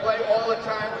 which I play all the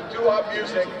time with doo-wop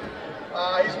music.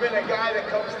 He's been a guy that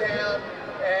comes down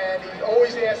and he's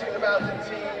always asking about the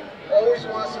team, always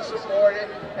wants to support it.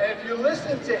 And if you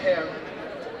listen to him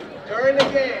during the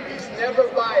game, he's never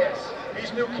biased.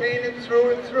 He's New Canaan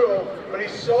through and through, but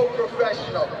he's so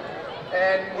professional.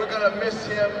 And we're going to miss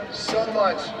him so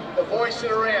much. The voice of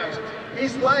the Rams.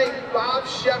 He's like Bob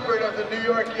Shepard of the New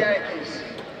York Yankees.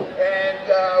 And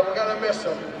we're going to miss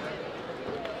him.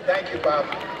 Thank you, Bob.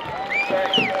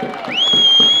 Thank you.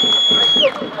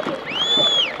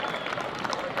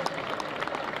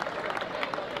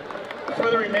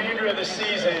 For the remainder of the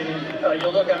season,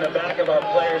 you'll look on the back of our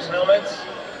players' helmets,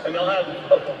 and they'll have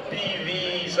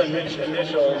BV's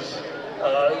initials,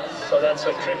 so that's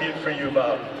a tribute for you,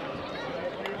 Bob.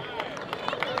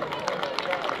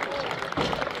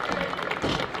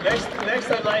 Next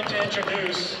I'd like to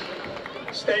introduce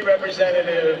State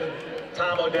Representative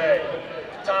Tom O'Day.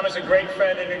 Tom is a great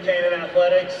friend in New Canaan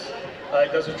athletics. He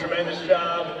does a tremendous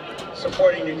job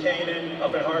supporting New Canaan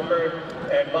up in Hartford,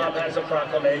 and Bob has a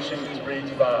proclamation to read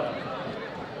to Bob.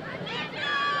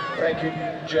 Thank you,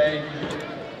 Jay.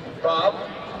 Bob,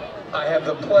 I have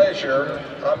the pleasure,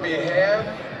 on behalf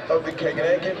of the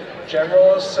Connecticut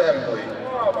General Assembly,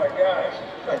 oh my gosh,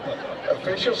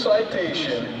 official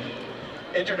citation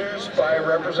introduced by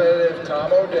Representative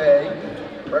Tom O'Day,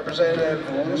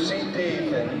 Representative Lucy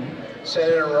Dathan,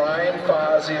 Senator Ryan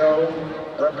Fazio,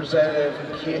 Representative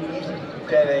Keith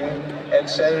Denning, and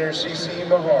Senator C.C.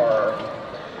 Mahar.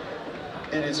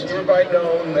 It is hereby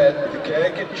known that the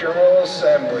Connecticut General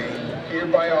Assembly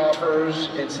hereby offers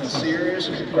its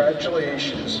sincerest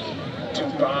congratulations to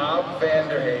Bob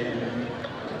Vanderheyden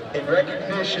in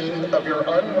recognition of your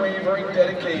unwavering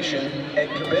dedication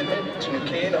and commitment to New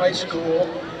Canaan High School.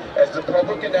 As the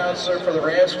public announcer for the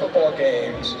Rams football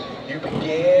games, you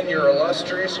began your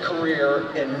illustrious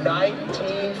career in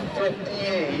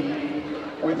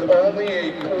 1958 with only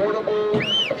a portable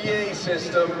PA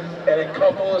system and a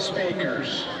couple of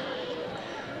speakers.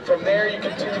 From there, you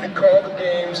continue to call the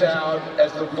games out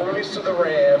as the voice of the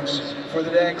Rams for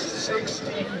the next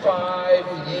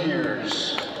 65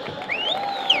 years.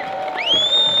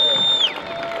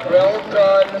 Well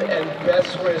done and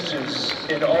best wishes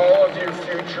in all of your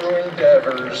future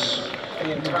endeavors.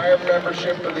 The entire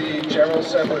membership of the General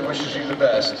Assembly wishes you the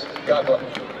best. God bless.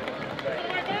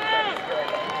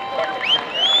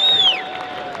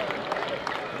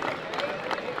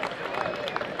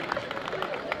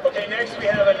 Okay, next we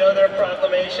have another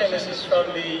proclamation. This is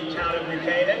from the town of New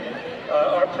Canaan.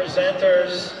 Our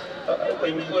presenters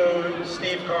include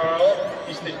Steve Carl,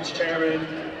 he's the chairman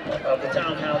of the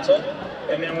town council.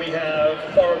 And then we have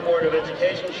former Board of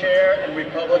Education Chair and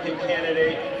Republican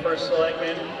candidate, First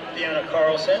Selectman Deanna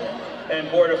Carlson, and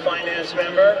Board of Finance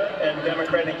member and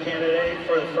Democratic candidate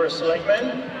for the First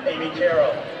Selectman, Amy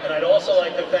Carroll. And I'd also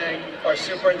like to thank our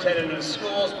Superintendent of the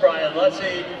Schools, Brian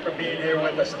Lutzy, for being here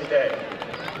with us today.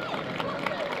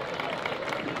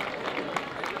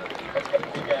 Let's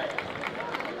get the guy.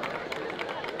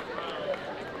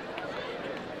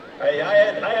 I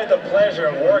had the pleasure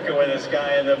of working with this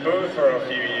guy in the booth for a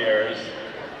few years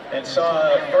and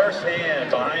saw firsthand,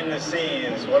 behind the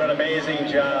scenes, what an amazing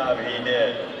job he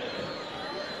did.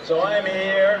 So I'm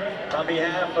here on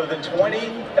behalf of the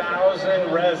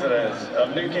 20,000 residents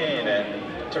of New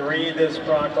Canaan to read this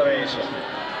proclamation.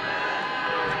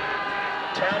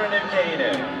 Town of New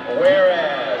Canaan,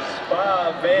 whereas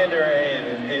Bob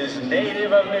Vanderheyden is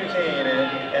native of New Canaan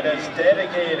and has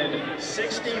dedicated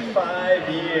 65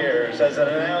 years as an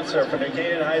announcer for New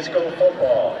Canaan High School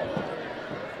football.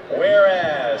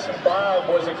 Whereas Bob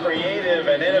was a creative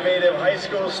and innovative high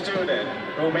school student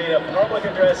who made a public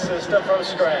address system from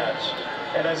scratch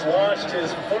and has launched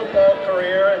his football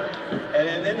career,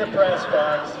 and in the press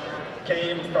box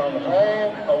came from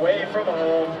home, away from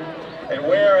home. And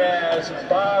whereas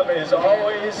Bob is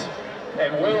always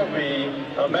and will be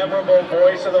a memorable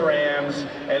voice of the Rams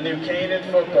and New Canaan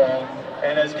football,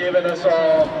 and has given us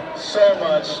all so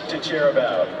much to cheer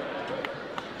about.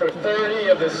 For 30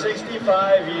 of the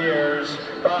 65 years,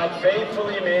 Bob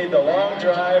faithfully made the long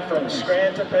drive from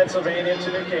Scranton, Pennsylvania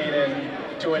to New Canaan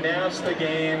to announce the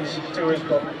games to his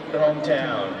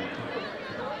hometown.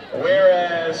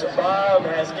 Whereas Bob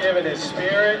has given his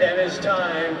spirit and his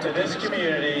time to this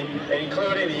community,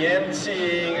 including the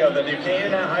emceeing of the New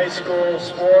Canaan High School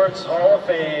Sports Hall of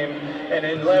Fame, and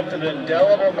it left an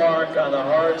indelible mark on the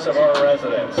hearts of our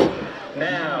residents.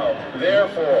 Now,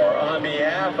 therefore, on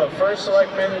behalf of First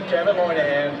Selectman Kevin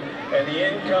Moynihan and the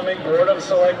incoming Board of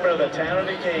Selectmen of the town of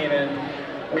New Canaan,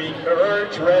 we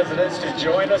urge residents to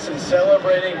join us in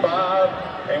celebrating Bob,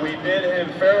 and we bid him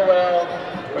farewell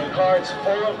with hearts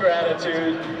full of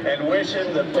gratitude and wish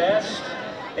him the best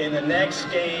in the next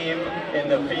game in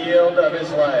the field of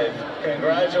his life.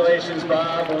 Congratulations,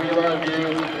 Bob. We love you.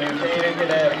 New Canaan,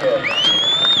 Connecticut.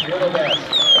 You're the best.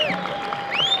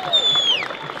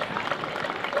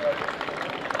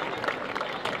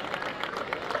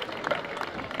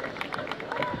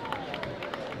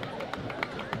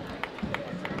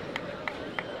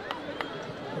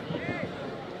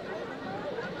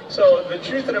 So the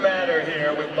truth of the matter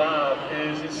here with Bob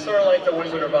is it's sort of like the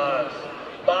Wizard of Oz.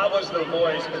 Bob was the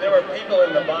voice, but there were people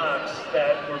in the box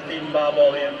that were feeding Bob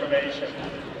all the information.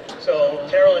 So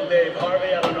Carol and Dave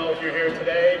Harvey, I don't know if you're here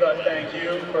today, but thank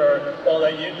you for all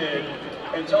that you did.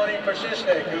 And Tony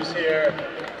Persishnik, who's here.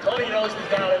 Tony knows the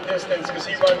down and distance because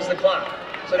he runs the clock.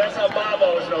 So that's how Bob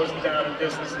always knows the down and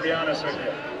distance, to be honest with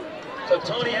you. So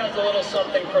Tony has a little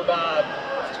something for Bob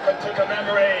to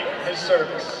commemorate his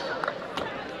service.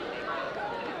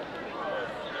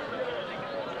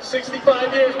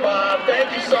 65 years, Bob.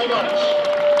 Thank you so much.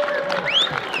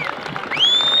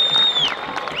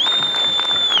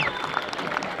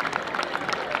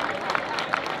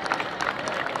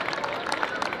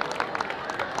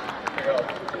 Here you go.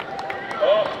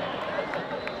 Oh.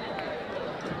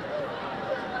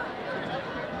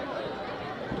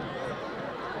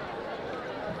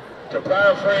 To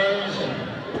paraphrase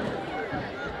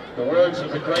the words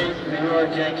of the great New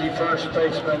York Yankee first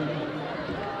baseman,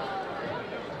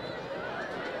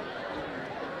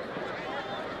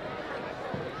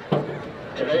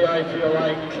 today I feel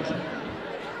like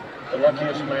the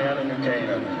luckiest man in New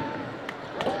Canaan.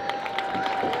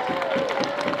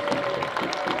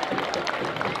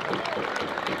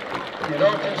 You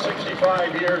don't do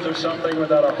 65 years of something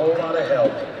without a whole lot of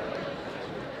help.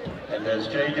 And as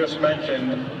Jay just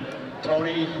mentioned,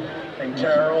 Tony and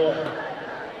Carol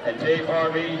and Dave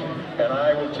Harvey and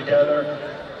I were together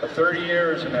for 30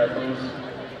 years in that booth,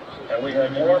 and we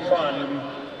had more fun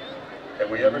than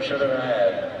we ever should have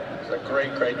had. It was a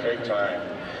great, great, great time.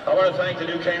 I want to thank the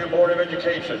New Canaan Board of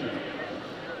Education,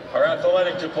 our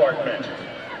athletic department,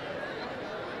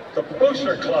 the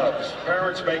booster clubs.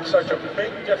 Parents make such a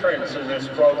big difference in this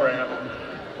program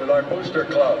with our booster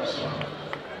clubs.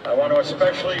 I want to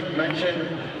especially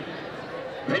mention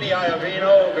Vinny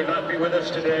Iovino, who could not be with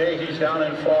us today. He's down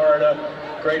in Florida,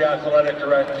 great athletic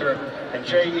director. And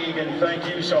Jay Egan, thank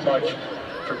you so much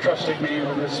for trusting me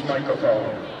with this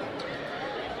microphone.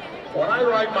 When I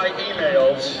write my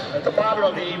emails, at the bottom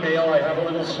of the email I have a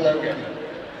little slogan.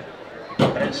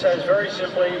 And it says very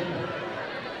simply,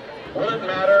 will it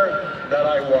matter that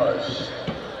I was?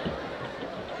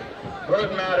 Will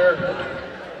it matter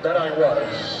that I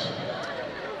was?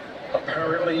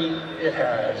 Apparently it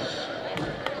has.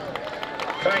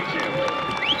 Thank you.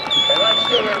 And let's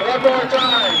do it one more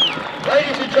time.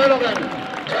 Ladies and gentlemen,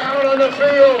 down on the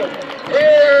field,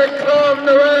 here come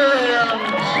the Rams.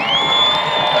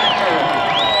 Thank you.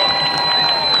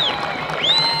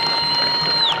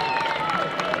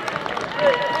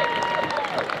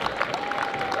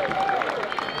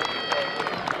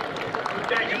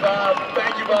 Thank you, Bob.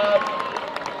 Thank you, Bob.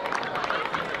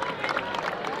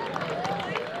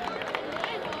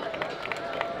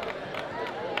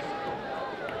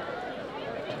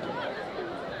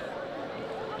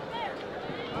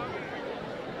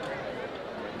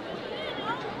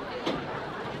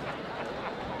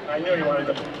 I knew you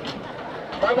wanted to.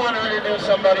 I want to introduce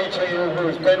somebody to you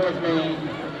who's been with me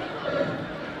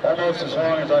almost as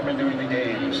long as I've been doing the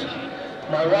games.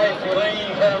 My wife,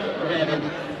 Elaine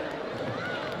Herman.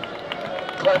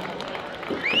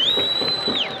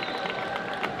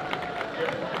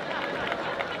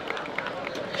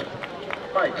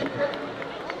 Mike.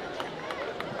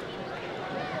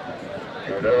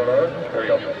 There you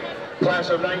go. Class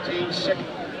of 1960.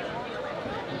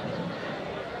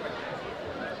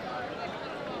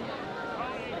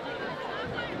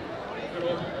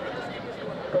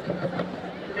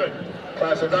 Good.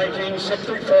 Class of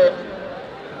 1964.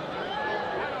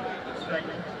 Thank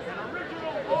you.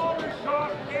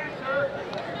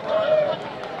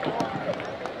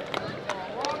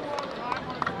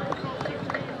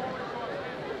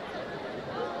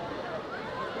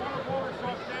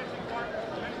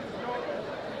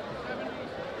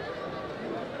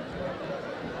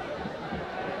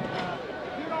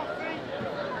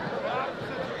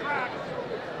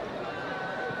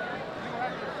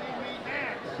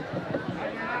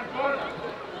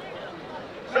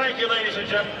 Thank you, ladies and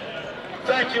gentlemen.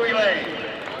 Thank you, Elaine.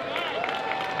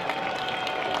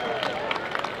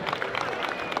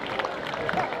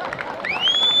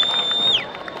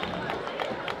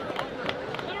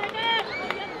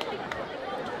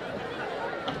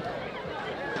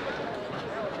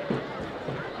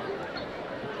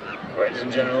 Ladies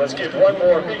and gentlemen, let's give one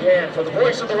more big hand for the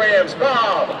voice of the Rams,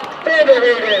 Bob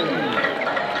Vanderhagen.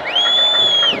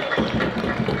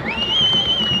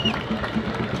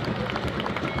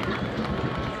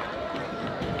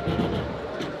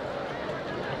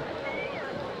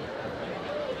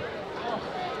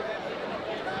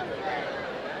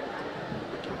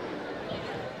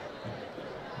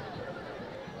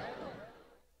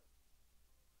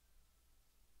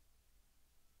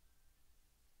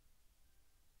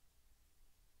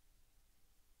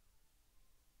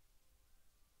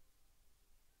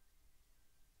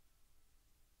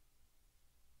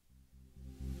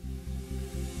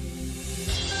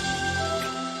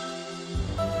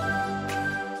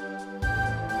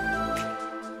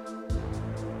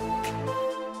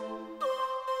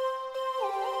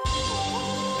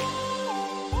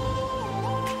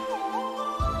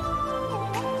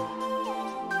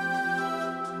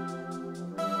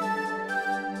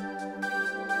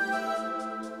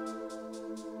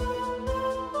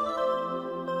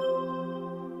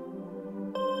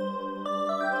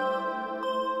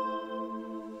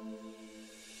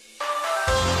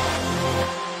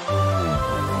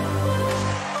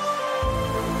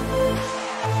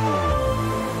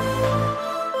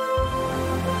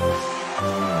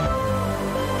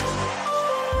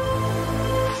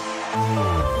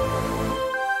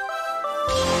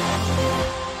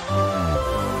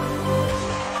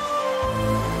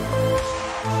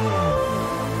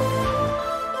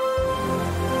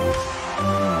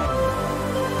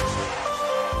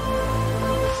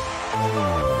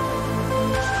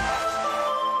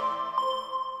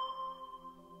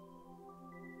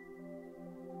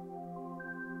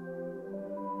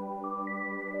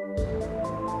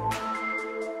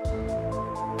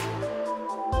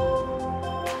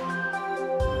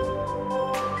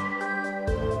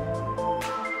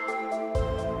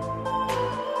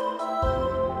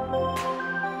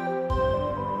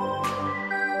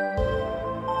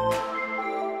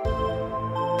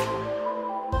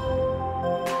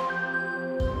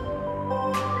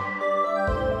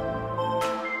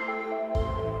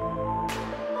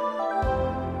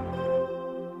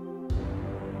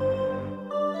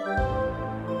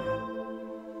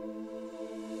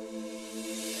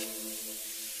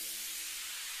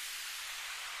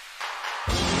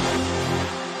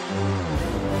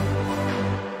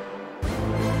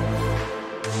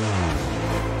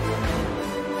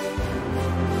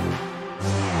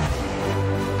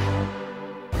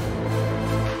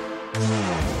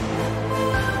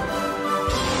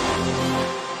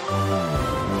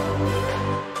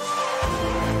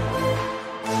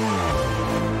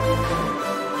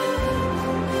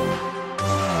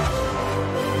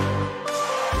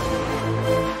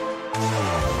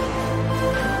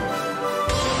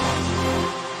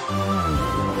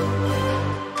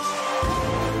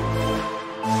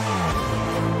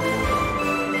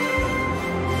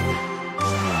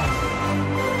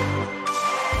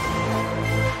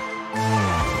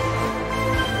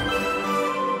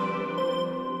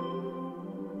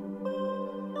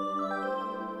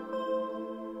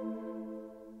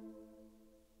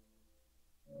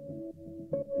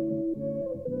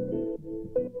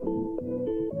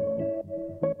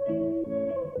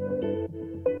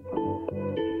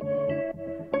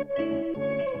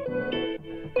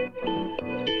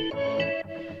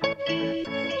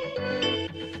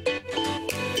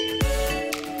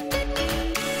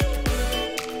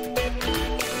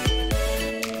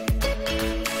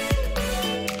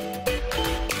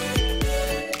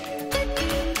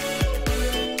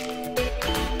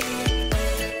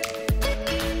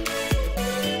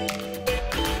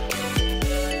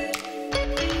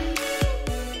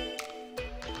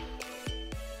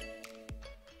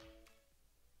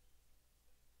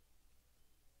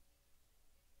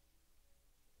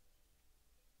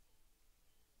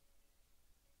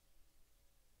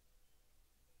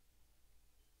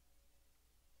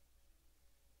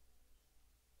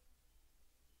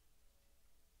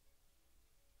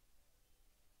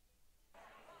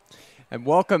 And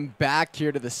welcome back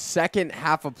here to the second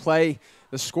half of play.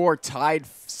 The score tied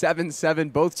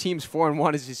 7-7. Both teams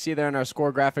 4-1, as you see there in our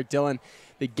score graphic. Dylan,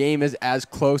 the game is as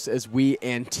close as we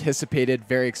anticipated.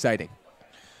 Very exciting.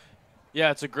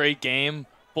 Yeah, it's a great game.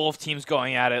 Both teams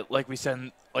going at it, like we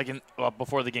said,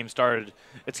 before the game started.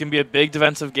 It's going to be a big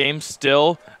defensive game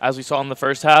still, as we saw in the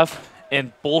first half,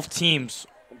 and both teams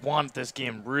want this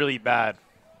game really bad.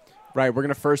 Right, we're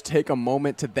going to first take a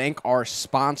moment to thank our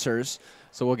sponsors.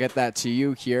 So we'll get that to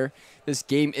you here. This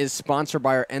game is sponsored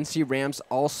by our NC Rams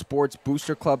All Sports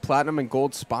Booster Club Platinum and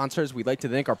Gold sponsors. We'd like to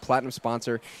thank our Platinum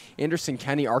sponsor, Anderson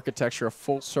County Architecture, a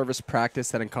full-service practice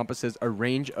that encompasses a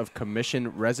range of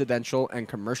commissioned residential and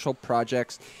commercial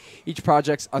projects. Each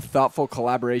project's a thoughtful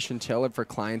collaboration tailored for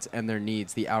clients and their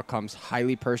needs. The outcome's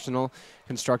highly personal,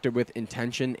 constructed with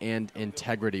intention and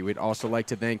integrity. We'd also like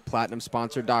to thank Platinum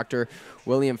sponsor Dr.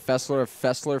 William Fessler of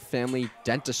Fessler Family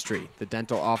Dentistry, the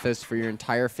dental office for your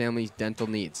entire family's dental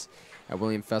needs. At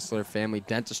William Fessler Family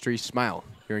Dentistry, smile.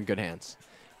 You're in good hands.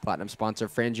 Platinum sponsor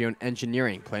Frangione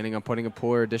Engineering. Planning on putting a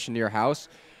pool or addition to your house?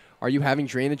 Are you having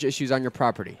drainage issues on your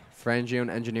property? Frangione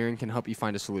Engineering can help you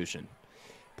find a solution.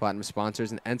 Platinum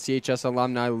sponsors and NCHS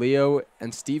alumni Leo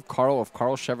and Steve Carl of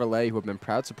Carl Chevrolet, who have been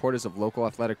proud supporters of local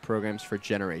athletic programs for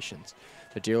generations.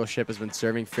 The dealership has been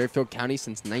serving Fairfield County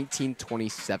since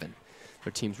 1927.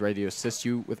 Their team's ready to assist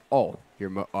you with all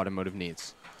your automotive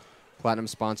needs. Platinum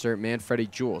sponsor Manfredi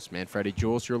Jewels. Manfredi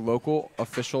Jewels, your local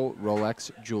official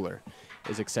Rolex jeweler,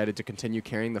 is excited to continue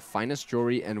carrying the finest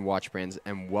jewelry and watch brands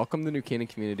and welcome the New Canaan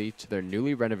community to their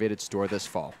newly renovated store this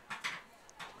fall.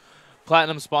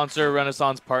 Platinum sponsor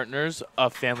Renaissance Partners, a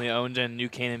family-owned and New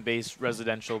Canaan-based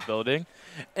residential building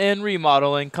and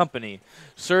remodeling company,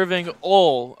 serving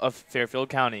all of Fairfield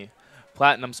County.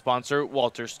 Platinum sponsor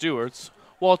Walter Stewart's.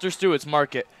 Walter Stewart's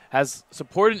Market has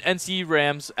supported NC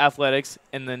Rams athletics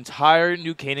in the entire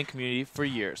New Canaan community for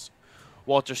years.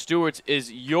 Walter Stewart's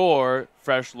is your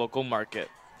fresh local market.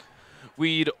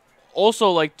 We'd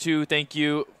also like to thank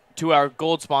you to our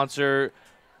gold sponsor,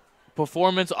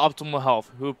 Performance Optimal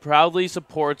Health, who proudly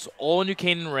supports all New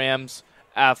Canaan Rams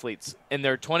athletes in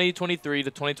their 2023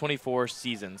 to 2024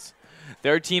 seasons.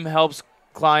 Their team helps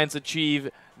clients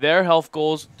achieve their health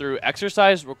goals through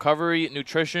exercise, recovery,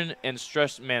 nutrition, and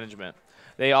stress management.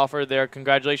 They offer their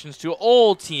congratulations to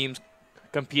all teams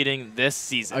competing this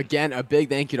season. Again, a big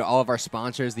thank you to all of our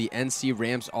sponsors. The NC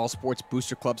Rams All Sports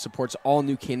Booster Club supports all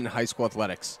New Canaan high school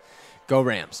athletics. Go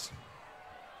Rams.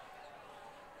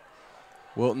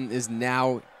 Wilton is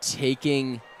now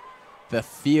taking the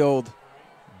field.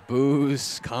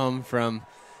 Boos come from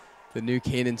the New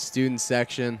Canaan student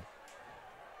section.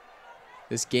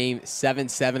 This game,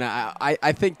 7-7.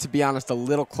 I think, to be honest, a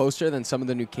little closer than some of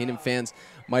the New Canaan fans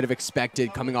might have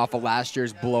expected coming off of last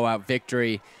year's blowout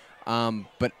victory.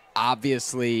 But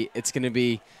obviously, it's going to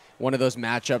be one of those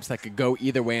matchups that could go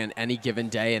either way on any given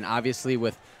day. And obviously,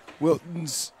 with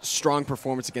Wilton's strong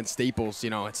performance against Staples,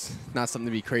 it's not something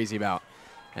to be crazy about.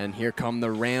 And here come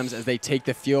the Rams as they take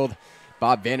the field.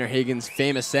 Bob Vanderhagen's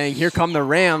famous saying, "Here come the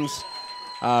Rams."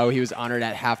 He was honored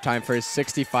at halftime for his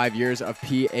 65 years of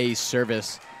PA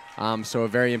service. So a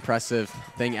very impressive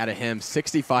thing out of him.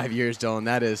 65 years, Dylan.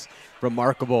 That is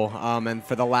remarkable. And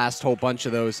for the last whole bunch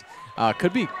of those,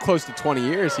 could be close to 20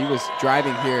 years, he was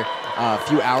driving here a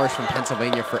few hours from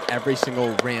Pennsylvania for every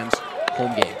single Rams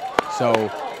home game. So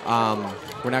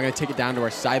we're now going to take it down to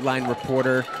our sideline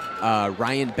reporter,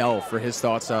 Ryan Bell, for his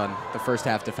thoughts on the first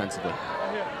half defensively.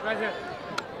 Right here.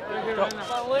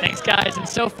 Thanks, guys. And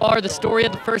so far, the story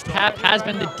of the first half has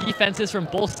been the defenses from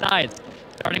both sides,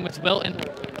 starting with Wilton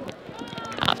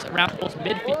around both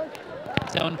midfield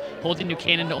zone, holding New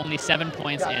Canaan to only 7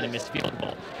 points and a missed field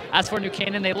goal. As for New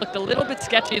Canaan, they looked a little bit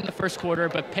sketchy in the first quarter,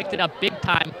 but picked it up big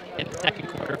time in the second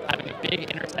quarter, having a big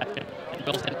interception, and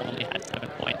Wilton only had 7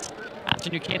 points. As to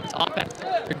New Canaan's offense,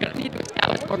 they're going to need to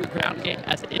establish more of a ground game,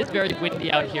 as it is very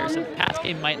windy out here, so the pass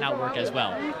game might not work as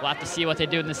well. We'll have to see what they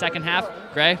do in the second half.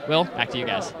 Gray, Will, back to you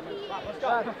guys.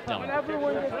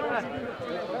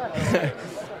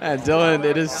 And Dylan,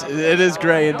 it is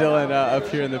Gray and Dylan up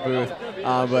here in the booth.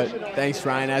 But thanks,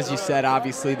 Ryan. As you said,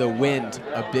 obviously the wind,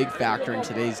 a big factor in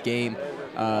today's game.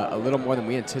 A little more than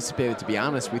we anticipated, to be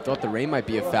honest. We thought the rain might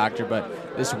be a factor,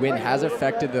 but this wind has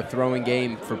affected the throwing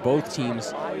game for both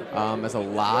teams, as a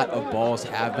lot of balls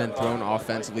have been thrown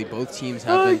offensively. Both teams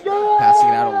have been passing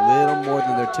it out a little more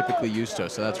than they're typically used to,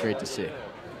 so that's great to see.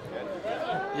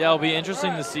 Yeah, it'll be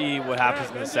interesting to see what happens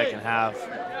in the second half.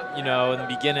 In the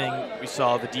beginning, we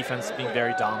saw the defense being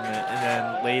very dominant, and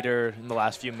then later in the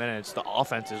last few minutes, the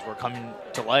offenses were coming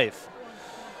to life.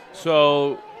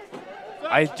 So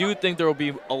I do think there will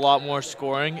be a lot more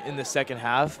scoring in the second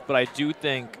half, but I do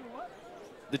think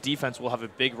the defense will have a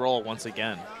big role once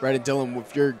again. Right, and Dylan,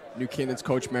 with your New Canaan's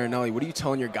coach Marinelli, what are you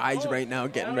telling your guys right now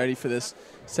getting ready for this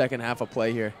second half of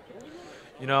play here?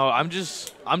 You know,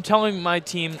 I'm telling my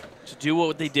team to do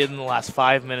what they did in the last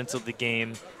 5 minutes of the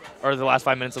game, or the last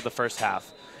 5 minutes of the first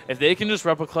half. If they can just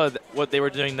replicate what they were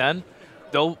doing then,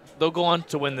 they'll go on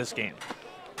to win this game.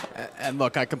 And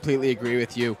look, I completely agree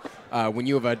with you. When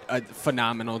you have a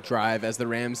phenomenal drive, as the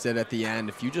Rams did at the end,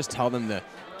 if you just tell them to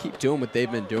keep doing what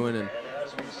they've been doing and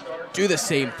do the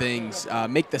same things,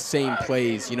 make the same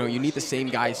plays, you know, you need the same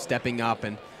guys stepping up.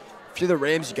 And if you're the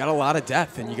Rams, you got a lot of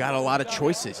depth and you got a lot of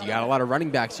choices. You got a lot of running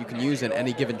backs you can use in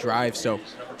any given drive. So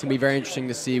it's going to be very interesting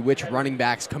to see which running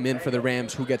backs come in for the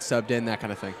Rams, who gets subbed in, that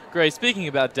kind of thing. Great. Speaking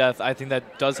about depth, I think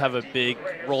that does have a big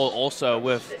role also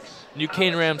with New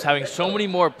Canaan Rams having so many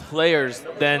more players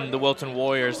than the Wilton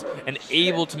Warriors and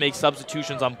able to make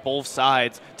substitutions on both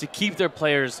sides to keep their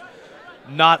players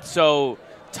not so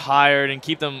tired and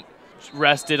keep them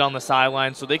rested on the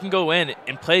sideline so they can go in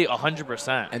and play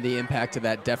 100%. And the impact of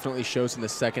that definitely shows in the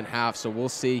second half, so we'll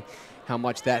see how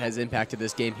much that has impacted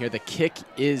this game here. The kick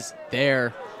is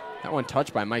there. That one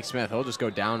touched by Mike Smith. He'll just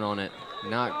go down on it.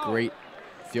 Not great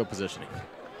field positioning.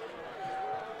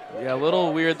 Yeah, a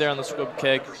little weird there on the squib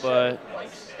kick, but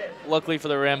luckily for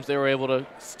the Rams, they were able to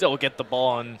still get the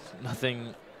ball and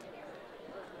nothing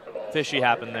fishy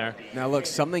happened there. Now, look,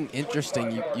 something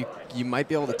interesting. You might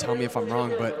be able to tell me if I'm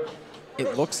wrong, but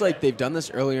it looks like they've done this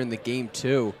earlier in the game,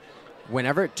 too.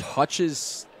 Whenever it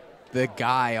touches the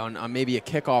guy on maybe a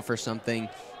kickoff or something,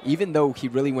 even though he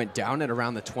really went down at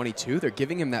around the 22, they're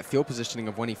giving him that field positioning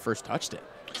of when he first touched it.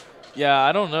 Yeah,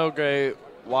 I don't know, Gray,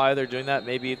 why they're doing that.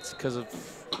 Maybe it's because of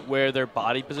where their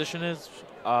body position is.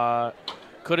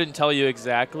 Couldn't tell you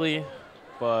exactly,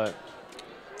 but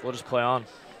we'll just play on.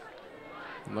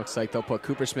 It looks like they'll put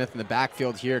Cooper Smith in the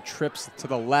backfield here. Trips to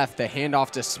the left. The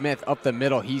handoff to Smith up the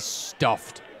middle. He's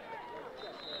stuffed.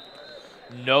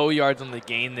 No yards on the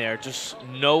gain there. Just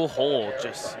no hole.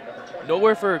 Just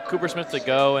nowhere for Cooper Smith to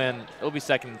go, and it'll be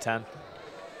 2nd and 10.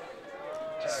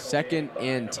 2nd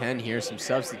and 10 here. Some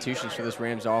substitutions for this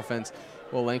Rams offense.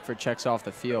 Will Langford checks off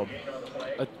the field.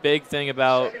 A big thing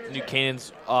about New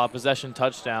Canaan's possession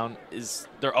touchdown is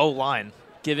their O-line,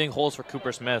 giving holes for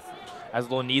Cooper Smith, as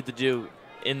they'll need to do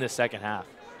in the second half.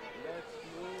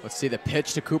 Let's see the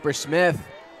pitch to Cooper Smith.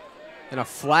 And a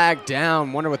flag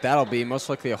down. Wonder what that'll be. Most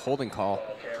likely a holding call.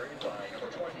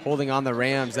 Holding on the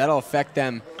Rams. That'll affect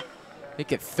them.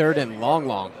 Make it 3rd and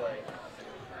long.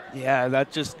 Yeah,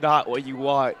 that's just not what you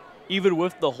want. Even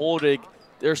with the holding,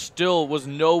 there still was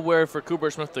nowhere for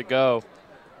Cooper Smith to go.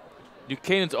 New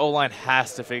Canaan's O-line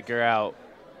has to figure out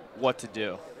what to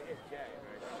do.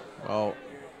 Well,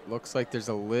 looks like there's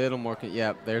a little more.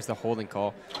 Yeah, there's the holding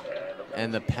call.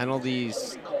 And the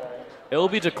penalties. It'll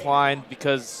be declined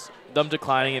because them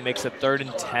declining it makes it 3rd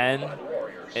and 10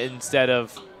 instead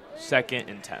of 2nd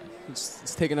and 10.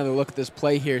 Let's take another look at this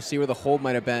play here, see where the hold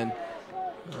might have been.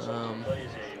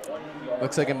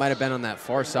 Looks like it might have been on that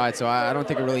far side, so I don't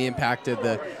think it really impacted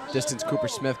the distance Cooper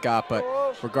Smith got, but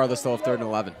regardless, they'll have 3rd and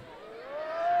 11.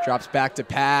 Drops back to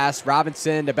pass.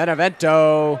 Robinson to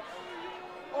Benevento.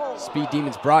 Speed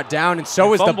Demons brought down, and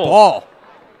so is the ball.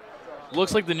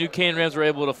 Looks like the New Canaan Rams were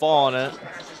able to fall on it.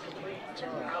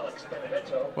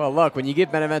 Well, look, when you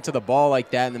give Benevento the ball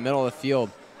like that in the middle of the field,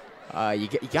 you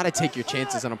got to take your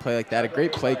chances on a play like that. A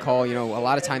great play call. You know, a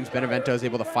lot of times Benevento is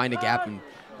able to find a gap and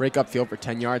break up field for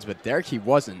 10 yards, but there he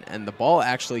wasn't, and the ball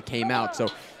actually came out. So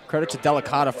credit to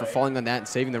Delicata for falling on that and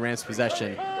saving the Rams'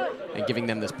 possession and giving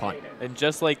them this punt. And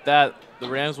just like that, the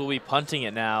Rams will be punting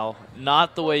it now.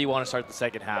 Not the way you want to start the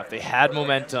second half. They had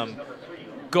momentum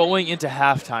going into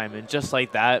halftime, and just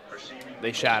like that,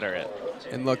 they shatter it.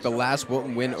 And look, the last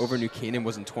Wilton win over New Canaan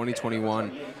was in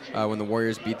 2021 when the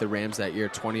Warriors beat the Rams that year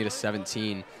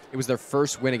 20-17. It was their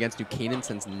first win against New Canaan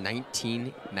since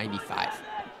 1995.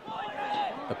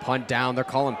 The punt down, they're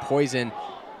calling poison.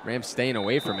 Rams staying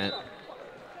away from it.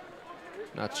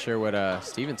 Not sure what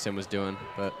Stevenson was doing,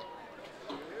 but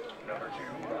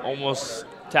almost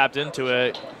tapped into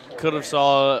it. Could have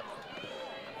saw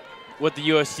what the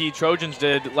USC Trojans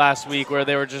did last week, where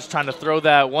they were just trying to throw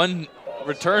that one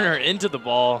returner into the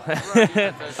ball.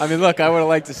 I mean, look, I would have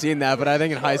liked to seen that, but I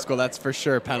think in high school that's for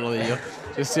sure a penalty.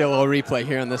 You'll see a little replay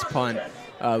here on this punt.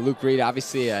 Luke Reed,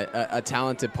 obviously a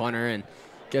talented punter, and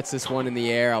gets this one in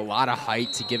the air. A lot of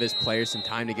height to give his players some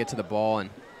time to get to the ball, and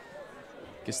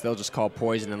guess they'll just call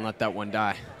poison and let that one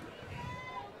die.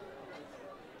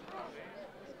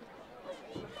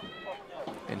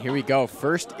 And here we go,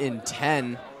 1st and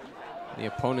 10. The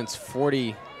opponent's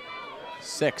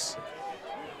 46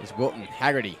 is Wilton.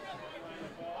 Haggerty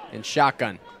in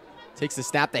shotgun. Takes the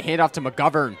snap, the handoff to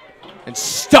McGovern, and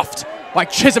stuffed by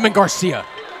Chisholm and Garcia.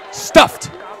 Stuffed.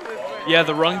 Yeah,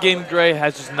 the run game, Gray,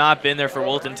 has just not been there for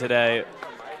Wilton today.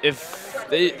 If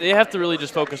they have to really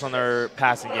just focus on their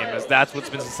passing game, as that's what's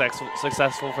been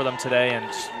successful for them today, and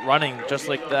just running just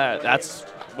like that. That's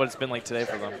what it's been like today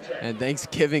for them. And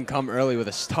Thanksgiving come early with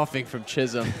a stuffing from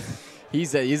Chisholm.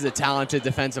 He's a talented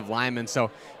defensive lineman,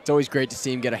 so it's always great to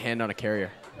see him get a hand on a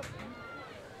carrier.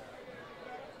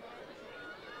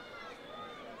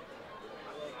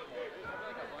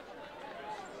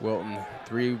 Wilton,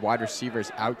 3 wide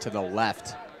receivers out to the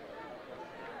left.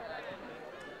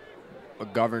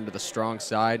 McGovern to the strong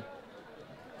side.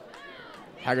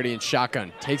 Haggerty in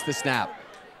shotgun, takes the snap.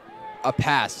 A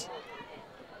pass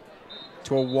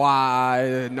to a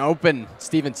wide open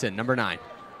Stevenson, number 9.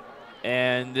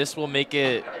 And this will make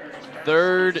it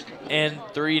 3rd and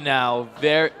 3 now.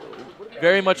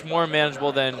 Very much more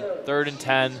manageable than 3rd and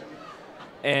 10.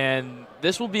 And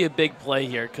this will be a big play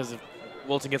here because if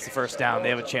Wilton gets the first down, they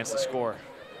have a chance to score.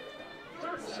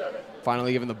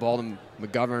 Finally giving the ball to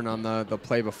McGovern on the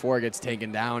play before it gets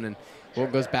taken down. And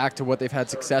Wilton goes back to what they've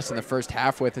had success in the first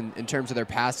half with in terms of their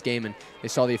pass game, and they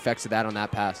saw the effects of that on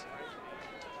that pass.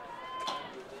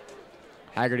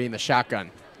 Haggerty in the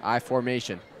shotgun. I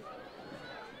formation.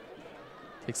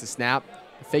 Takes the snap.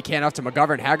 Fake handoff to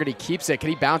McGovern. Haggerty keeps it. Can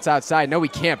he bounce outside? No, he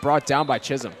can't. Brought down by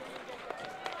Chisholm.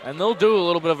 And they'll do a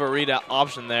little bit of a read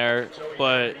option there,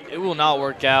 but it will not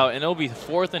work out, and it'll be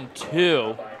 4th and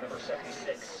 2.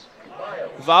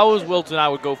 If I was Wilton, I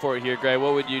would go for it here, Gray.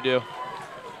 What would you do?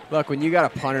 Look, when you got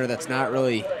a punter that's not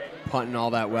really punting all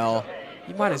that well,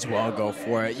 you might as well go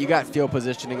for it. You got field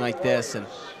positioning like this, and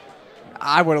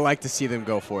I would have liked to see them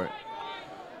go for it.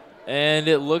 And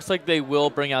it looks like they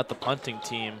will bring out the punting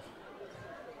team.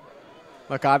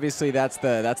 Look, obviously that's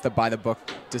the by-the-book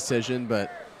decision,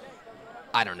 but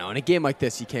I don't know. In a game like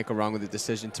this, you can't go wrong with the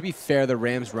decision. To be fair, the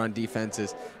Rams' run defense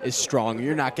is strong.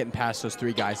 You're not getting past those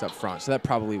 3 guys up front, so that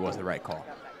probably was the right call.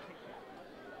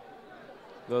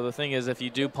 Though the thing is, if you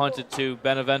do punt it to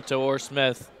Benevento or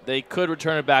Smith, they could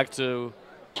return it back to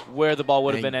where the ball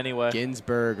would have been anyway.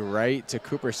 Ginsburg right to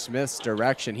Cooper Smith's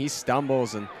direction. He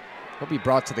stumbles, and he'll be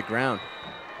brought to the ground.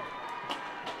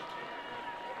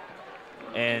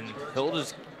 And he'll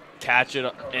just catch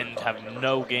it and have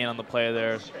no gain on the play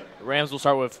there. The Rams will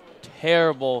start with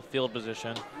terrible field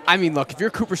position. I mean, look, if you're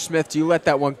Cooper Smith, do you let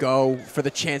that one go for the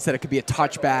chance that it could be a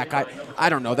touchback? I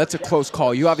don't know. That's a close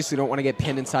call. You obviously don't want to get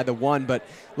pinned inside the 1, but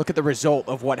look at the result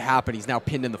of what happened. He's now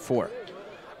pinned in the 4.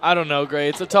 I don't know, Gray.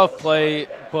 It's a tough play,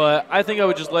 but I think I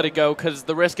would just let it go because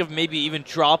the risk of maybe even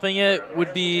dropping it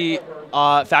would be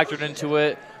factored into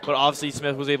it. But obviously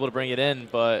Smith was able to bring it in.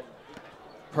 But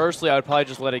personally, I would probably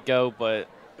just let it go. But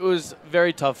it was a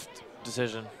very tough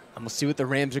decision. And we'll see what the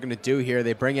Rams are going to do here.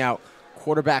 They bring out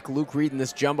quarterback Luke Reed in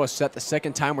this jumbo set. The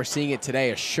second time we're seeing it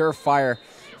today. A surefire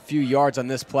few yards on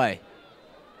this play.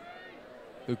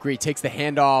 Luke Reed takes the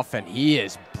handoff, and he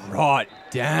is brought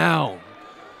down.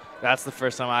 That's the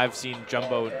first time I've seen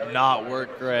jumbo not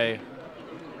work, Gray.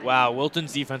 Wow,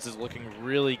 Wilton's defense is looking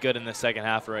really good in the second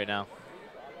half right now.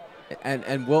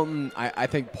 And Wilton, I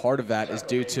think part of that is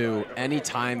due to any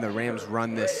time the Rams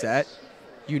run this set,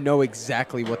 you know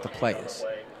exactly what the play is.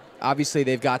 Obviously,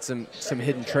 they've got some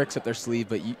hidden tricks up their sleeve,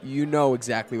 but you know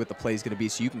exactly what the play is going to be,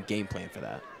 so you can game plan for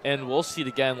that. And we'll see it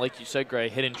again, like you said, Gray,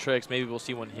 hidden tricks. Maybe we'll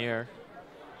see one here.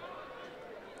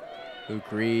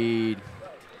 Luke Reed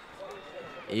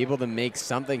able to make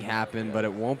something happen, but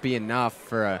it won't be enough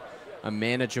for a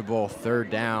manageable 3rd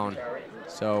down.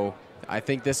 So I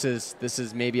think this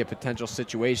is maybe a potential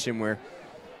situation where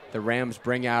the Rams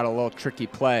bring out a little tricky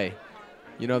play.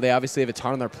 You know, they obviously have a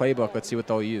ton on their playbook. Let's see what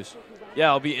they'll use. Yeah,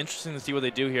 it'll be interesting to see what they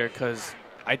do here because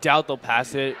I doubt they'll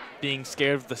pass it being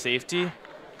scared of the safety.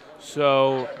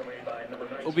 So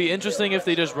it'll be interesting if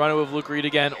they just run it with Luke Reed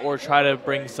again or try to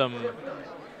bring some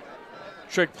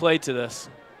trick play to this.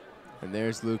 And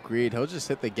there's Luke Reed. He'll just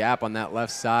hit the gap on that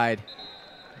left side.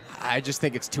 I just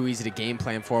think it's too easy to game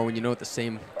plan for when you know what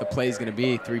the play is going to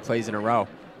be 3 plays in a row.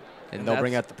 And they'll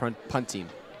bring out the punt team.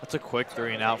 That's a quick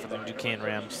 3 and out for the Duquesne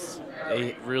Rams.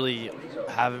 They really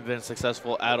haven't been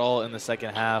successful at all in the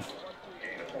second half.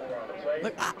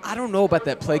 Look, I don't know about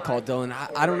that play call, Dylan.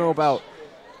 I don't know about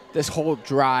this whole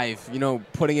drive, you know,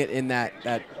 putting it in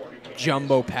that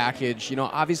jumbo package. You know,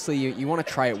 obviously you want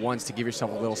to try it once to give yourself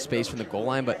a little space from the goal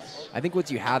line, but I think once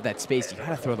you have that space, you got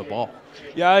to throw the ball.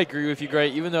 Yeah, I agree with you, Gray,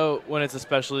 even though when it's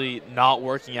especially not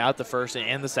working out the first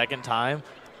and the second time.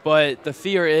 But the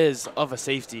fear is of a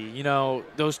safety. You know,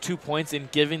 those 2 points and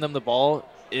giving them the ball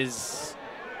is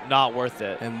not worth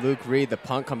it. And Luke Reed, the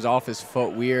punt comes off his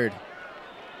foot weird.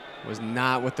 was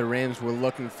not what the Rams were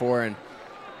looking for. And,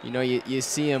 you know, you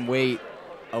see him wait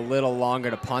a little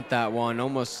longer to punt that one,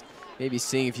 almost maybe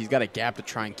seeing if he's got a gap to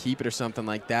try and keep it or something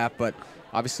like that. But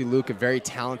obviously Luke, a very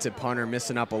talented punter,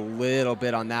 missing up a little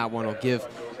bit on that one will give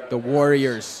the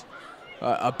Warriors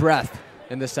a breath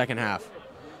in the second half.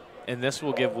 And this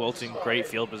will give Wilton great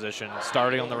field position,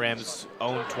 starting on the Rams'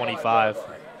 own 25.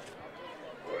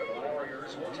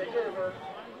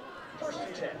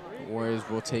 Warriors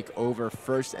will take over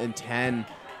 1st and 10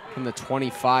 from the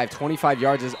 25. 25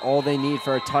 yards is all they need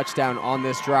for a touchdown on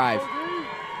this drive.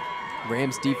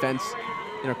 Rams defense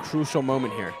in a crucial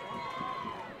moment here.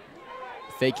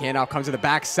 Fake handoff comes to the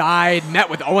backside, met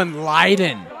with Owen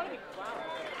Lyden.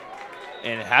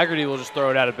 And Haggerty will just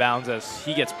throw it out of bounds as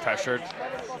he gets pressured.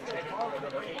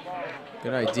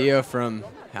 Good idea from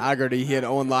Haggerty. He had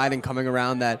Owen Lyden coming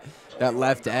around that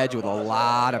left edge with a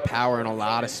lot of power and a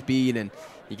lot of speed, and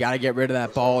you got to get rid of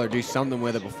that ball or do something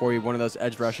with it before one of those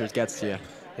edge rushers gets to you.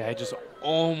 Yeah, he just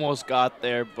almost got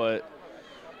there, but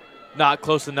not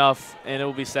close enough, and it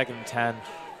will be 2nd and 10.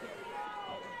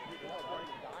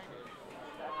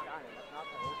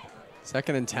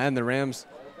 2nd and 10, the Rams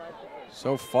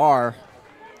so far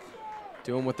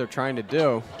doing what they're trying to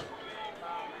do.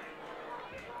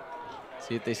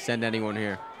 See if they send anyone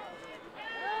here.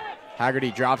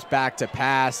 Haggerty drops back to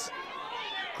pass.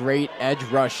 Great edge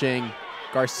rushing.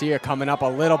 Garcia coming up a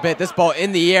little bit. This ball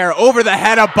in the air over the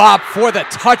head of Bob for the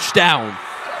touchdown.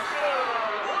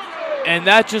 And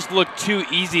that just looked too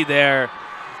easy there.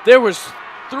 There was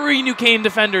 3 New Canaan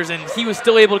defenders, and he was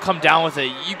still able to come down with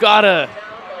it. You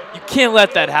can't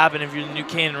let that happen if you're the New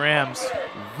Canaan Rams.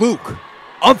 Luke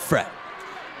Umfret.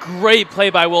 Great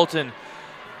play by Wilton.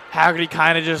 Haggerty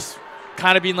kind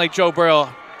of being like Joe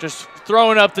Burrow, just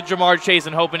throwing up to Jamar Chase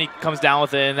and hoping he comes down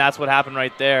with it, and that's what happened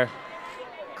right there.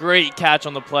 Great catch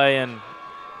on the play, and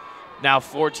now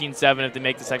 14-7 if they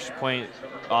make this extra point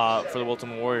for the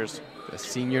Wilton Warriors. The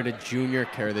senior to junior,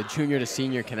 or the junior to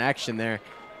senior connection there,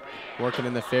 working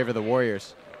in the favor of the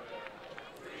Warriors.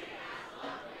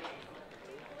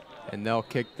 And they'll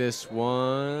kick this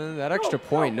one. That extra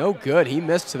point, no good. He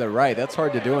missed to the right. That's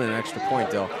hard to do in an extra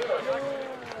point, Dill.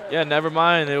 Yeah, never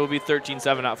mind. It will be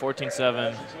 13-7, not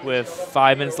 14-7, with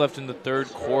 5 minutes left in the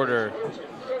 3rd quarter.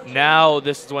 Now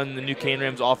this is when the New Canaan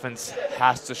Rams offense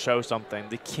has to show something.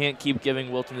 They can't keep giving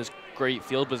Wilton this great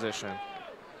field position.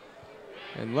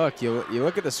 And look, you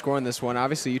look at the score in this one.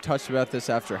 Obviously, you touched about this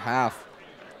after half.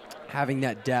 Having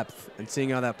that depth and seeing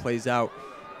how that plays out,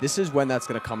 this is when that's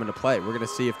going to come into play. We're going to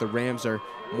see if the Rams are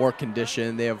more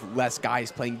conditioned, they have less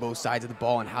guys playing both sides of the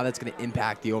ball, and how that's going to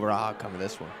impact the overall outcome of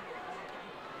this one.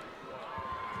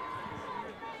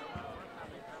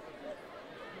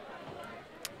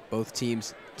 Both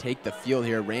teams take the field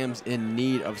here. Rams in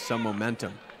need of some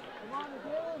momentum.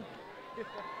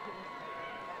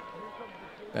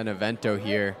 Benevento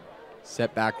here,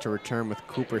 set back to return with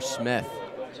Cooper Smith.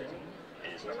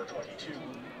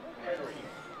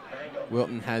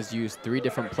 Wilton has used 3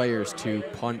 different players to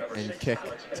punt and kick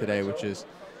today, which is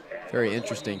very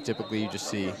interesting. Typically you just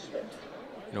see,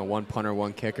 1 punter,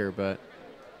 1 kicker, but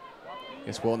I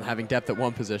guess Wilton having depth at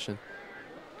 1 position.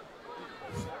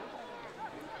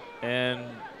 And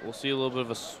we'll see a little bit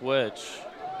of a switch,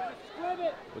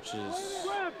 which is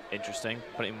interesting,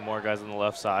 putting more guys on the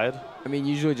left side. I mean,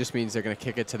 usually just means they're going to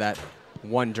kick it to that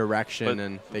one direction,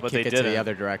 and they kick it to the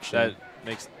other direction. That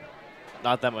makes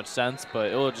not that much sense,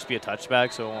 but it will just be a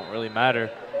touchback, so it won't really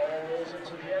matter.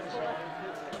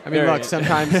 I mean, look,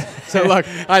 sometimes, look,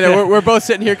 I know we're both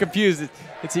sitting here confused.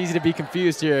 It's easy to be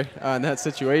confused here in that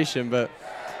situation, but,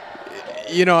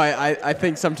 I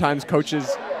think sometimes coaches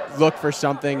look for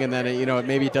something, and then,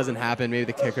 maybe it doesn't happen. Maybe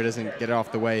the kicker doesn't get it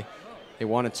off the way they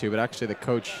wanted to, but actually the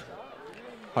coach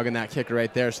hugging that kicker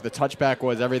right there. So the touchback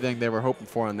was everything they were hoping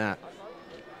for on that.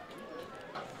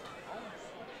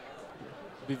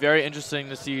 Be very interesting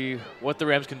to see what the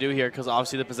Rams can do here, because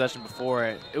obviously the possession before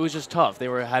it was just tough. They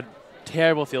had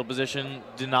terrible field position,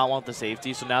 did not want the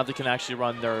safety, so now they can actually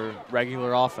run their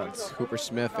regular offense. Cooper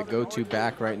Smith, the go-to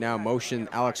back right now. Motion,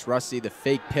 Alex Rusty, the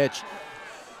fake pitch.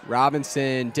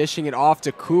 Robinson dishing it off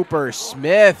to Cooper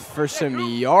Smith for some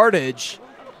yardage.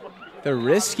 The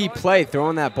risky play,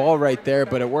 throwing that ball right there,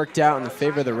 but it worked out in the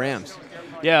favor of the Rams.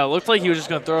 Yeah, it looked like he was just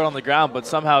going to throw it on the ground, but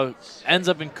somehow ends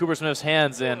up in Cooper Smith's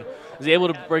hands and is able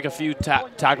to break a few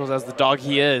tackles as the dog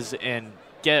he is and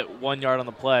get 1 yard on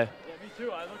the play.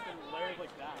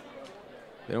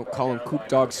 They don't call him Coop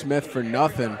Dog Smith for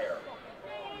nothing.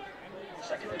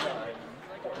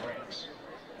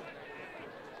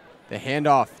 The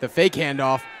handoff, the fake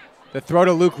handoff, the throw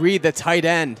to Luke Reed, the tight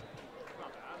end.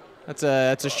 That's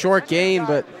a short gain,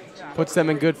 but puts them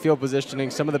in good field positioning,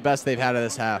 some of the best they've had of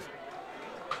this half.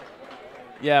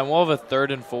 Yeah, and we'll have a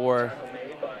 3rd and 4.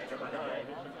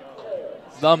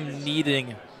 Them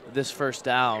needing this first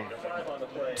down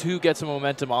to get some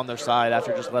momentum on their side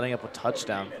after just letting up a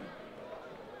touchdown.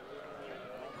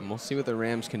 And we'll see what the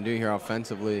Rams can do here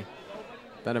offensively.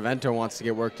 Benevento wants to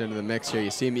get worked into the mix here.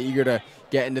 You see him eager to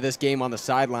get into this game on the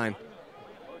sideline.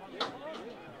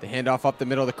 The handoff up the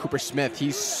middle to Cooper Smith.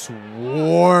 He's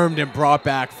swarmed and brought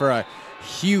back for a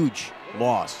huge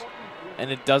loss.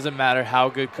 And it doesn't matter how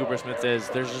good Cooper Smith is.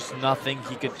 There's just nothing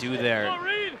he could do there.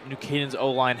 New Canaan's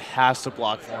O-line has to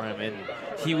block for him, and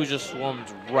he was just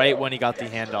swarmed right when he got the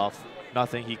handoff.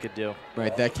 Nothing he could do.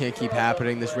 Right, that can't keep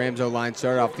happening. This Rams O-line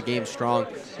started off the game strong,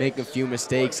 making a few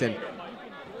mistakes, and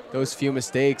those few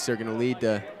mistakes are going to lead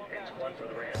to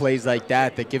plays like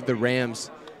that give the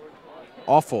Rams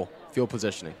awful field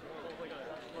positioning.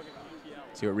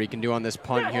 See what Reed can do on this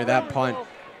punt here. That punt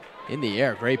in the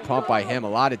air. Great punt by him. A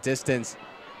lot of distance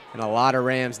and a lot of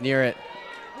Rams near it.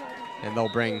 And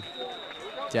they'll bring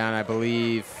down, I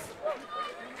believe,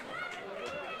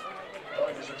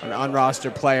 an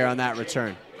unrostered player on that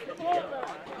return.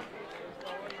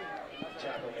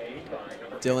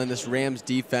 Dylan, this Rams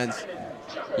defense,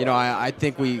 you know, I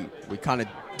think we kind of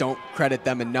don't credit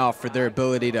them enough for their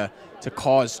ability to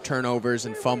cause turnovers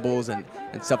and fumbles and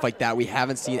stuff like that. We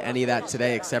haven't seen any of that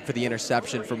today except for the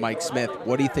interception from Mike Smith.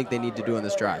 What do you think they need to do in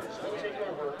this drive?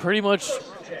 Pretty much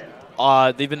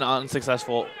they've been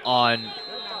unsuccessful on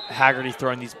Haggerty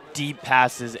throwing these deep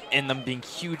passes and them being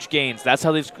huge gains. That's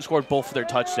how they've scored both of their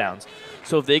touchdowns.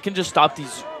 So if they can just stop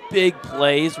these big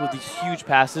plays with these huge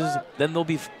passes, then they'll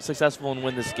be successful and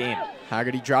win this game.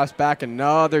 Haggerty drops back,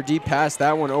 another deep pass.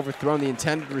 That one overthrown the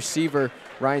intended receiver,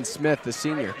 Ryan Smith, the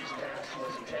senior.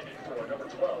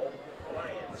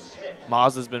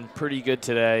 Maz has been pretty good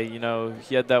today. You know,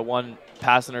 he had that one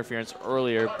pass interference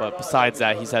earlier, but besides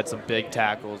that, he's had some big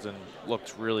tackles and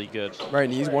looked really good. Right,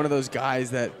 and he's one of those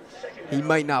guys that he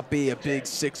might not be a big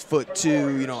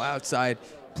 6'2", you know, outside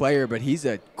player, but he's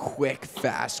a quick,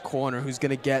 fast corner who's going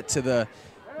to get to the,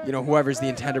 you know, whoever's the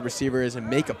intended receiver is and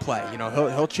make a play. You know,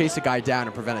 he'll chase a guy down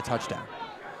and prevent a touchdown,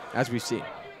 as we've seen.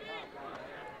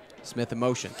 Smith in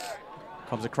motion.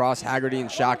 Comes across, Haggerty in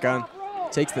shotgun.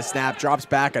 Takes the snap, drops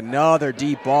back, another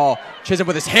deep ball. Chisholm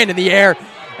with his hand in the air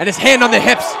and his hand on the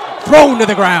hips, thrown to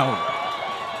the ground.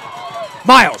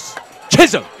 Miles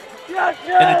Chisholm.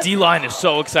 And the D-line is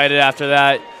so excited after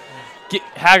that.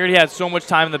 Haggerty had so much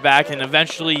time in the back, and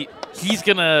eventually he's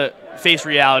going to face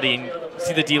reality and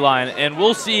see the D-line, and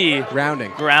we'll see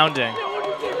grounding,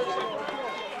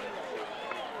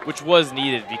 which was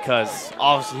needed because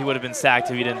obviously he would have been sacked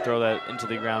if he didn't throw that into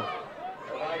the ground.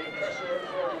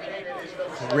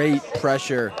 Great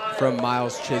pressure from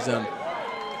Miles Chisholm.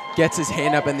 Gets his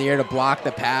hand up in the air to block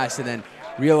the pass and then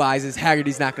realizes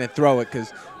Haggerty's not going to throw it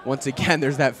because, once again,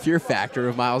 there's that fear factor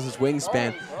of Miles'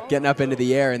 wingspan getting up into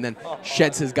the air and then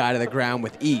sheds his guy to the ground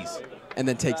with ease and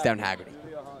then takes down Haggerty.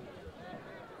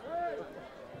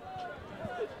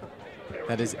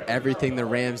 That is everything the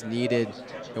Rams needed.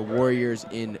 The Warriors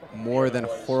in more than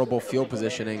horrible field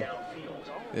positioning.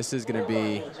 This is going to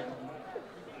be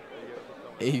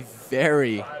a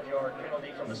very,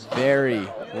 very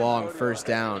long first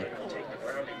down.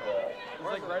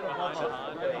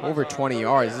 Over 20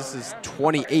 yards. This is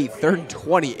 28, 3rd and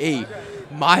 28.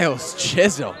 Miles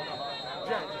Chisholm.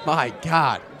 My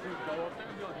God.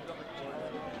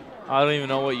 I don't even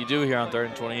know what you do here on 3rd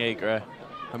and 28, Gray.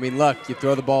 I mean, look, you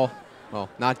throw the ball, well,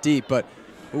 not deep, but,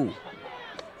 ooh,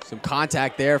 some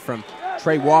contact there from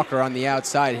Trey Walker on the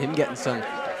outside. Him getting some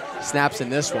snaps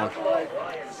in this one.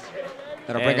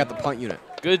 That'll bring out the punt unit.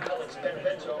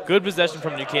 Good possession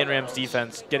from New Canaan Rams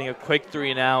defense, getting a quick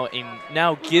 3 and out, and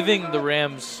now giving the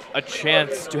Rams a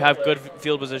chance to have good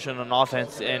field position on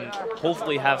offense and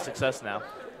hopefully have success now.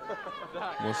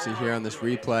 We'll see here on this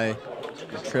replay.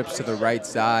 The trips to the right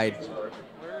side.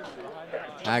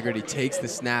 Haggerty takes the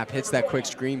snap, hits that quick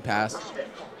screen pass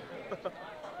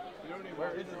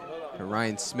to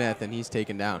Ryan Smith, and he's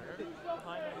taken down.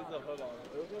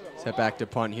 Set back to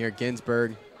punt here.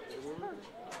 Ginsburg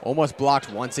almost blocked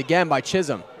once again by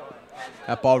Chisholm.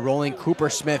 That ball rolling. Cooper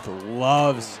Smith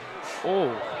loves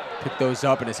pick those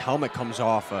up, and his helmet comes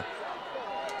off. A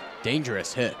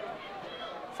dangerous hit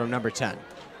from number 10.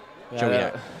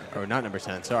 Yeah, or not number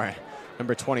 10, sorry.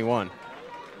 Number 21,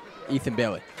 Ethan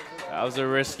Bailey. That was a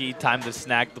risky time to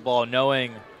snag the ball,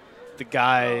 knowing the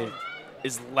guy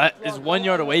is 1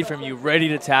 yard away from you, ready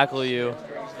to tackle you.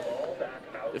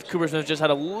 If Cooper Smith just had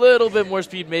a little bit more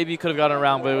speed, maybe he could have gotten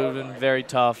around, but it would have been very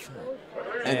tough.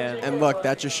 And look,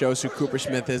 that just shows who Cooper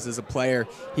Smith is as a player.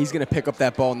 He's going to pick up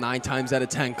that ball 9 times out of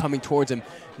 10 coming towards him,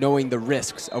 knowing the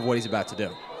risks of what he's about to do.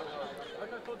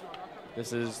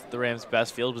 This is the Rams'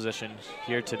 best field position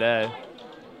here today.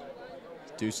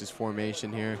 Deuce's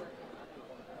formation here.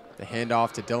 The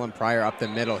handoff to Dylan Pryor up the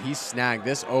middle. He's snagged.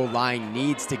 This O-line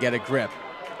needs to get a grip.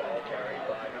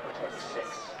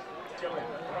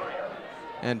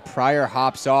 And Pryor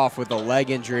hops off with a leg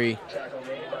injury.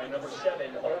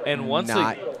 And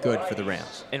not good for the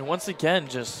Rams. And once again,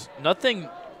 just nothing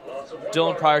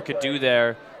Dylan Pryor could do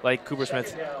there like Cooper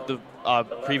Smith the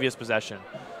previous possession.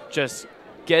 Just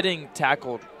getting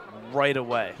tackled right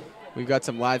away. We've got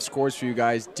some live scores for you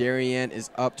guys. Darien is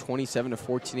up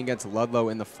 27-14 against Ludlow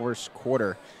in the first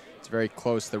quarter. It's very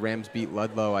close. The Rams beat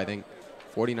Ludlow, I think,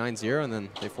 49-0, and then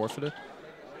they forfeited.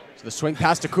 So the swing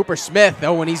pass to Cooper Smith.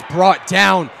 Oh, and he's brought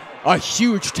down. A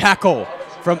huge tackle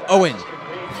from Owen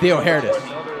Theoherdis.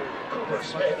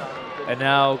 And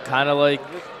now, kind of like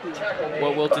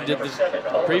what Wilton did this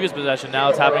previous possession, now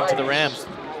it's happening to the Rams.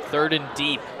 3rd and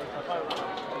deep.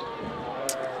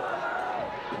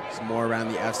 Some more around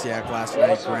the FCAC last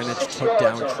night. Greenwich took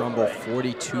down Trumbull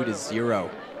 42-0.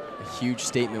 A huge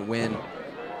statement win.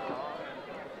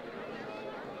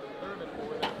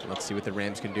 Let's see what the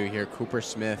Rams can do here. Cooper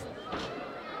Smith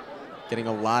getting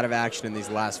a lot of action in these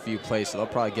last few plays, so they'll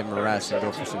probably give him a rest and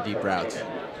go for some deep routes.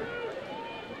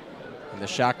 And the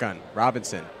shotgun,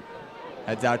 Robinson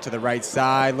heads out to the right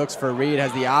side, looks for Reed,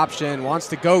 has the option, wants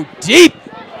to go deep,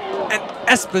 and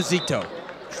Esposito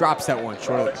drops that one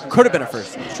short. Could have been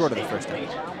short of the first down.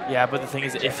 Yeah, but the thing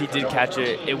is, if he did catch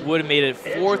it, it would have made it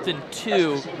 4th and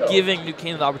 2, giving New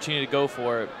Canaan the opportunity to go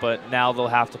for it, but now they'll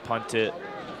have to punt it.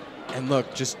 And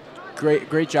look, just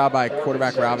great job by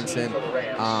quarterback Robinson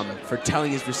for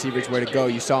telling his receivers where to go.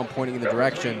 You saw him pointing in the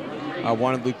direction.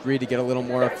 Wanted Luke Reed to get a little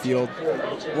more upfield.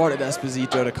 Wanted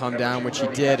Esposito to come down, which he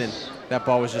did, and that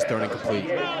ball was just thrown incomplete.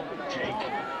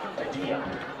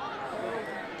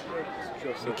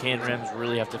 The Canaan Rams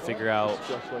really have to figure out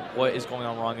what is going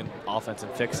on wrong in offense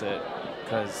and fix it,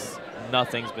 because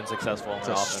nothing's been successful. It's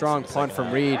a strong punt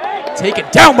from Reed. Taken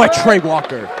down by Trey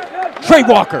Walker. Trey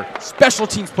Walker, special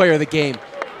teams player of the game.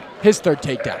 His 3rd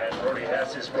takedown.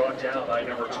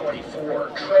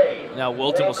 Now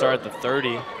Wilton will start at the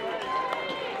 30.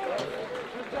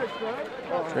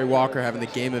 Trey Walker having the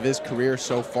game of his career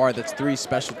so far. That's 3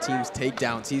 special teams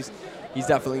takedowns. He's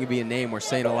definitely going to be a name. We're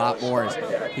saying a lot more as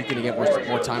he's going to get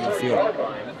more time in the field.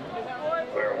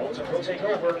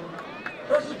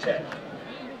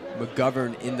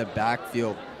 McGovern in the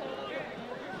backfield.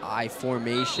 I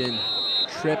formation.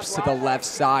 Trips to the left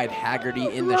side. Haggerty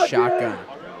in the shotgun.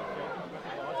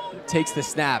 Takes the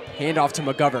snap. Handoff to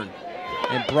McGovern.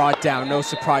 And brought down. No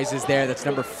surprises there. That's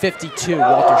number 52,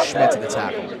 Walter Schmidt, in the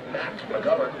tackle.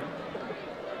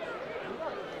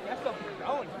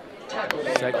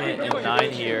 2nd and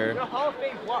 9 here.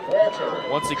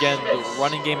 Once again, the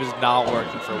running game is not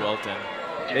working for Wilton.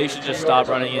 They should just stop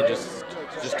running and just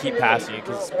keep passing it,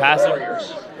 because passing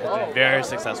has been very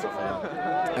successful for them.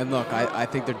 And look, I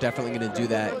think they're definitely going to do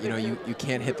that. You know, you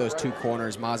can't hit those 2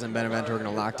 corners. Maz and Benevento are going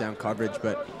to lock down coverage,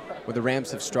 but where the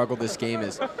Rams have struggled this game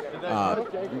is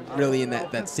really in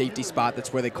that safety spot.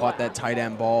 That's where they caught that tight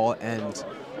end ball, and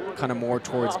kind of more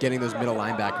towards getting those middle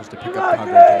linebackers to pick up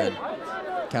coverage and then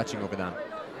catching over them.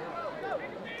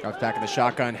 Drops back in the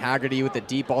shotgun. Haggerty with the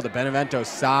deep ball to Benevento's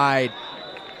side.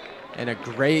 And a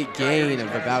great gain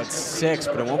of about 6,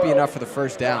 but it won't be enough for the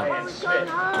first down.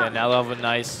 Yeah, now they'll have a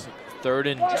nice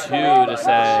 3rd and 2 to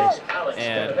say.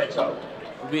 And it'll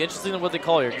be interesting what they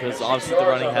call here, because obviously the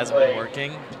running hasn't been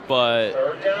working, but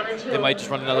they might just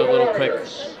run another little quick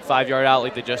 5-yard out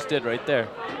like they just did right there.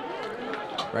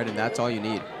 Right, and that's all you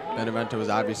need. Benevento was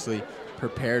obviously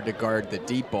prepared to guard the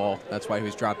deep ball. That's why he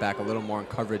was dropped back a little more in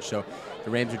coverage. So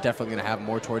the Rams are definitely going to have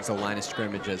more towards the line of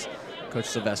scrimmage as Coach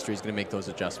Silvestri is going to make those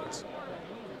adjustments.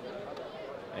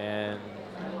 And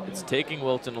it's taking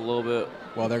Wilton a little bit.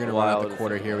 Well, they're going to run out the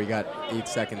quarter here. We got 8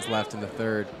 seconds left in the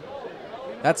 3rd.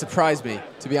 That surprised me,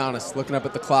 to be honest. Looking up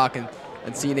at the clock and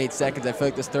seeing 8 seconds, I feel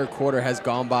like this 3rd quarter has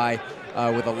gone by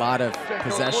with a lot of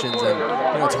possessions. And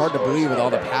you know, it's hard to believe with all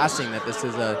the passing that this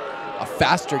is a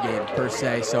faster game per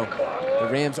se. So the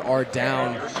Rams are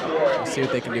down. Let's see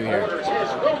what they can do here.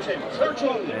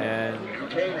 And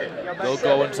they'll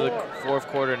go into the 4th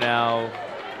quarter now.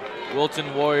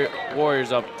 Wilton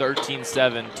Warriors up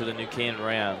 13-7 to the New Canaan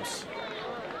Rams.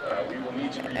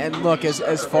 And look,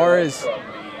 as far as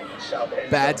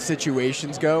bad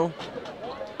situations go,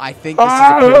 I think this is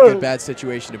a pretty good bad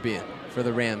situation to be in for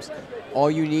the Rams. All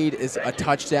you need is a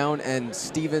touchdown, and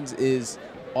Stevens is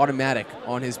automatic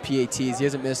on his PATs. He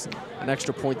hasn't missed an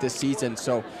extra point this season.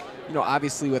 So, you know,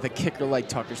 obviously with a kicker like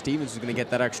Tucker Stevens who's going to get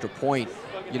that extra point,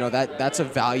 you know, that's a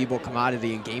valuable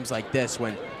commodity in games like this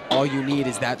when all you need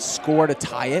is that score to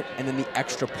tie it and then the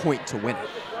extra point to win it.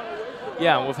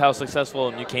 Yeah, and with how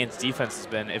successful New Canaan's defense has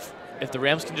been, if the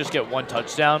Rams can just get one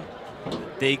touchdown,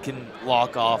 they can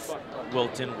lock off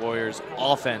Wilton Warriors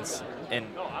offense and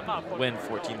win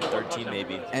 14-13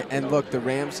 maybe. And look, the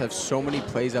Rams have so many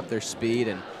plays up their speed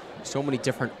and so many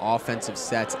different offensive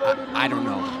sets. I don't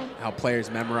know how players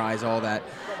memorize all that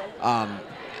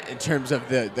in terms of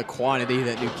the quantity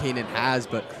that New Canaan has,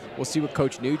 but we'll see what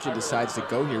Coach Nugent decides to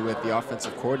go here with the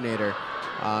offensive coordinator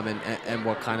and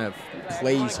what kind of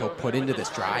plays he'll put into this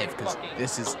drive, because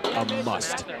this is a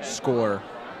must-score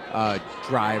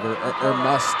drive or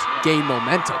must-gain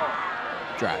momentum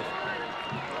drive.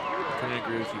 Couldn't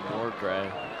agree with you more,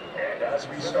 Gray.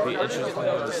 It'll be interesting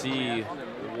to see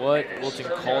what Wilton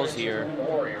calls here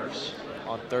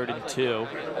on 3rd and 2.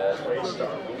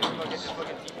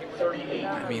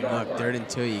 I mean, look, 3rd and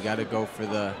 2, you got to go for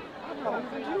the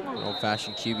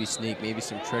old-fashioned QB sneak, maybe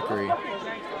some trickery,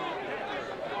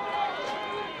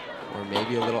 or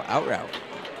maybe a little out route.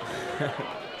 A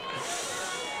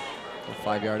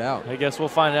 5-yard out. I guess we'll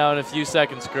find out in a few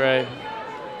seconds, Gray.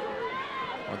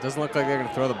 Well, it doesn't look like they're going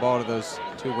to throw the ball to those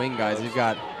two wing guys. They've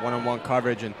got one-on-one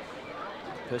coverage and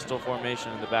pistol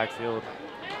formation in the backfield.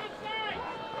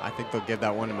 I think they'll give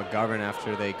that one to McGovern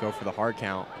after they go for the hard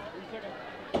count.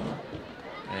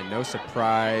 And no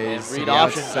surprise. And read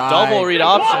option, double read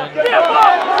option.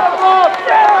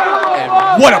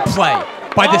 And what a play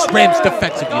by this Rams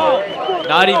defensive unit.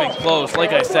 Not even close.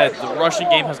 Like I said, the rushing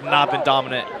game has not been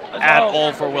dominant at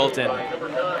all for Wilton.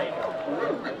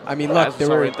 I mean, look, they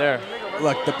were right there.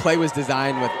 Look, the play was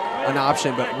designed with an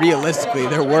option, but realistically,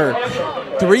 there were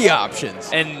 3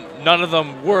 options. And none of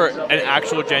them were an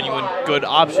actual, genuine, good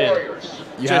option.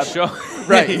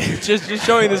 Right, just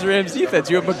showing this Rams defense.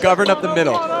 You have McGovern up the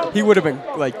middle. He would have been,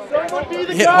 like,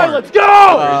 hit hard. Let's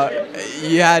go!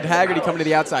 You had Haggerty coming to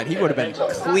the outside. He would have been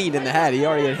clean in the head. He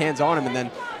already had hands on him, and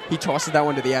then he tosses that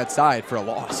one to the outside for a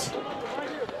loss.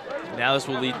 Now this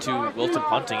will lead to Wilton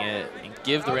punting it and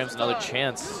give the Rams another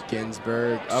chance.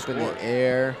 Ginsburg up in the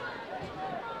air.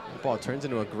 The ball turns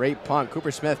into a great punt.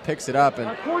 Cooper Smith picks it up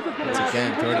and once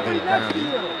again throws it to the ground.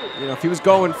 You know, if he was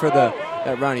going for that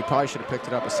run, he probably should have picked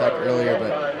it up a sec earlier,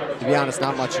 but to be honest,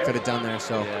 not much he could have done there.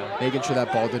 So making sure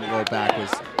that ball didn't roll back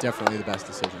was definitely the best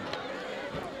decision.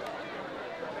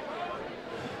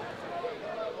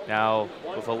 Now,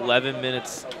 with 11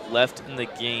 minutes left in the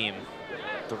game,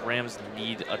 the Rams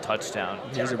need a touchdown.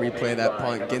 Here's a replay of that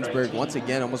punt. Ginsburg, once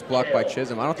again, almost blocked by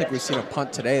Chisholm. I don't think we've seen a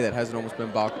punt today that hasn't almost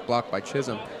been blocked by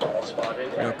Chisholm.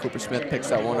 You know, Cooper Smith picks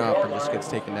that one up and just gets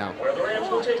taken down. The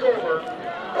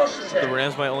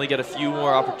Rams might only get a few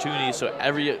more opportunities, so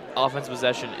every offensive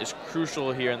possession is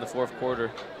crucial here in the 4th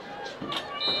quarter.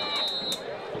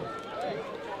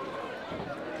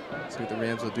 See what the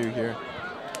Rams will do here.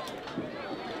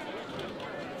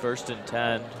 1st and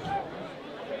 10.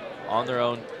 On their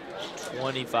own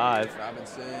 25.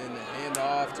 Robinson,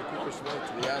 handoff to Cooper Smith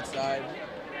to the outside.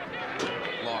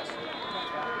 Lost.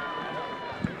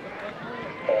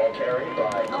 Ball carried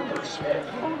by Cooper Smith.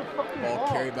 Ball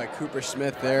carried by Cooper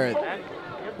Smith there. It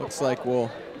looks like we'll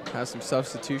have some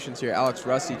substitutions here. Alex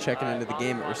Russi checking into the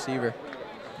game at receiver.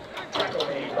 Tackle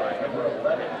made by number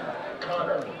 11,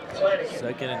 Connor Flanagan.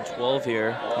 2nd and 12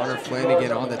 here. Connor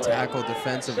Flanagan on the tackle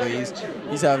defensively.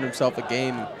 He's having himself a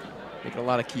game, making a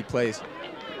lot of key plays.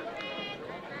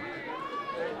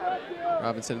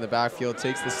 Robinson in the backfield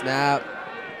takes the snap.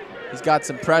 He's got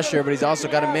some pressure, but he's also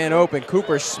got a man open.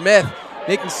 Cooper Smith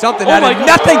making something out of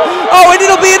nothing. Oh, and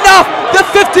it'll be enough. The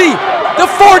 50, the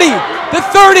 40, the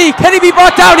 30. Can he be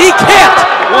brought down? He can't.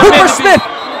 Cooper Smith.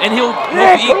 And he'll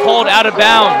be called out of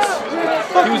bounds.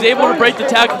 He was able to break the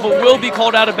tackle, but will be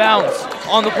called out of bounds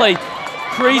on the play.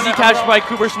 Crazy catch by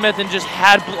Cooper Smith and just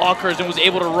had blockers and was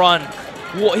able to run.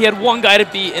 He had one guy to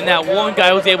beat, and that one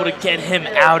guy was able to get him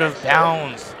out of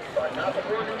bounds.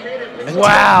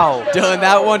 Wow. Dylan,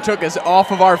 that one took us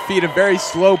off of our feet. A very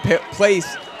slow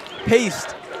paced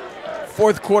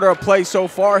 4th quarter of play so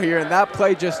far here, and that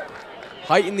play just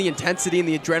heightened the intensity and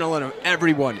the adrenaline of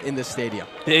everyone in the stadium.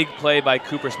 Big play by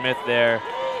Cooper Smith there.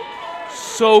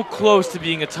 So close to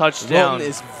being a touchdown. Wilton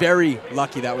is very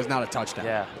lucky that was not a touchdown.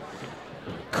 Yeah.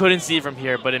 Couldn't see it from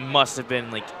here, but it must have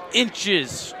been like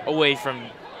inches away from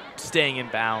staying in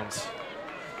bounds.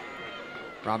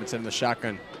 Robinson in the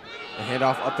shotgun. A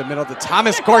handoff up the middle to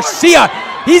Thomas Garcia.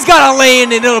 He's got a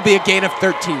lane, and it'll be a gain of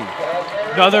 13.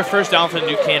 Another first down for the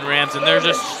New Canaan Rams, and they're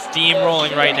just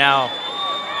steamrolling right now.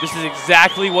 This is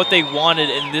exactly what they wanted,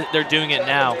 and they're doing it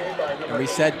now. And we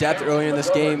said depth earlier in this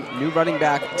game. New running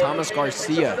back, Thomas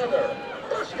Garcia,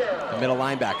 the middle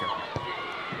linebacker.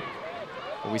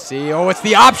 And we see, oh, it's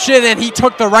the option, and he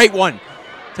took the right one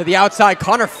to the outside.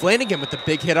 Connor Flanagan with the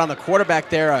big hit on the quarterback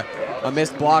there. A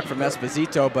missed block from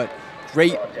Esposito, but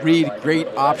great read, great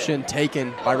option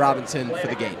taken by Robinson for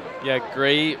the gain. Yeah,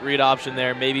 great read option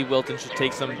there. Maybe Wilton should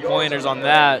take some pointers on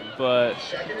that, but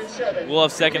we'll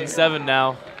have 2nd and 7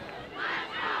 now.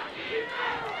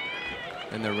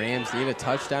 And the Rams need a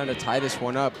touchdown to tie this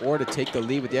one up or to take the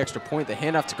lead with the extra point. The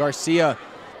handoff to Garcia,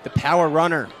 the power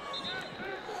runner,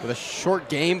 with a short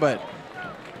game, but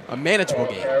a manageable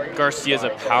game. Garcia's a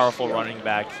powerful running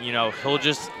back. You know, he'll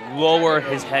just lower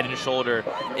his head and shoulder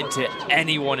into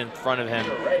anyone in front of him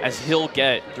as he'll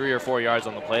get 3 or 4 yards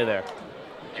on the play there.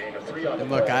 And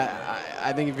look,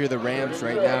 I think if you're the Rams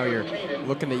right now, you're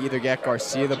looking to either get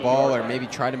Garcia the ball or maybe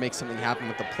try to make something happen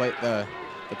with the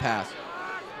pass.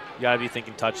 You got to be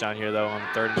thinking touchdown here, though, on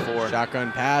 3rd and 4.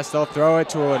 Shotgun pass. They'll throw it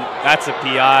to That's a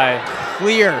PI.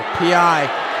 Clear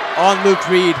PI on Luke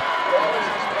Reed.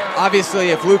 Obviously,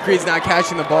 if Luke Reed's not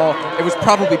catching the ball, it was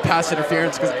probably pass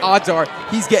interference because odds are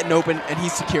he's getting open and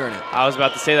he's securing it. I was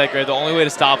about to say that, Greg. The only way to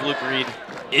stop Luke Reed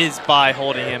is by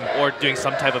holding him or doing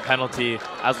some type of penalty,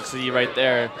 as we'll see right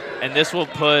there. And this will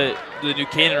put the New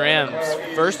Canaan Rams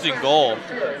 1st and goal.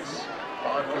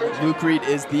 Luke Reed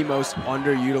is the most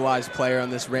underutilized player on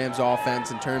this Rams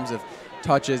offense in terms of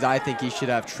touches. I think he should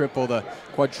have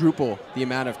quadruple the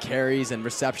amount of carries and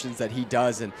receptions that he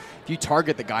does. And if you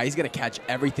target the guy, he's going to catch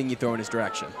everything you throw in his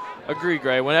direction. Agree,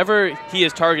 Gray. Whenever he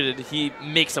is targeted, he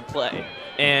makes a play.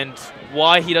 And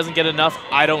why he doesn't get enough,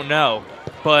 I don't know.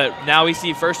 But now we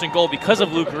see 1st and goal because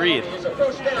of Luke Reed.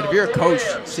 And if you're a coach,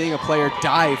 seeing a player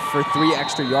dive for 3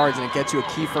 extra yards and it gets you a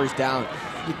key 1st down,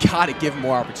 you got to give him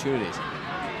more opportunities.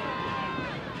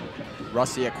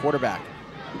 Rusty at quarterback.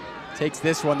 Takes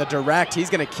this one, the direct. He's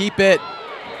going to keep it.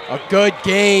 A good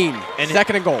gain. And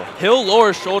 2nd and goal. He'll lower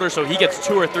his shoulder so he gets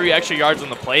 2 or 3 extra yards on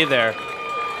the play there,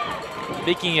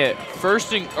 making it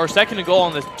 2nd and goal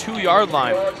on the 2-yard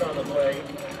line.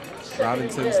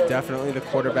 Robinson's definitely the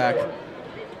quarterback.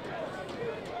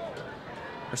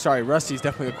 Or sorry, Rusty's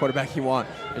definitely the quarterback you want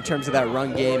in terms of that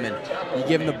run game. And you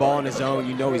give him the ball on his own,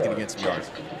 you know he's going to get some yards.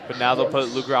 But now they'll put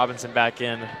Luke Robinson back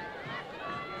in.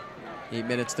 8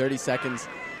 minutes, 30 seconds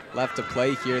left to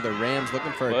play here. The Rams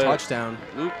looking for a touchdown.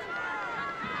 Luke.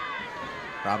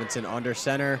 Robinson under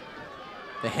center.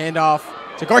 The handoff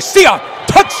to Garcia.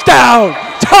 Touchdown!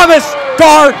 Thomas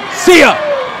Garcia!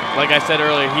 Like I said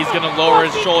earlier, he's going to lower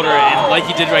his shoulder, and like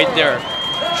he did right there,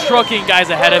 trucking guys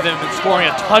ahead of him and scoring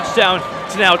a touchdown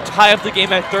to now tie up the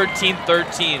game at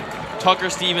 13-13. Tucker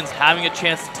Stevens having a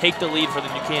chance to take the lead for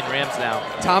the New Canaan Rams now.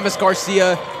 Thomas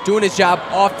Garcia doing his job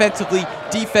offensively,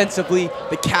 defensively,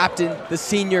 the captain, the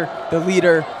senior, the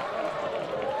leader.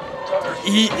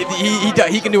 He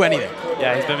can do anything.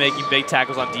 Yeah, he's been making big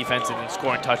tackles on defense and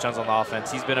scoring touchdowns on the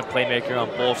offense. He's been a playmaker on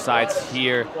both sides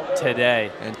here today.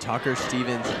 And Tucker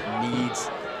Stevens needs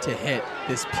to hit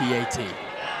this PAT.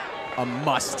 A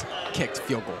must-kicked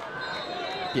field goal.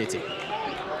 PAT.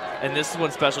 And this is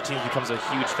when special teams becomes a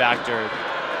huge factor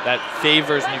that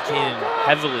favors New Canaan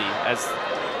heavily, as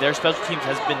their special teams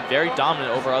has been very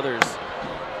dominant over others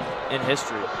in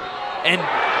history. And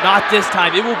not this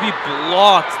time. It will be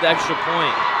blocked, the extra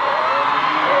point.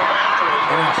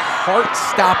 And a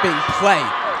heart-stopping play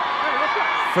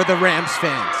for the Rams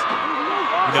fans.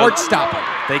 Heart-stopping.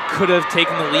 They could have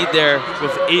taken the lead there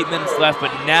with 8 minutes left,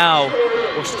 but now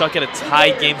we're stuck at a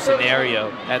tie game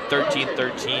scenario at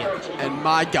 13-13. And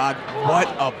my God, what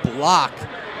a block.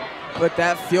 But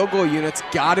that field goal unit's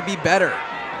got to be better.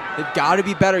 They've got to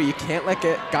be better. You can't let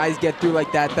guys get through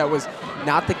like that. That was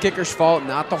not the kicker's fault,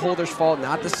 not the holder's fault,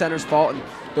 not the center's fault. And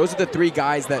those are the 3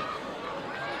 guys that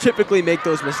typically make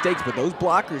those mistakes. But those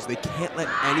blockers, they can't let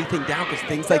anything down because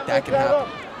things like that can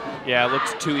happen. Yeah, it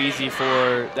looks too easy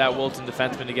for that Wilton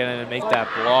defenseman to get in and make that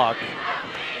block.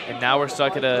 And now we're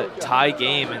stuck at a tie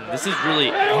game, and this is really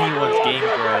anyone's game,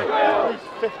 Gray.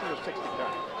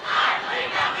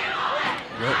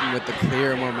 Wilton with the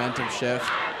clear momentum shift.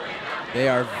 They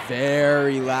are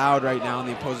very loud right now on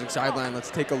the opposing sideline. Let's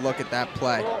take a look at that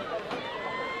play.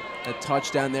 A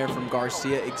touchdown there from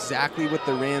Garcia, exactly what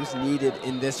the Rams needed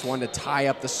in this one to tie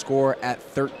up the score at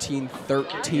 13-13.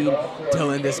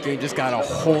 Dylan, this game just got a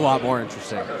whole lot more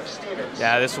interesting.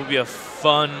 Yeah, this will be a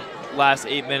fun last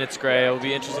 8 minutes, Gray. It will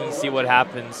be interesting to see what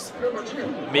happens.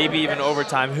 Maybe even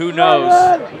overtime. Who knows?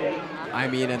 I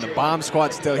mean, and the bomb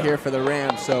squad's still here for the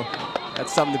Rams, so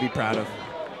that's something to be proud of.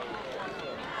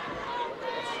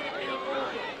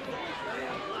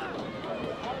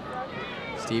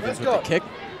 Stevens with the kick.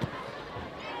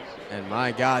 And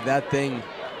my God, that thing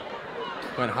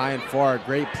went high and far.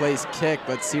 Great place kick.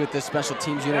 Let's see what this special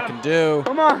teams unit can do.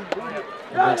 Come on.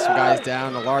 Bring some guys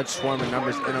down. A large swarm of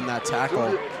numbers in on that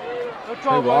tackle.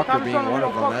 Trey Walker being one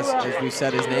of them. As we've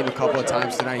said his name a couple of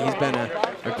times tonight, he's been a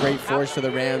great force for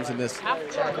the Rams in this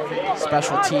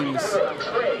special teams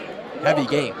heavy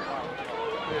game.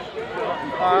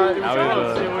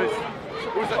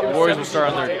 The Warriors will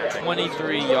start on their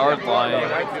 23-yard line.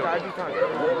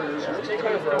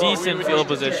 Decent field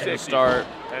position to start.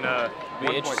 And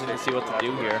be interesting to see what to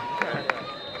do here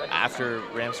after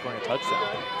Rams scoring a touchdown.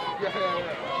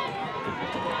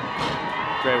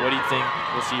 Gray, what do you think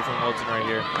we'll see from Wilton right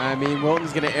here? I mean,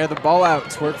 Wilton's going to air the ball out.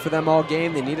 It's worked for them all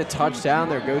game. They need a touchdown.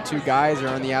 Their go-to guys are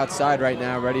on the outside right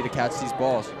now, ready to catch these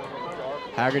balls.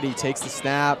 Haggerty takes the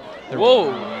snap.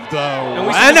 Whoa.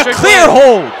 And a clear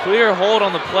hold. Clear hold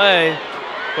on the play,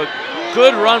 but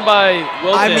good run by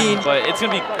Wilton. I mean, but it's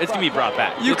gonna be brought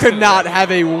back. You could not have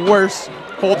a worse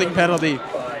holding penalty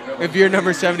if you're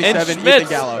number 77, and Schmitz, Ethan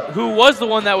Gallo. who was the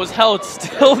one that was held,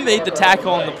 still made the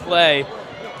tackle on the play,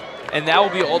 and that will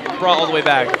be brought all the way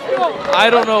back. I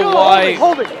don't know why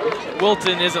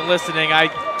Wilton isn't listening. I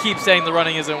keep saying the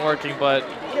running isn't working, but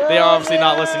they are obviously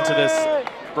not listening to this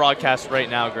broadcast right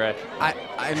now, Greg.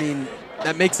 I mean,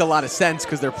 that makes a lot of sense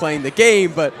because they're playing the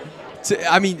game, but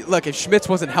I mean, look, if Schmitz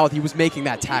wasn't held, he was making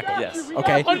that tackle. Yes.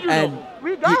 Okay? And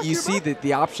you see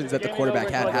the options that the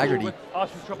quarterback had, Haggerty.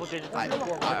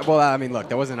 Well, I mean, look,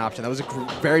 that wasn't an option. That was a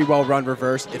very well-run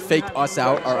reverse. It faked us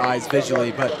out, our eyes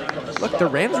visually. But, look, the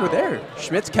Rams were there.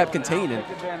 Schmitz kept containing.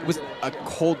 It was a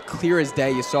cold, clear as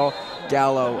day. You saw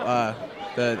Gallo,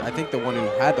 I think the one who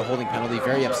had the holding penalty,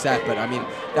 very upset. But, I mean,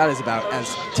 that is about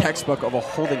as textbook of a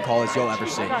holding call as you'll ever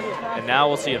see. And now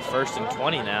we'll see a 1st and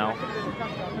 20 now.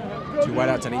 Two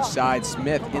wideouts on each side.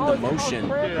 Smith in the motion.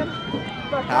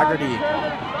 Haggerty,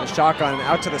 the shotgun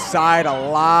out to the side. A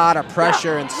lot of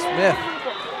pressure, and Smith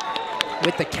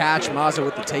with the catch. Mazza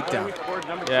with the takedown.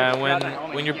 Yeah,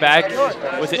 when you're back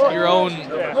with your own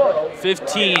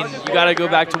 15, you got to go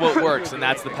back to what works, and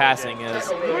that's the passing. Is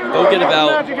go get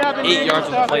about 8 yards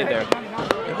on the play there.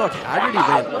 And look, Haggerty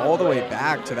ran all the way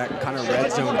back to that kind of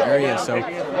red zone area. So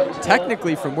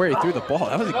technically, from where he threw the ball,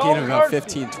 that was a gain of about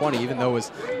 15-20, even though it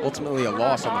was ultimately a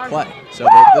loss on the play. So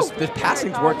this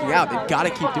passing's working out. They've got to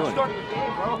keep doing it.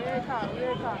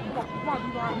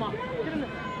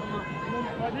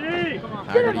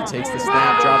 Haggerty takes the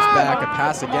snap, drops back, a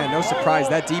pass again. No surprise,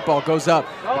 that deep ball goes up.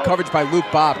 The coverage by Luke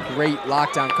Bopp, great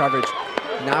lockdown coverage.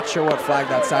 Not sure what flag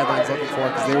that sideline's looking for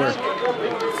because they were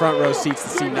front row seats to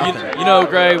see nothing. You know,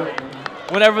 Greg,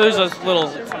 whenever there's a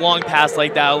little long pass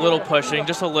like that, a little pushing,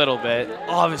 just a little bit,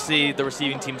 obviously the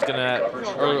receiving team's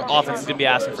or offense is gonna be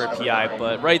asking for a PI.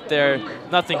 But right there,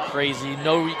 nothing crazy,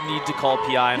 no need to call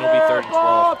PI, and it'll be 3rd and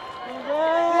 12.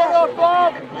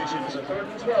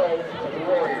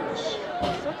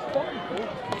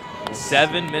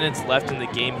 7 minutes left in the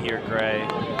game here, Gray.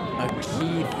 A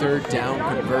key 3rd down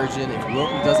conversion. If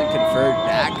Wilton doesn't convert,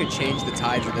 that could change the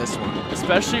tides of this one.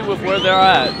 Especially with where they're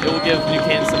at, it will give New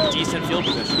Canaan some decent field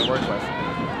position to work with.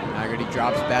 Haggerty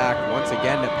drops back once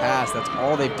again to pass. That's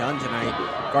all they've done tonight.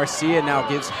 Garcia now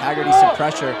gives Haggerty some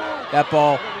pressure. That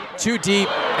ball too deep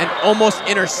and almost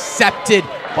intercepted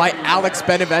by Alex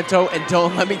Benevento. And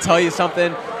Dylan, let me tell you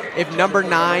something. If number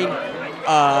 9,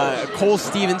 Cole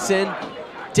Stevenson,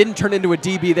 didn't turn into a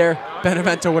DB there,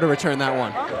 Benevento would have returned that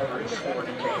one.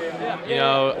 You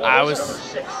know, I was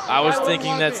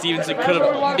thinking that Stevenson could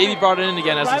have maybe brought it in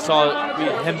again, as we saw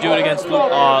him do it against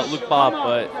Luke Bopp,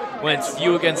 but when it's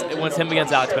him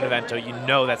against Alex Benevento, you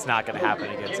know that's not going to happen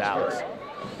against Alex.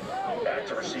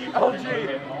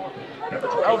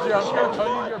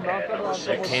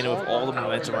 Canaan with all the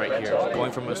momentum right here,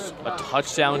 going from a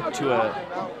touchdown to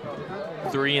a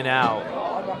 3 and out.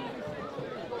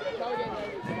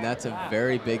 And that's a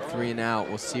very big 3 and out.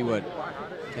 We'll see what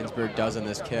Ginsburg does on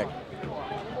this kick.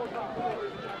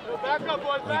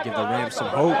 We'll give the Rams some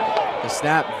hope. The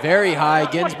snap very high.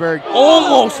 Ginsburg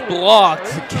almost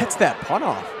blocked. Gets that punt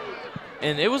off.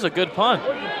 And it was a good punt.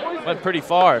 Went pretty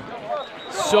far.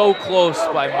 So close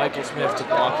by Michael Smith to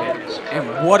block it.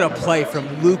 And what a play from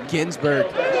Luke Ginsburg.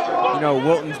 You know,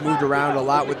 Wilton's moved around a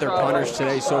lot with their punters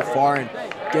today so far, and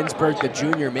Ginsburg, the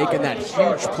junior, making that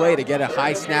huge play to get a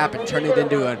high snap and turn it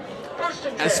into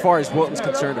as far as Wilton's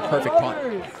concerned, a perfect punt.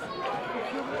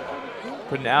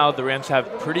 But now the Rams have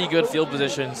pretty good field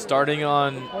position starting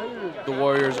on the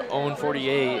Warriors' own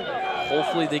 48.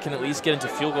 Hopefully they can at least get into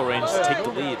field goal range to take the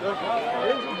lead.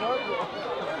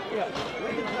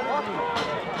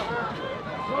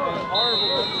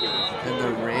 And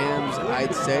the Rams, I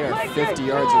I'd say, are 50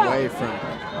 yards away from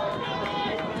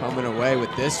coming away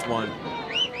with this one,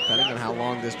 depending on how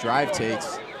long this drive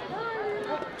takes.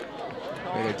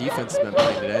 The way their defense has been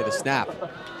playing today. The snap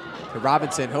to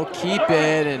Robinson, he'll keep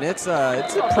it, and it's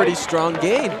a pretty strong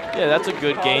gain. Yeah, that's a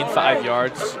good gain, 5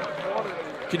 yards.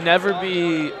 Could never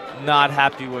be not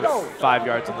happy with 5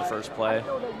 yards in the first play.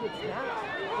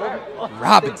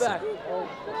 Robinson.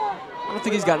 I don't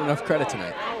think he's gotten enough credit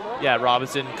tonight. Yeah,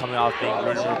 Robinson coming off being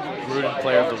Rudin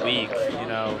Player of the Week. You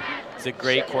know, he's a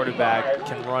great quarterback,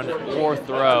 can run or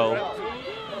throw.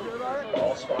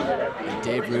 And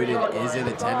Dave Rudin is in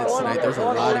attendance tonight. There's a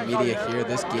lot of media here.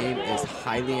 This game is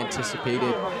highly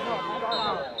anticipated.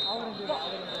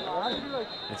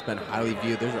 It's been highly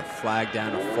viewed. There's a flag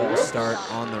down, a false start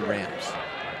on the Rams.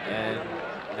 And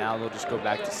now they'll just go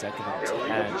back to 2nd and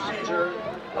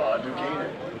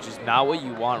 10, which is not what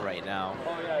you want right now.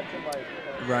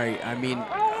 Right. I mean,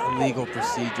 legal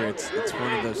procedure, it's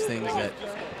one of those things that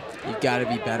you've got to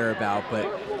be better about.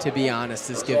 But to be honest,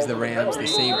 this gives the Rams the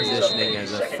same positioning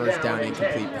as a first down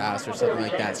incomplete pass or something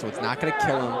like that. So it's not going to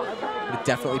kill them, but it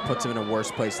definitely puts them in a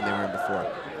worse place than they were in before.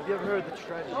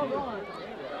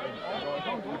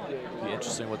 Be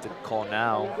interesting what they call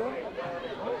now.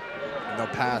 And they'll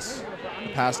pass. The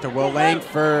pass to Will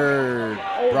Langford.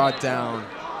 Brought down.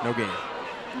 No gain.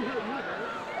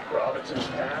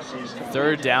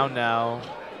 3rd down now.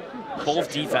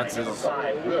 Both defenses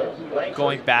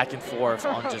going back and forth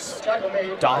on just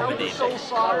dominating. Mike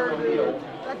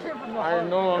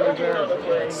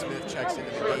Smith checks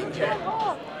into the game here.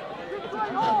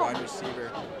 Wide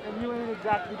receiver.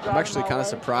 I'm actually kind of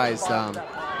surprised.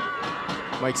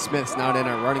 Mike Smith's not in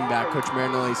our running back. Coach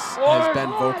Marinelli has been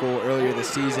vocal earlier this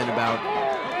season about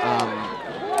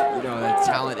you know, the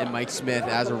talent in Mike Smith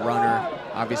as a runner.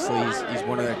 Obviously, he's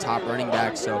one of their top running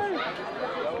backs, so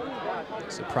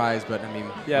surprised, but I mean,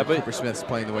 yeah, but Cooper Smith's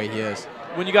playing the way he is.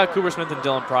 When you got Cooper Smith and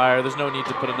Dylan Pryor, there's no need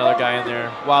to put another guy in there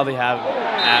while they have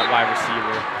at wide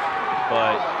receiver.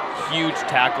 But huge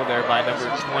tackle there by number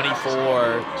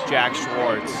 24, Jack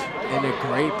Schwartz. And a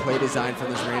great play design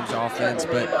from this Rams offense,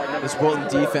 but this Wilton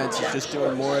defense is just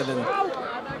doing more than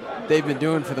they've been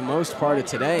doing for the most part of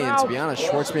today. And to be honest,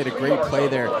 Schwartz made a great play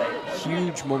there.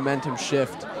 Huge momentum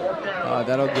shift.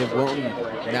 That'll give Wilton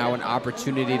now an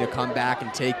opportunity to come back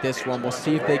and take this one. We'll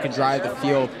see if they can drive the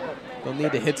field. They'll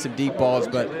need to hit some deep balls,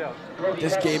 but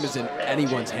this game is in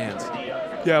anyone's hands.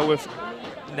 Yeah, with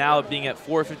now being at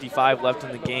 4:55 left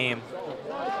in the game,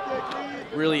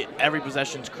 really every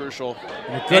possession is crucial.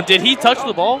 And did he touch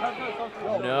the ball?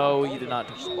 No, he did not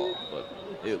touch the ball, but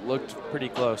it looked pretty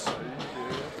close.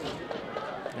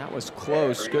 That was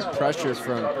close. Good pressure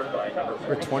from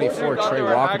number 24, Trey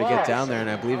Walker, to get down there, and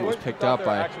I believe it was picked up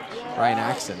by Ryan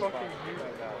Axon.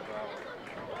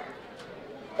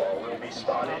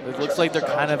 It looks like they're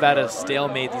kind of at a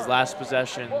stalemate these last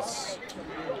possessions,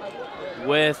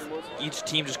 with each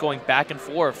team just going back and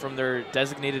forth from their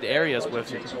designated areas,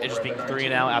 with it just being 3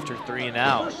 and out after 3 and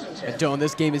out. And Dylan,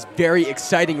 this game is very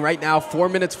exciting right now. 4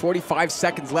 minutes, 45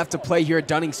 seconds left to play here at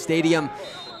Dunning Stadium.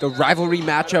 The rivalry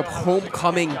matchup,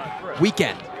 homecoming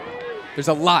weekend. There's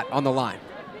a lot on the line.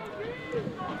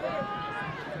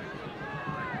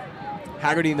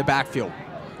 Haggerty in the backfield.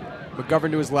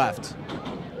 McGovern to his left.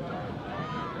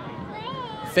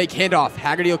 Fake handoff.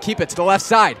 Haggerty will keep it to the left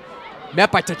side.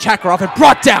 Met by Tachakarov and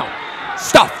brought down.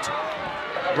 Stuffed.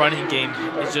 Running game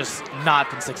has just not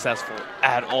been successful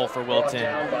at all for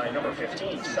Wilton.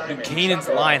 New Canaan's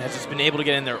line has just been able to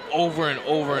get in there over and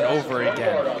over and over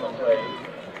again.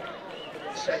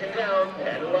 2nd down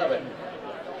and 11.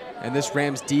 And this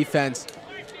Rams defense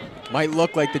might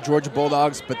look like the Georgia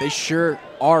Bulldogs, but they sure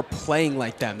are playing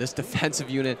like them. This defensive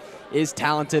unit is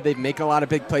talented. They've made a lot of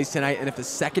big plays tonight, and if the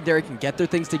secondary can get their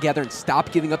things together and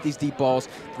stop giving up these deep balls,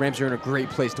 the Rams are in a great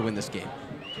place to win this game.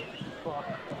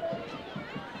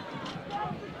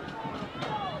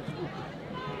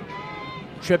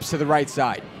 Trips to the right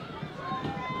side.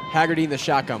 Haggerty in the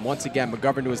shotgun. Once again,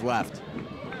 McGovern to his left.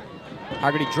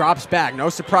 Haggerty drops back. No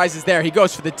surprises there. He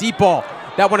goes for the deep ball.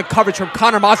 That one in coverage from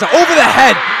Connor Mazza. Over the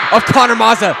head of Connor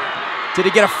Mazza. Did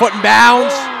he get a foot in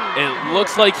bounds? It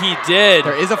looks like he did.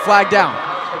 There is a flag down.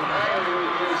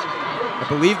 I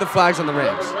believe the flag's on the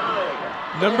Rams.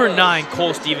 Number 9,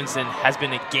 Cole Stevenson, has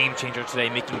been a game changer today,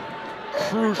 making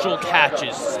crucial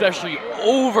catches, especially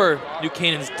over New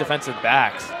Canaan's defensive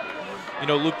backs. You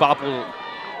know, Luke Bopp will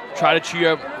try to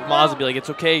cheer up Mazza, be like, it's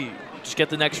okay, just get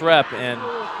the next rep, and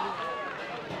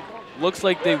looks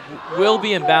like they will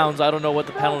be in bounds. I don't know what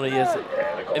the penalty is.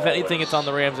 If anything, it's on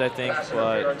the Rams, I think.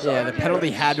 But yeah, the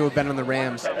penalty had to have been on the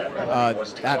Rams.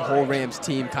 That whole Rams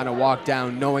team kind of walked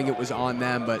down knowing it was on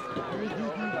them, but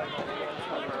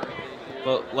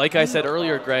But like I said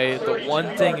earlier, Gray, the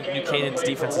one thing New Canaan's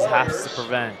defense has to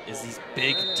prevent is these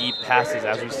big, deep passes,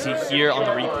 as we see here on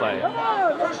the replay.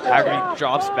 Haggerty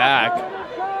drops back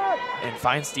and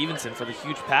finds Stevenson for the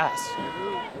huge pass.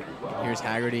 Here's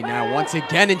Haggerty now once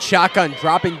again in shotgun,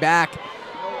 dropping back.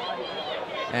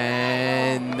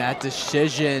 And that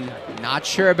decision, not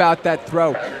sure about that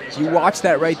throw. You watch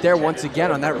that right there once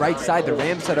again on that right side. The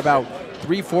Rams had about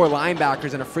 3-4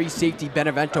 linebackers and a free safety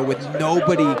Benevento with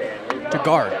nobody to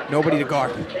guard.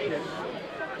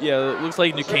 Yeah, it looks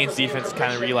like New Canaan's defense is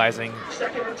kind of realizing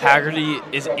Haggerty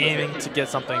is aiming to get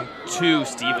something to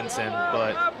Stevenson,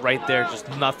 but right there, just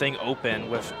nothing open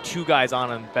with 2 guys on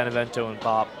him, Benevento and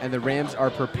Bob. And the Rams are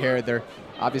prepared. They're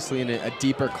obviously in a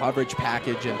deeper coverage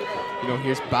package, and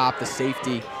here's Bob, the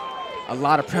safety. A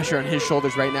lot of pressure on his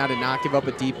shoulders right now to not give up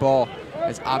a deep ball,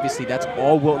 as obviously that's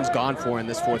all Wilton's gone for in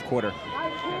this fourth quarter.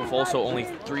 With also only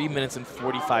 3 minutes and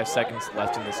 45 seconds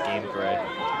left in this game, Gray.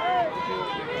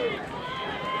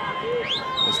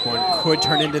 This one could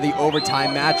turn into the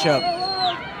overtime matchup.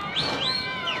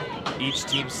 Each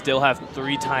team still have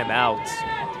 3 timeouts.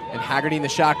 And Haggerty in the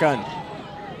shotgun,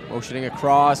 motioning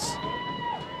across.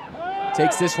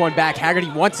 Takes this one back. Haggerty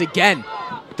once again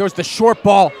throws the short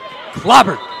ball,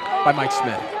 clobbered by Mike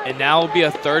Smith. And now will be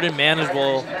a 3rd and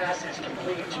manageable.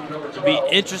 It'll be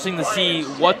interesting to see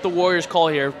what the Warriors call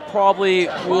here. Probably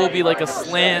will be like a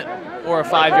slant or a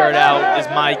 5-yard out is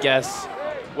my guess.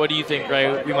 What do you think,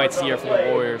 Ray, we might see here from the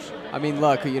Warriors? I mean,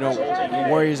 look, the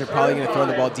Warriors are probably going to throw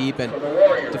the ball deep, and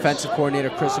defensive coordinator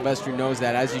Chris Silvestri knows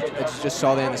that. As you just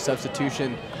saw there in the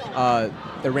substitution,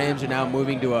 the Rams are now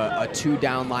moving to a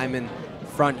 2-down lineman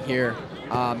front here,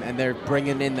 and they're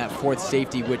bringing in that 4th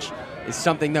safety, which is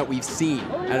something that we've seen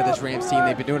out of this Rams team.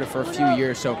 They've been doing it for a few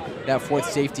years, so that 4th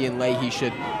safety in Leahy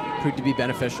should prove to be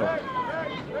beneficial.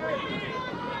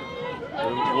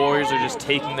 The Warriors are just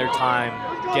taking their time,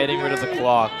 getting rid of the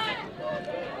clock.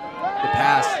 The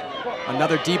pass,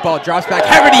 another deep ball, drops back.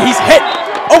 Haggerty, he's hit!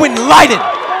 Owen Lydon!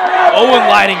 Owen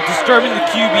Lydon disturbing the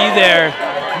QB there,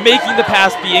 making the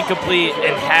pass be incomplete,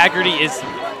 and Haggerty is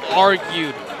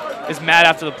mad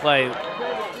after the play.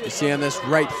 You see on this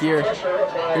right here,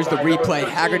 here's the replay.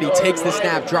 Haggerty takes the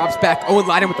snap, drops back. Owen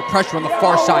Lydon with the pressure on the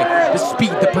far side. The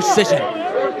speed, the precision,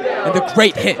 and the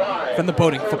great hit from the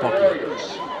Boating football team.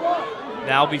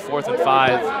 Now be 4th and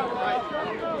 5.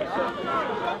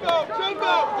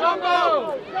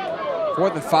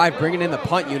 4th and 5, bringing in the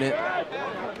punt unit.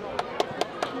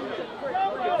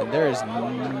 And there is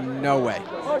no way.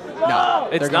 No,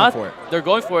 they're going for it. They're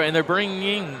going for it, and they're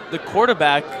bringing the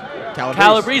quarterback,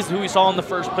 Calabrese, who we saw in the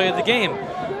first play of the game,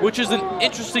 which is an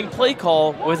interesting play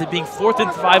call with it being 4th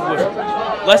and 5 with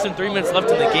less than 3 minutes left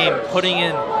in the game, putting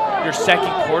in your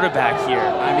second quarterback here.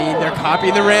 I mean, they're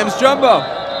copying the Rams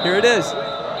jumbo. Here it is.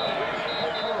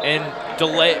 And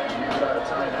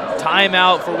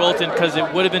timeout for Wilton, because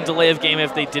it would have been delay of game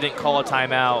if they didn't call a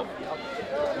timeout,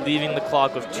 leaving the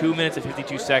clock with 2 minutes and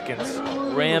 52 seconds.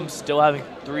 Rams still having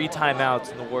 3 timeouts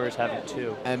and the Warriors having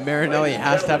 2. And Marinelli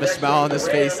has to have a smile on his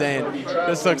face saying,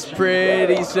 this looks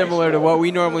pretty similar to what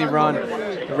we normally run.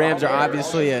 The Rams are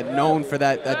obviously known for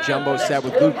that jumbo set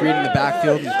with Luke Reed in the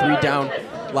backfield and 3 down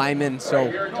linemen. So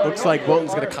looks like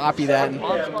Wilton's going to copy that, and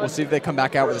we'll see if they come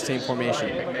back out with the same formation.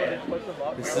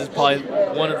 This is probably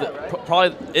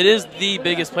it is the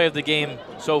biggest play of the game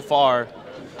so far.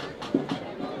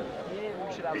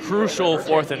 Crucial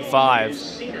 4th and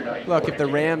 5. Look, if the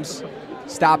Rams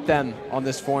stop them on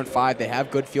this 4 and 5, they have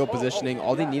good field positioning.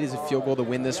 All they need is a field goal to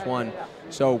win this one.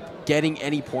 So getting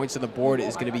any points on the board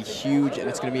is going to be huge, and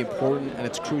it's going to be important, and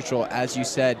it's crucial, as you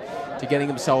said, to getting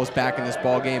themselves back in this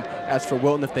ball game. As for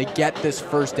Wilton, if they get this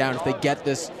first down, if they get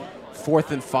this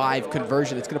 4th and 5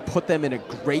 conversion, it's going to put them in a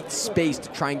great space to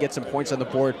try and get some points on the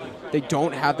board. They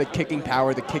don't have the kicking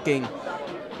power, the kicking,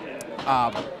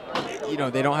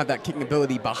 they don't have that kicking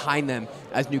ability behind them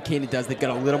as New Canaan does. They've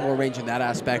got a little more range in that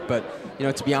aspect, but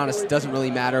to be honest, it doesn't really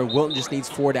matter. Wilton just needs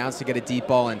 4 downs to get a deep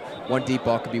ball, and 1 deep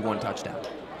ball could be 1 touchdown.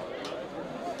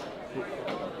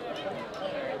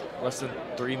 Less than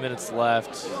 3 minutes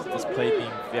left. This play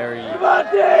being very huge.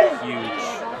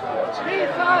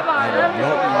 And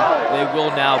Wilton, they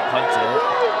will now punt it.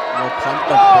 They'll punt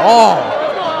the ball.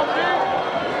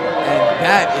 And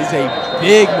that is a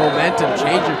big momentum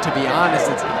changer, to be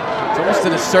honest. It's almost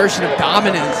an assertion of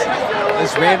dominance.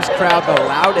 This Rams crowd, the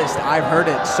loudest I've heard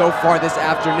it so far this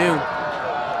afternoon.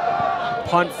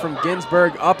 Punt from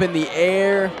Ginsburg up in the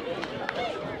air.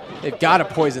 They've got to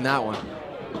poison that one.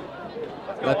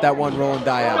 Let that one roll and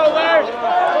die out.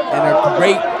 And a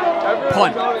great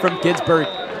punt from Ginsburg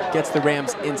gets the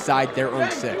Rams inside their own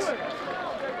 6.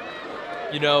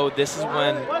 This is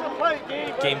when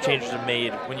game changers are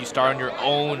made when you start on your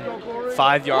own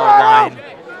 5-yard line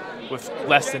with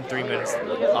less than 3 minutes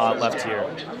left here.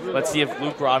 Let's see if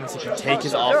Luke Robinson can take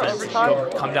his offense and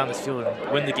come down this field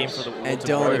and win the game for the Wilton And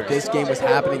Dylan, Warriors. if this game was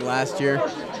happening last year,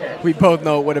 we both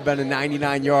know it would have been a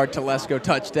 99-yard Telesco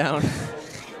touchdown.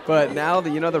 But now,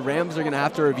 the Rams are going to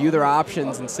have to review their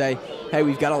options and say, hey,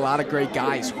 we've got a lot of great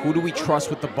guys. Who do we trust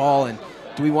with the ball? And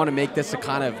do we want to make this a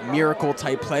kind of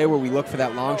miracle-type play where we look for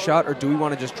that long shot? Or do we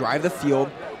want to just drive the field,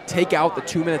 take out the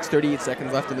 2 minutes, 38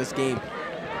 seconds left in this game,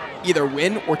 either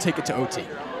win or take it to OT?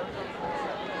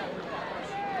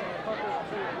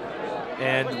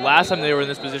 And last time they were in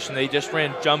this position, they just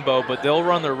ran jumbo, but they'll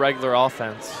run their regular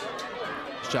offense.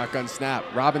 Shotgun snap.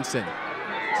 Robinson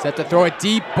set to throw a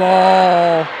deep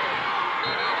ball.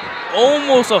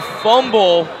 Almost a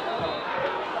fumble.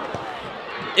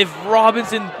 If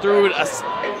Robinson threw it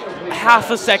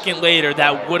half a second later,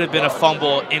 that would have been a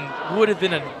fumble and would have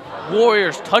been a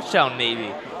Warriors touchdown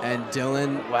maybe. And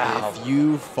Dylan, wow. If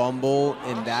you fumble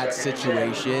in that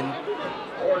situation,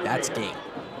 that's game.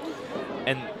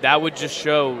 And that would just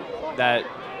show that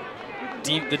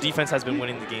the defense has been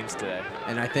winning the games today.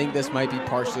 And I think this might be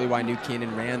partially why New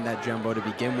Canaan ran that jumbo to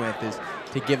begin with, is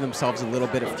to give themselves a little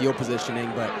bit of field positioning.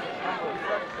 But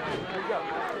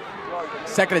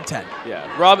 2nd and 10. Yeah,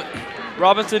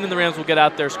 Robinson and the Rams will get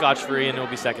out there scotch-free, and it'll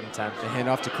be 2nd and 10. The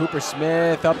handoff to Cooper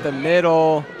Smith up the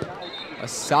middle. A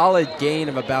solid gain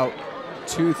of about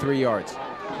 2-3 yards.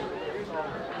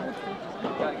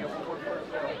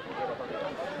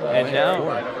 And now,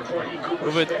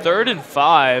 with 3rd and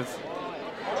 5,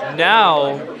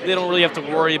 now they don't really have to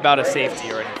worry about a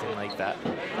safety or anything like that.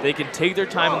 They can take their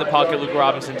time in the pocket, Luke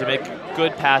Robinson, to make a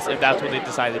good pass if that's what they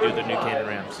decide to do, the New Canaan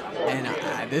Rams. And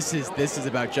this is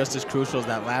about just as crucial as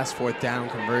that last 4th down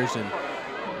conversion.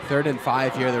 3rd and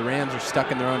 5 here. The Rams are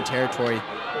stuck in their own territory.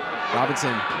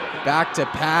 Robinson back to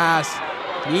pass.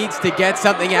 Needs to get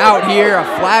something out here. A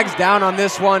flag's down on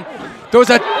this one. Throws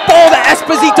a ball to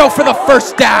Esposito for the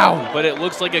 1st down. But it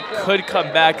looks like it could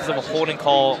come back because of a holding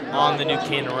call on the New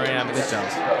Canaan Rams. It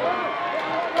does.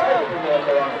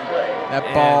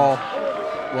 That ball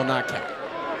will not count.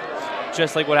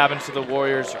 Just like what happens to the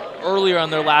Warriors earlier on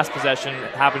their last possession,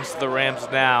 it happens to the Rams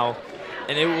now.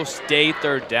 And it will stay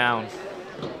 3rd down.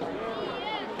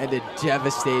 And a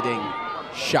devastating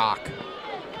shock.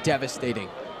 Devastating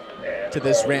to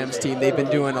this Rams team. They've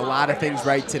been doing a lot of things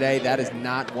right today. That is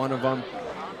not one of them.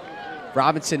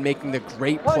 Robinson making the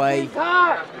great play,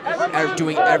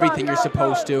 doing everything you're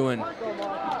supposed to, and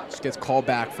just gets called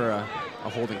back for a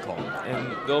holding call.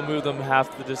 And they'll move them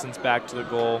half the distance back to the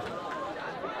goal.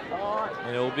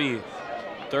 And it will be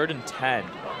 3rd and 10.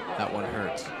 That one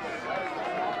hurts.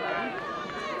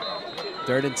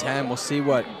 3rd and 10. We'll see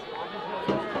what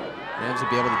Rams will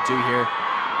be able to do here.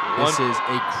 This is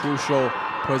a crucial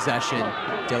possession,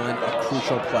 Dylan, a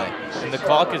crucial play. And the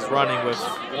clock is running with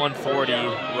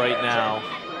 1:40 right now.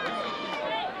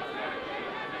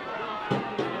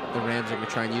 The Rams are going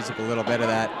to try and use up a little bit of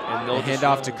that. And the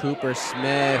handoff to Cooper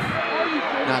Smith.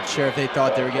 Not sure if they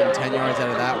thought they were getting 10 yards out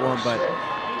of that one, but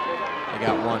they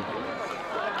got one.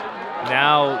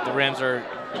 Now the Rams are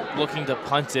looking to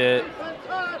punt it,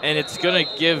 and it's going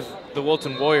to give the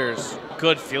Wilton Warriors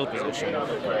good field position.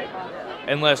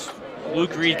 Unless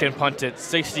Luke Reed can punt it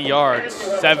 60 yards,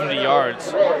 70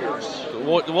 yards.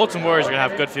 The Wilton Warriors are going to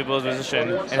have good field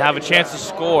position and have a chance to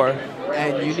score.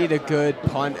 And you need a good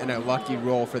punt and a lucky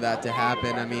roll for that to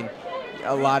happen. I mean,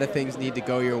 a lot of things need to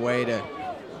go your way to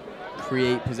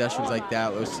create possessions like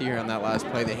that. Let's see here on that last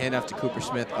play. The handoff to Cooper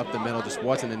Smith up the middle just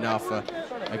wasn't enough.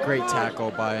 A great tackle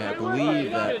by, I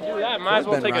believe, that might as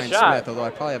well take Ryan a shot. Smith, although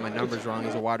I probably have my numbers wrong.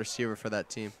 He's a wide receiver for that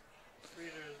team.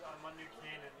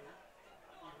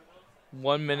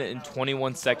 1 minute and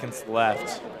 21 seconds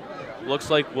left. Looks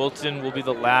like Wilton will be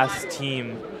the last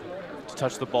team to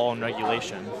touch the ball in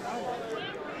regulation.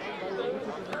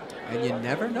 And you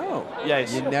never know.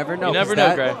 Yes. You never know. You never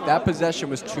know, Gray. That possession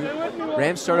was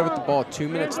Rams started with the ball 2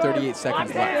 minutes, 38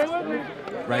 seconds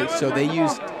left. Right? So they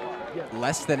used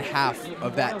less than half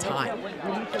of that time.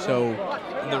 So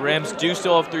and the Rams do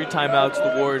still have 3 timeouts.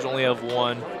 The Warriors only have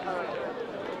 1.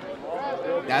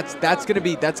 That's gonna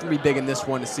be big in this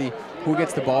one to see who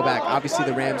gets the ball back. Obviously,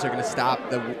 the Rams are gonna stop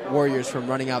the Warriors from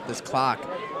running out this clock,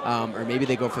 or maybe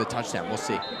they go for the touchdown. We'll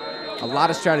see. A lot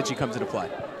of strategy comes into play.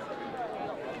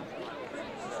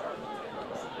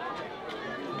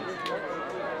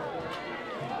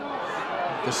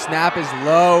 The snap is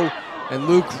low, and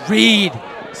Luke Reed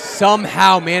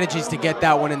somehow manages to get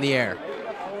that one in the air.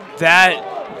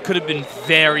 That could have been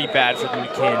very bad for the New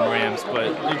Canaan Rams, but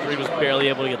Luke Reed was barely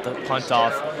able to get the punt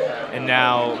off. And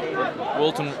now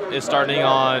Wilton is starting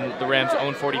on the Rams'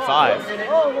 own 45.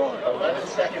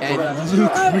 And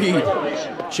Luke Reed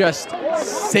just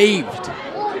saved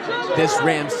this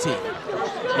Rams team.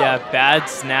 Yeah, bad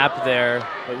snap there,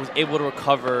 but was able to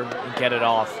recover and get it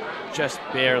off, just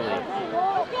barely.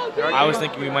 I was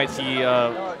thinking we might see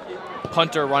a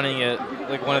punter running it,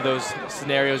 like one of those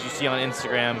scenarios you see on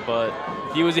Instagram, but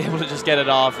he was able to just get it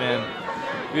off, and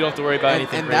we don't have to worry about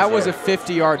anything And crazy that was there. a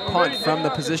 50-yard punt from the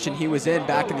position he was in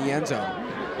back in the end zone.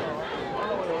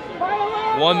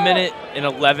 1 minute and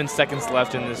 11 seconds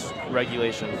left in this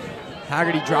regulation.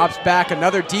 Haggerty drops back,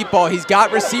 another deep ball. He's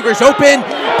got receivers open,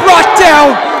 brought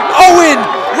down, Owen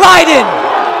Lyden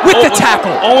with the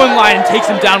tackle. Owen Lyden takes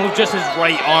him down with just his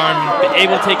right arm,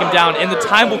 able to take him down, and the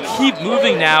time will keep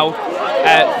moving now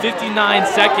at 59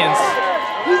 seconds.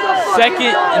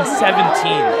 2nd and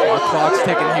 17. Our clock's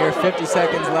ticking here, 50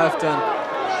 seconds left on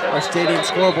our stadium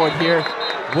scoreboard here.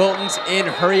 Wilton's in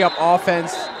hurry-up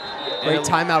offense. Great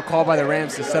timeout call by the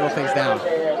Rams to settle things down.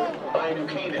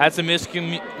 Had some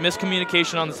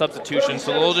miscommunication on the substitution,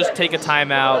 so we'll just take a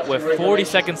timeout with 40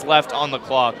 seconds left on the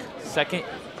clock. Second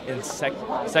and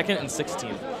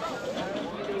 16.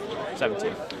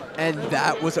 17. And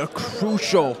that was a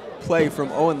crucial play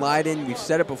from Owen Lyden. We've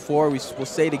said it before, we'll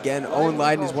say it again. Owen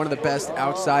Lyden is one of the best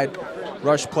outside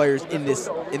rush players in the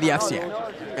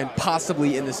FCAC and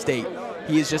possibly in the state.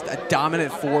 He is just a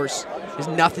dominant force. There's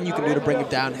nothing you can do to bring him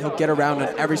down. He'll get around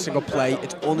on every single play.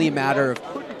 It's only a matter of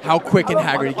how quick and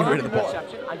Haggerty get rid of the ball.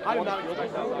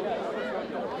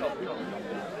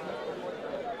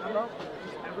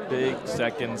 Big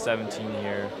 2nd and 17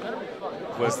 here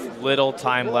with little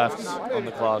time left on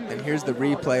the clock. And here's the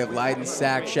replay of Lyden's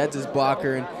sack. Sheds his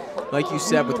blocker, and like you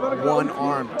said, with one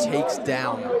arm, takes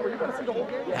down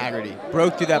Haggerty.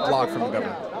 Broke through that block from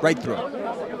McGovern. Right through it.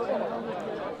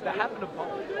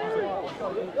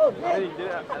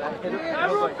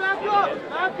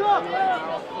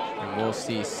 And we'll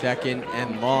see 2nd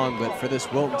and long, but for this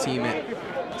Wilton team, it,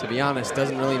 to be honest,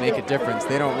 doesn't really make a difference.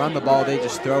 They don't run the ball, they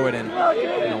just throw it, and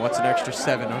you know, what's an extra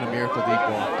 7 on a miracle deep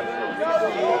ball?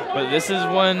 But this is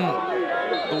when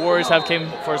the Warriors have came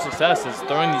for success, is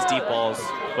throwing these deep balls,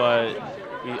 but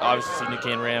we obviously see New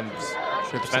Canaan Rams.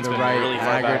 Trips to the defenseman right, really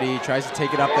far Haggerty back. tries to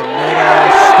take it up the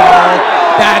middle, stalled.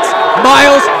 That's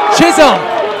Miles Chisholm.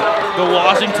 The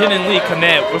Washington and Lee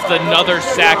commit with another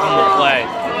sack on the play.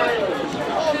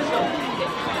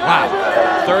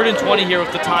 Wow. 3rd and 20 here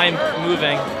with the time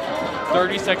moving.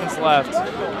 30 seconds left.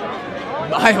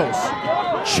 Miles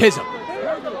Chisholm.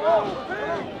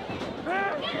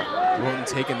 Wilton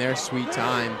taking their sweet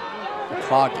time. The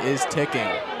clock is ticking.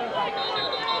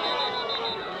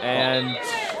 And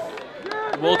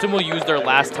Wilton will use their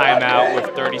last timeout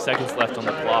with 30 seconds left on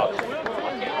the clock.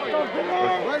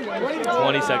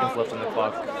 20 seconds left on the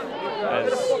clock, as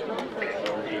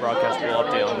the broadcast will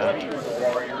update on that.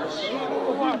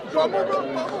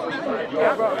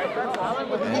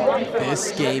 And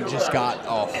this game just got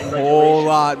a whole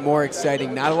lot more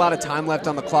exciting. Not a lot of time left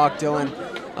on the clock, Dylan.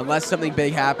 Unless something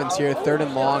big happens here, 3rd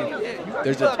and long,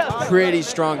 there's a pretty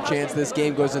strong chance this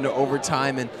game goes into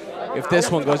overtime. And if this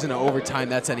one goes into overtime,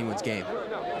 that's anyone's game.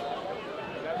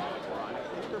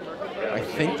 I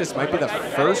think this might be the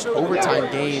first overtime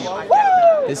game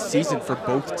this season for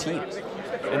both teams.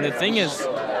 And the thing is,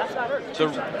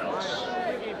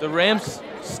 the Rams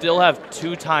still have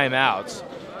 2 timeouts.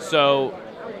 So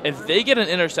if they get an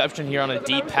interception here on a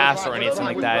deep pass or anything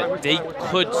like that, they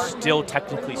could still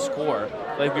technically score,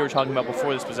 like we were talking about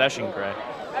before this possession, Greg.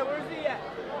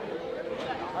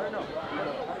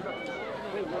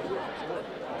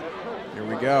 Here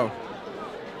we go.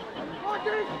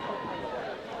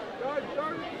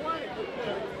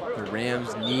 The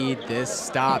Rams need this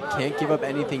stop. Can't give up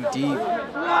anything deep.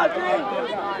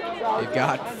 They've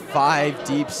got 5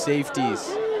 deep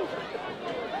safeties.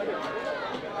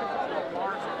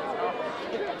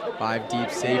 5 deep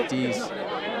safeties,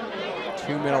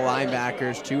 2 middle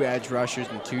linebackers, 2 edge rushers,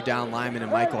 and 2 down linemen,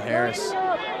 and Michael Harris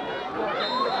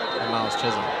and Miles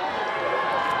Chisholm.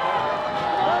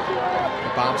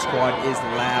 The bomb squad is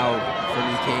loud for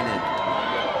New Canaan.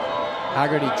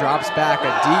 Haggerty drops back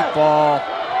a deep ball.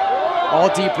 All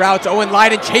deep routes. Owen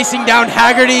Lyden chasing down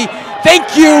Haggerty.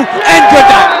 Thank you and good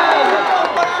night.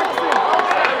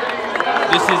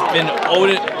 This has been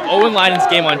Owen Lyden's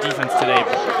game on defense today.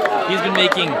 He's been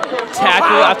making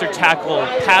tackle after tackle,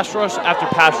 pass rush after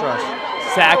pass rush,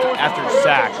 sack after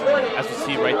sack, as we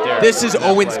see right there. This is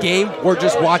Owen's game. We're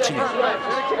just watching it.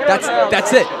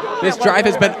 That's it. This drive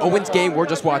has been Owen's game. We're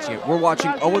just watching it. We're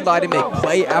watching Owen Lyden make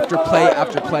play after play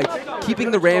after play,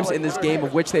 keeping the Rams in this game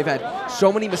of which they've had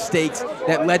so many mistakes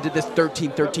that led to this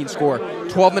 13-13 score.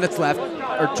 12 minutes left.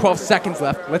 or 12 seconds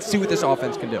left. Let's see what this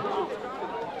offense can do.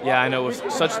 Yeah, I know.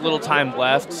 With such little time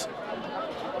left,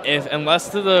 unless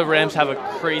the Rams have a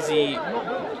crazy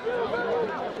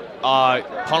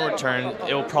punt return,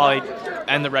 it will probably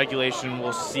end the regulation.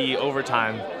 We'll see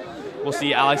overtime. We'll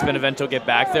see Alex Benevento get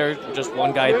back there, just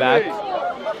one guy back.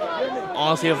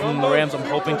 Honestly, from the Rams, I'm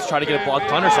hoping to try to get a block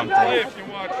punt or something.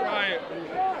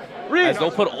 As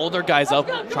they'll put older guys up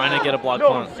trying to get a block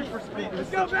punt.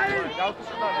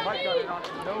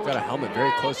 Got a helmet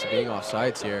very close to being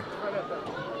offsides here.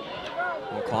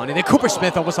 Then Cooper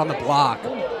Smith almost on the block.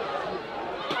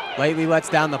 Lightly lets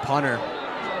down the punter.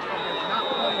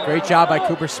 Great job by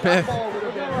Cooper Smith.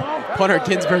 Punter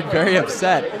Ginsburg very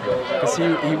upset because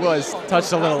he was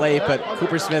touched a little late, but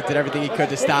Cooper Smith did everything he could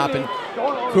to stop, and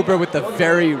Cooper with the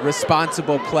very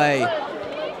responsible play.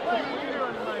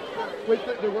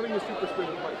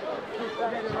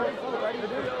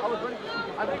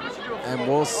 And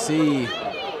we'll see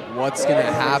what's going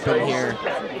to happen here.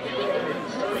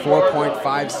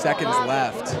 4.5 seconds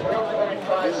left.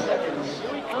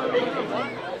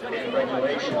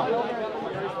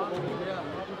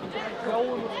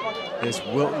 This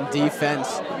Wilton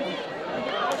defense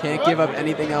can't give up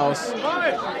anything else.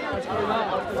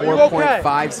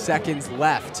 4.5 seconds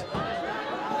left.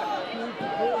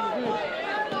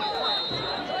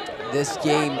 This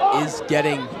game is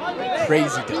getting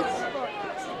crazy, dude.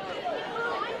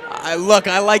 I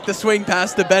like the swing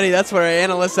pass to Benny. That's what our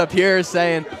analysts up here are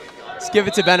saying. Let's give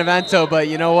it to Benevento, but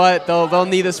you know what? They'll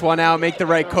need this one out, make the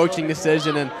right coaching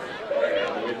decision, and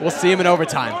we'll see him in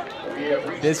overtime.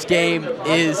 This game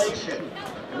is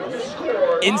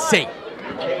insane.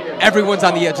 Everyone's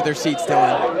on the edge of their seats,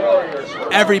 Dylan.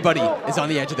 Everybody is on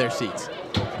the edge of their seats.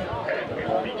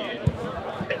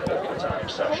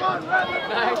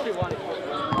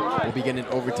 We'll begin an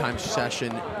overtime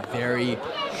session very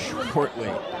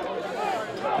shortly.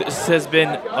 This has been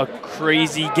a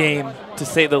crazy game, to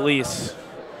say the least.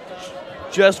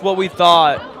 Just what we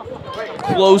thought.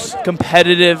 Close,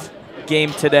 competitive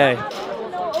game today.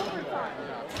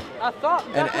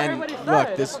 And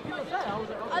look, this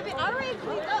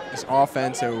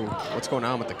offense, so what's going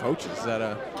on with the coaches? Is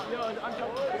that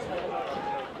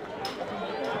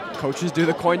coaches do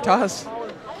the coin toss? Is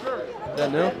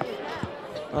that new?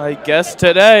 I guess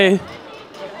today,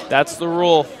 that's the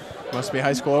rule. Must be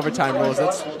high school overtime rules.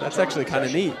 That's actually kind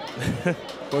of neat.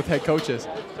 Both head coaches.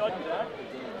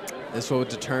 This will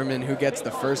determine who gets the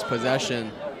first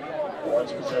possession.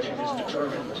 Once possession is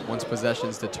determined. Once possession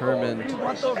is determined.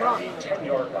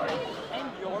 10-yard line.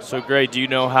 So, Gray, do you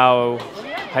know how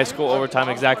high school overtime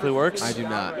exactly works? I do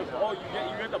not.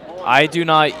 I do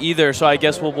not either, so I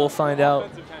guess we'll find out.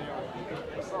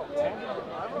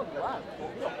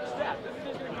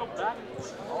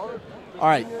 All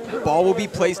right, ball will be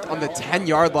placed on the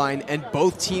 10-yard line, and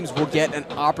both teams will get an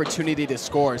opportunity to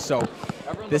score. So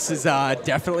this is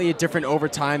definitely a different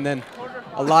overtime than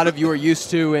a lot of you are used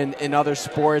to in other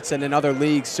sports and in other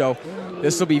leagues. So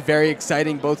this will be very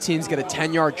exciting. Both teams get a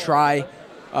 10-yard try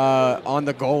on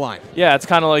the goal line. Yeah, it's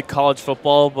kind of like college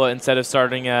football, but instead of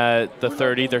starting at the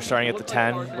 30, they're starting at the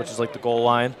 10, which is like the goal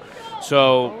line.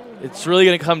 So it's really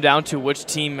going to come down to which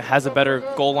team has a better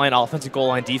goal line offense and goal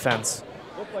line defense.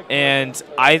 And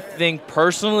I think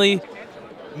personally,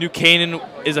 New Canaan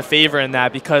is a favorite in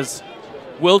that because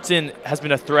Wilton has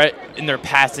been a threat in their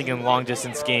passing and long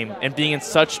distance game. And being in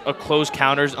such a close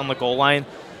counters on the goal line,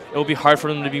 it will be hard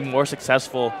for them to be more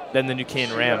successful than the New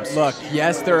Canaan Rams. Look,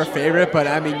 yes, they're a favorite, but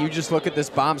I mean, you just look at this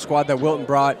bomb squad that Wilton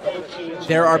brought.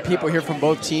 There are people here from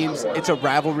both teams. It's a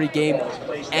rivalry game.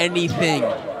 Anything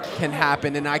can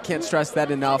happen, and I can't stress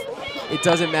that enough. It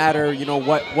doesn't matter, you know,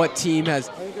 what team has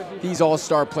these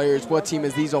all-star players, what team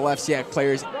has these all-FCAC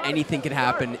players. Anything can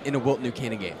happen in a Wilton New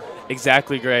Canaan game.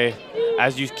 Exactly, Gray.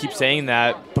 As you keep saying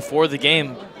that, before the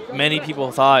game, many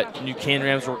people thought New Canaan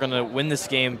Rams were going to win this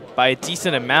game by a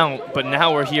decent amount, but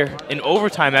now we're here in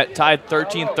overtime at tied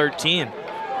 13-13.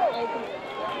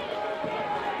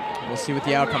 We'll see what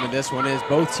the outcome of this one is.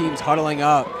 Both teams huddling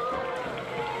up.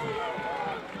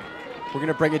 We're going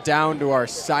to bring it down to our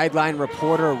sideline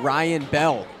reporter, Ryan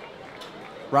Bell.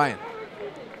 Ryan.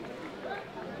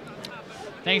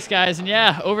 Thanks, guys. And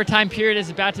yeah, overtime period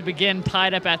is about to begin,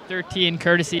 tied up at 13,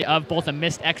 courtesy of both a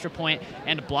missed extra point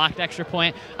and a blocked extra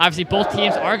point. Obviously, both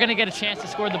teams are going to get a chance to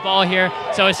score the ball here,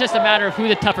 so it's just a matter of who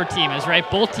the tougher team is, right?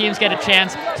 Both teams get a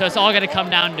chance, so it's all going to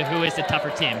come down to who is the tougher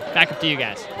team. Back up to you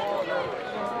guys.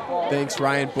 Thanks,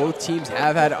 Ryan. Both teams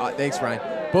have had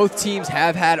Both teams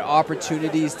have had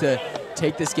opportunities to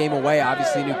take this game away.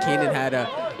 Obviously, New Canaan had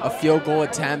a field goal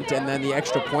attempt and then the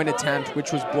extra point attempt,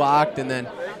 which was blocked, and then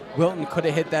Wilton could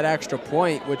have hit that extra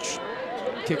point, which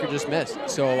kicker just missed.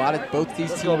 So both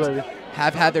these teams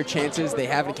have had their chances. They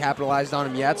haven't capitalized on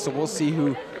them yet. So we'll see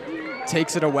who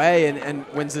takes it away and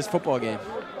wins this football game.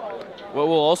 What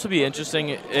will also be interesting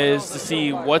is to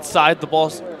see what side the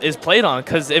ball is played on,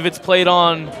 because if it's played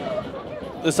on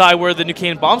the side where the New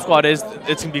Canaan Bomb Squad is,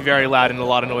 it's going to be very loud and a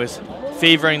lot of noise,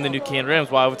 favoring the New Canaan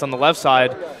Rams, while if it's on the left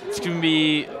side, it's going to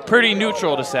be pretty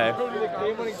neutral to say.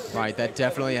 Right, that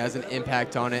definitely has an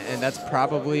impact on it, and that's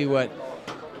probably what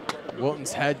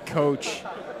Wilton's head coach,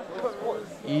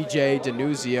 E.J.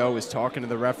 Denuzio, is talking to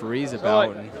the referees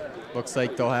about, and looks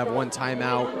like they'll have one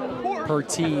timeout per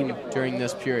team during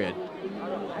this period.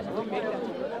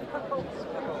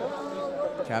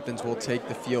 Captains will take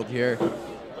the field here.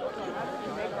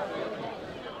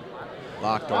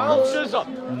 Locked arms.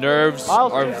 Nerves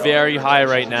are very high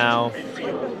right now.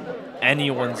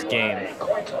 Anyone's game.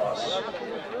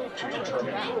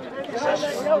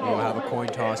 We'll have a coin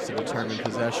toss to determine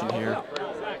possession here.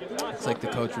 It's like the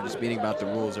coach were just meeting about the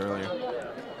rules earlier.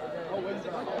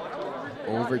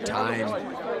 Overtime.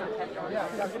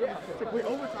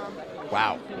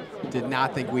 Wow. Did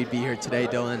not think we'd be here today,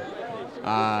 Dylan.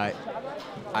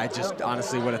 I just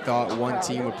honestly would have thought one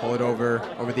team would pull it over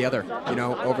the other. You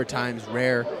know, overtime's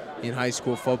rare in high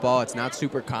school football. It's not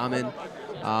super common.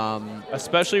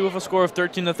 Especially with a score of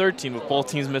 13-13, with both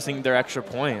teams missing their extra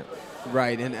point.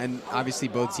 Right, and obviously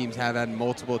both teams have had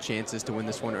multiple chances to win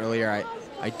this one earlier.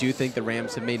 I do think the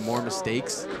Rams have made more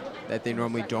mistakes that they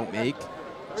normally don't make.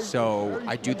 So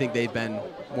I do think they've been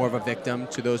more of a victim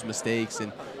to those mistakes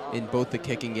in both the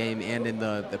kicking game and in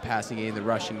the passing game, the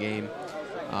rushing game.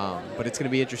 But it's going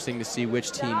to be interesting to see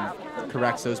which team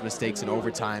corrects those mistakes in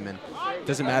overtime. And it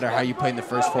doesn't matter how you play in the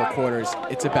first 4 quarters.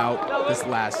 It's about this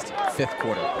last 5th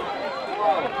quarter.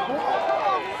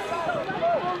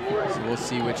 So we'll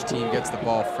see which team gets the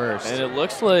ball first. And it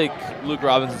looks like Luke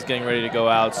Robinson's getting ready to go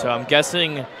out. So I'm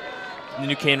guessing the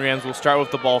New Canaan Rams will start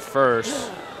with the ball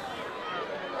first.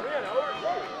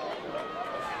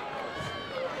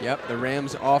 Yep, the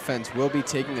Rams offense will be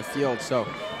taking the field. So,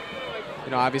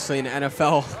 you know, obviously in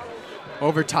NFL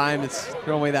overtime, it's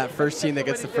normally that first team that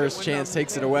gets the first chance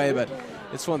takes it away, but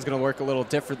this one's going to work a little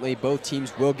differently. Both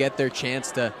teams will get their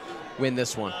chance to win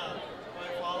this one.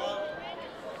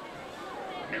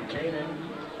 New Canaan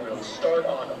will start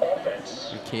on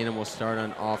offense. New Canaan will start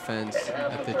on offense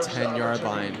at the 10-yard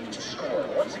line.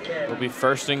 It'll be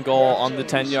first and goal on the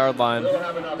 10-yard line.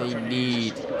 They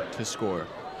need to score.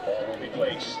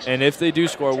 And if they do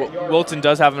score, Wilton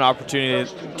does have an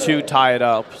opportunity to tie it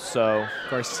up. So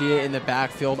Garcia in the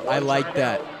backfield. I like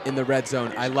that in the red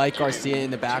zone. I like Garcia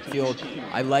in the backfield.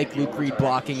 I like Luke Reed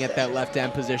blocking at that left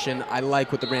end position. I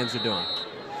like what the Rams are doing.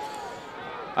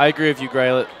 I agree with you,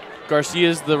 Gray. Garcia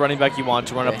is the running back you want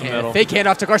to run up the middle. Fake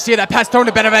handoff to Garcia. That pass thrown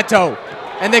to Benevento.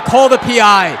 And they call the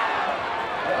PI.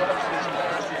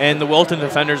 And the Wilton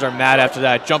defenders are mad after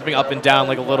that, jumping up and down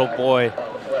like a little boy,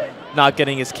 not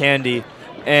getting his candy.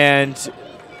 And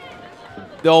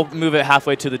they'll move it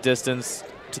halfway to the distance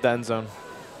to the end zone.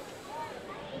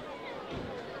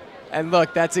 And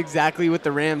look, that's exactly what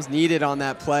the Rams needed on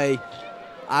that play.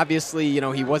 Obviously, you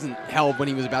know, he wasn't held when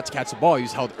he was about to catch the ball. He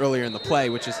was held earlier in the play,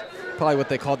 which is probably what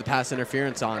they called the pass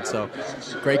interference on. So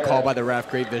great call by the ref,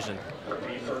 great vision.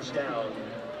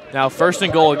 Now first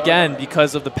and goal again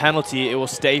because of the penalty. It will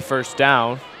stay first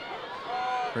down.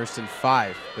 1st and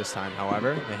 5 this time,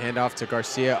 however. The handoff to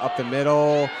Garcia up the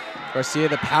middle. Garcia,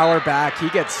 the power back. He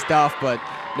gets stuffed, but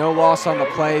no loss on the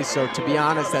play. So to be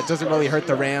honest, that doesn't really hurt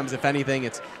the Rams. If anything,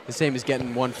 it's the same as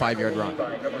getting 1 5-yard run.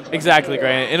 Exactly,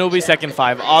 Grant. And it'll be 2nd and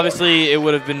 5. Obviously, it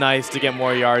would have been nice to get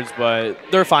more yards, but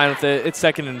they're fine with it. It's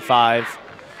 2nd and 5,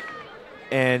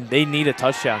 and they need a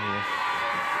touchdown here.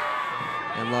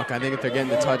 And look, I think if they're getting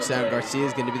the touchdown, Garcia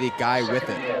is going to be the guy with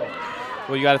it.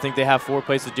 Well, you got to think they have 4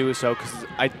 plays to do so, because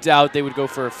I doubt they would go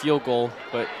for a field goal,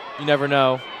 but you never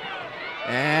know.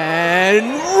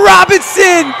 And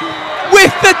Robinson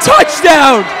with the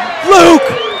touchdown! Luke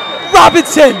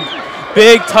Robinson!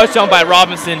 Big touchdown by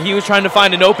Robinson. He was trying to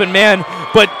find an open man,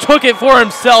 but took it for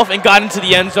himself and got into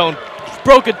the end zone.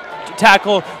 Broke a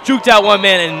tackle, juked out one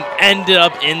man, and ended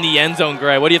up in the end zone,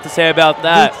 Gray. What do you have to say about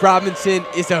that? Luke Robinson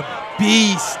is a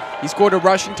beast. He scored a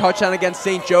rushing touchdown against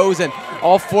St. Joe's, and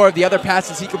all 4 of the other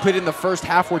passes he completed in the first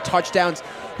half were touchdowns.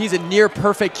 He's a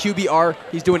near-perfect QBR.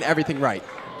 He's doing everything right.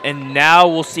 And now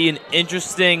we'll see an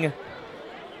interesting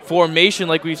formation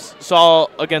like we saw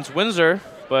against Windsor,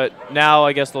 but now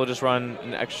I guess they'll just run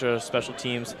an extra special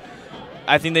teams.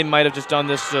 I think they might have just done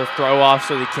this to throw off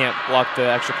so they can't block the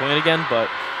extra point again, but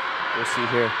we'll see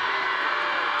here.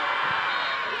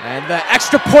 And the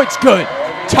extra point's good.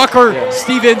 Tucker,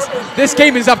 Stevens, this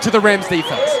game is up to the Rams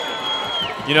defense.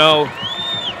 You know,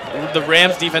 the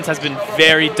Rams defense has been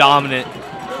very dominant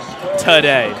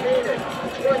today.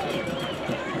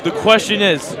 The question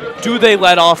is, do they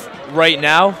let off right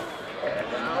now?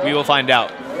 We will find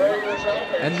out.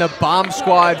 And the bomb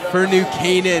squad for New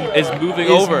Canaan is moving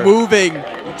over. Moving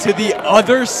to the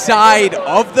other side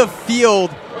of the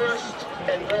field.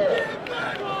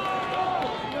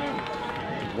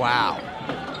 Wow.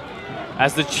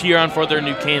 As the cheer on for their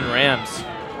New Canaan Rams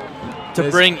to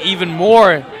bring even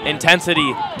more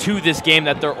intensity to this game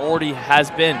that there already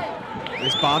has been.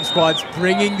 This bomb squad's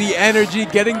bringing the energy,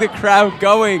 getting the crowd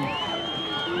going.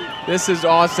 This is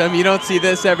awesome. You don't see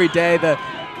this every day. The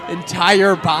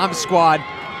entire bomb squad.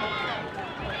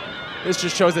 This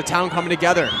just shows the town coming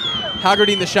together.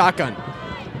 Haggerty in the shotgun.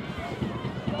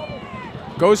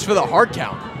 Goes for the hard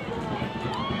count.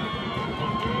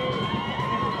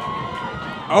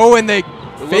 Oh, and they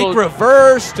fake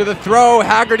reverse to the throw.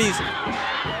 Haggerty's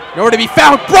nowhere to be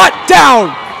found. Brought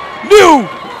down. New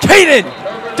Canaan.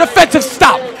 Defensive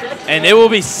stop. And it will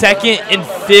be 2nd and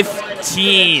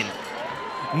 15.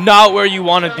 Not where you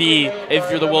want to be if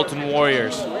you're the Wilton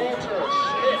Warriors.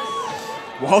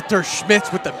 Walter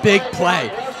Schmitz with the big play.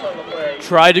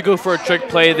 Tried to go for a trick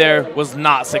play there, was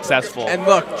not successful. And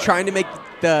look, trying to make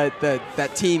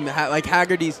that team, like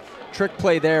Haggerty's trick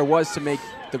play there was to make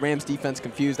the Rams defense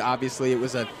confused. Obviously, it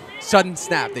was a sudden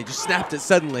snap. They just snapped it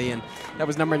suddenly, and that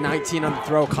was number 19 on the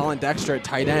throw, Colin Dexter at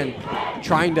tight end,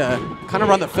 trying to kind of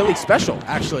run the Philly special,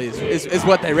 actually, is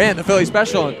what they ran, the Philly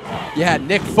special. And you had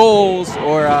Nick Foles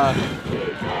or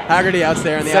Haggerty out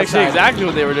there on the outside. That's actually exactly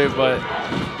what they were doing, but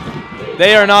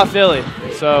they are not Philly,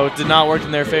 so it did not work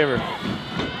in their favor.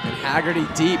 And Haggerty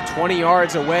deep, 20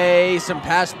 yards away, some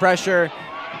pass pressure.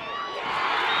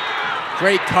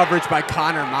 Great coverage by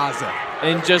Connor Mazza.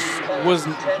 And just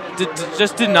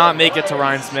did not make it to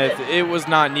Ryan Smith. It was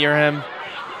not near him.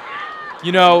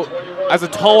 You know, as a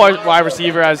tall wide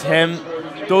receiver as him,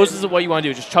 those is what you want to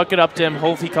do. Just chuck it up to him,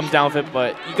 hope he comes down with it,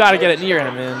 but you got to get it near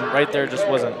him, and right there just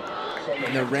wasn't.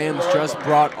 And the Rams just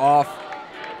brought off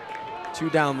 2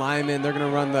 down linemen. They're going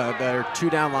to run their 2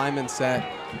 down lineman set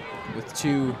with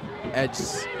 2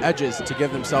 edges to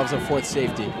give themselves a 4th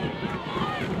safety.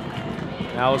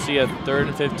 Now we'll see a 3rd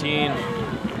and 15.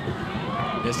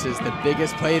 This is the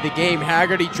biggest play of the game.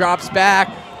 Haggerty drops back.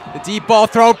 The deep ball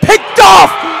throw picked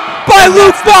off by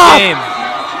Luke Bob.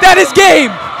 That is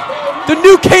game. The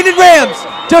New Canaan Rams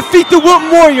defeat the Wilton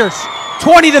Warriors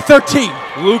 20-13.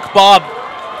 Luke Bob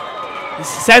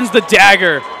sends the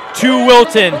dagger to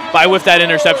Wilton with that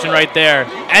interception right there,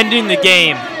 ending the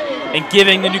game and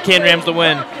giving the New Canaan Rams the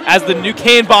win as the New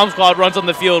Canaan Bomb Squad runs on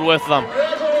the field with them.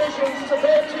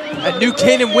 And New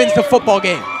Canaan wins the football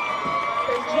game.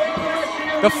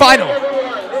 The final,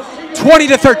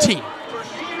 20-13,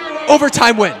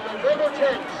 overtime win.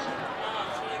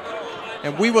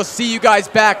 And we will see you guys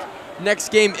back.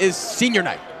 Next game is senior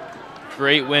night.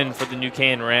 Great win for the New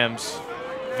Canaan Rams.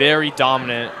 Very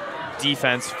dominant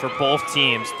defense for both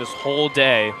teams this whole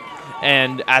day.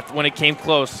 And when it came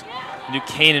close, New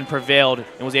Canaan prevailed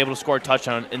and was able to score a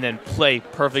touchdown and then play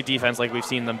perfect defense like we've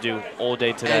seen them do all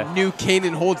day today. And New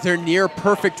Canaan holds their near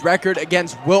perfect record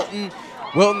against Wilton.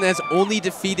 Wilton has only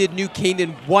defeated New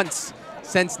Canaan once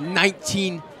since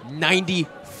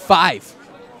 1995.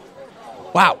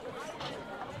 Wow.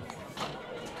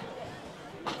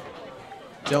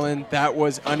 Dylan, that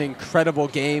was an incredible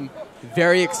game.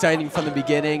 Very exciting from the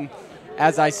beginning.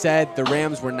 As I said, the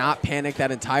Rams were not panicked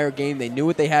that entire game. They knew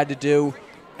what they had to do,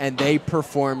 and they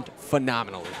performed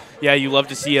phenomenally. Yeah, you love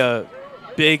to see a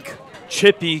big,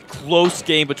 chippy, close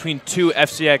game between 2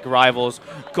 FCX rivals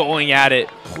going at it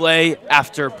play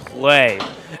after play.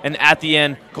 And at the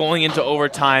end, going into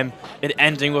overtime and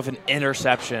ending with an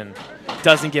interception.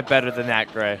 Doesn't get better than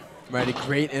that, Gray. Right, a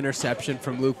great interception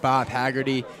from Luke Bob.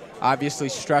 Haggerty obviously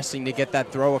stressing to get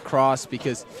that throw across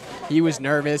because he was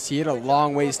nervous. He had a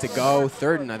long ways to go.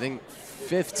 3rd and I think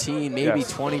 15, maybe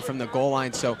 20 from the goal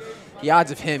line. So the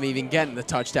odds of him even getting the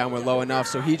touchdown were low enough.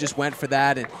 So he just went for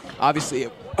that, and obviously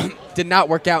it did not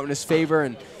work out in his favor,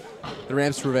 and the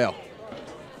Rams prevail.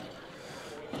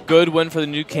 Good win for the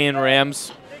New Canaan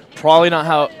Rams. Probably not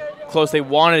how close they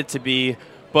wanted it to be,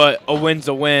 but a win's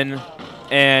a win,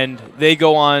 and they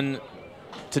go on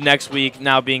to next week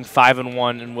now being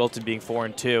 5-1 and Wilton being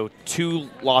 4-2. 2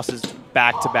 losses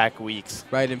back-to-back weeks.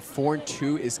 Right, and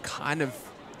 4-2 is kind of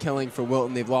killing for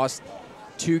Wilton. They've lost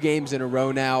 2 games in a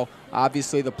row now.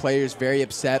 Obviously, the players very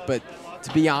upset, but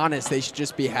to be honest, they should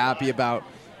just be happy about,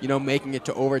 you know, making it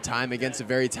to overtime against a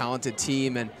very talented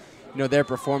team. And, you know, their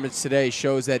performance today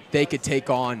shows that they could take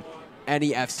on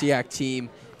any FCX team.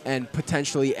 and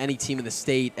potentially any team in the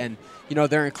state. And, you know,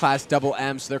 they're in Class Double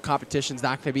M, so their competition's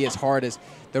not going to be as hard as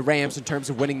the Rams in terms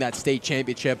of winning that state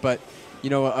championship. But, you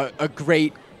know, a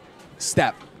great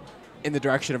step in the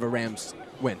direction of a Rams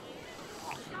win.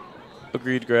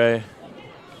 Agreed, Gray.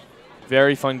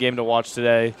 Very fun game to watch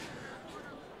today.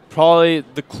 Probably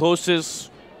the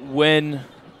closest win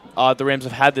the Rams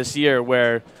have had this year,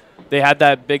 where they had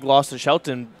that big loss to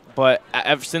Shelton, but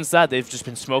ever since that, they've just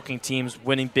been smoking teams,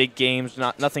 winning big games,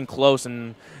 nothing close.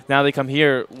 And now they come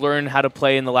here, learn how to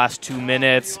play in the last 2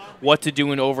 minutes, what to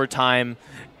do in overtime,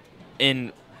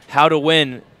 and how to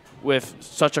win with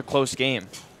such a close game.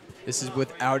 This is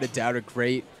without a doubt a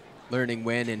great learning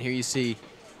win. And here you see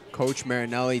Coach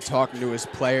Marinelli talking to his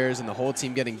players and the whole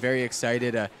team getting very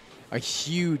excited. A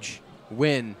huge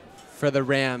win for the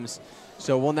Rams.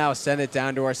 So we'll now send it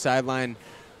down to our sideline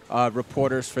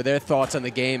reporters for their thoughts on the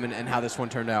game and how this one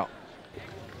turned out.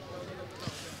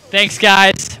 Thanks,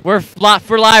 guys. We're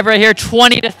live right here.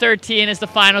 20-13 is the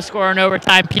final score in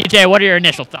overtime. PJ, what are your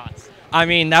initial thoughts? I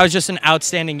mean, that was just an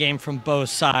outstanding game from both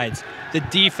sides. The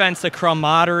defense, the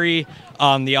camaraderie,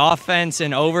 the offense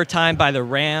in overtime by the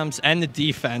Rams and the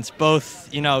defense,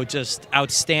 both, you know, just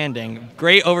outstanding.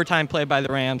 Great overtime play by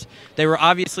the Rams. They were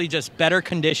obviously just better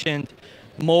conditioned,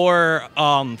 more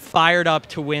fired up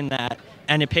to win that,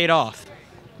 and it paid off.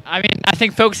 I mean, I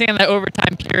think focusing on that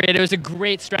overtime period, it was a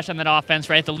great stretch on that offense,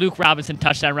 right? The Luke Robinson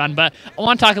touchdown run. But I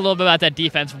want to talk a little bit about that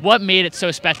defense. What made it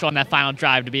so special on that final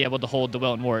drive to be able to hold the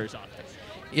Wilton Warriors off?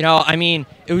 You know, I mean,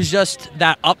 it was just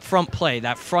that up-front play,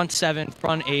 that front 7,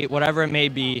 front 8, whatever it may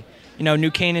be. You know,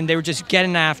 New Canaan, they were just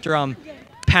getting after them,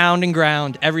 pound and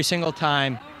ground every single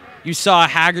time. You saw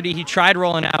Haggerty, he tried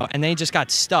rolling out, and then he just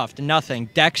got stuffed, nothing.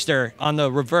 Dexter on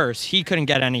the reverse, he couldn't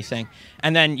get anything.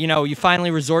 And then, you know, you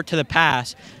finally resort to the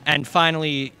pass, and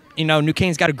finally, you know, New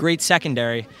Canaan's got a great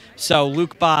secondary. So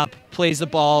Luke Bopp plays the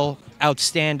ball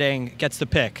outstanding, gets the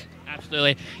pick.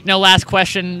 Absolutely. You know, last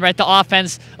question, right? The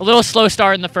offense, a little slow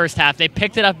start in the first half. They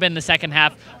picked it up in the second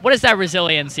half. What is that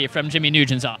resiliency from Jimmy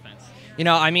Nugent's offense? You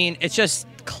know, I mean, it's just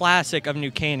classic of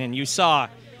New Canaan. You saw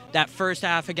that first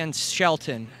half against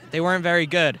Shelton. They weren't very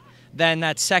good. Then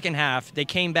that second half, they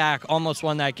came back, almost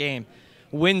won that game.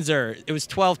 Windsor, it was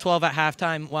 12-12 at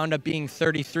halftime, wound up being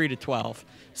 33-12.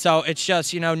 So it's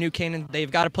just, you know, New Canaan,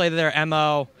 they've got to play their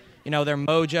MO, you know, their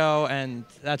mojo, and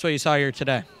that's what you saw here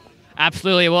today.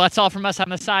 Absolutely. Well, that's all from us on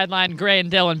the sideline. Gray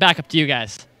and Dylan, back up to you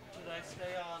guys.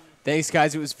 Thanks,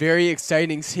 guys. It was very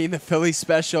exciting seeing the Philly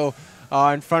special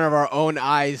in front of our own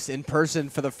eyes in person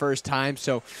for the first time.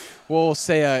 So we'll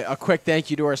say a quick thank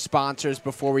you to our sponsors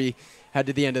before we head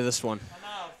to the end of this one.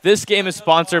 This game is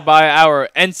sponsored by our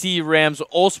NC Rams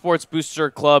All Sports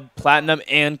Booster Club Platinum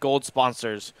and Gold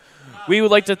sponsors. We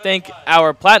would like to thank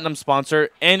our Platinum sponsor,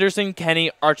 Anderson Kenny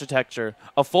Architecture,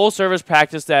 a full-service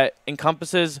practice that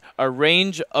encompasses a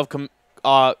range of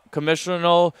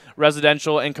commercial,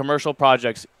 residential, and commercial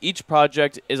projects. Each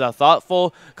project is a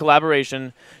thoughtful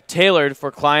collaboration tailored for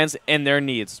clients and their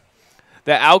needs.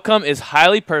 The outcome is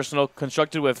highly personal,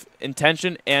 constructed with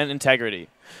intention and integrity.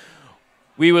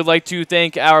 We would like to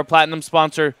thank our Platinum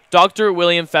sponsor, Dr.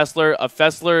 William Fessler of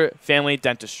Fessler Family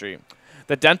Dentistry,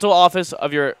 the dental office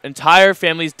of your entire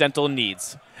family's dental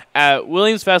needs. At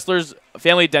Williams Fessler's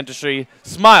Family Dentistry,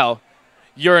 smile,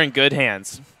 you're in good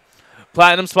hands.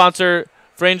 Platinum sponsor,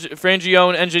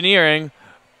 Frangione Engineering,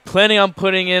 planning on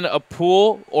putting in a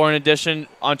pool or an addition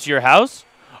onto your house?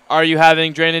 Are you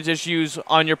having drainage issues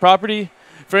on your property?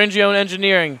 Frangione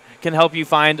Engineering can help you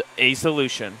find a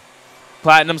solution.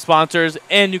 Platinum sponsors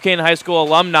and New Canaan High School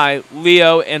alumni,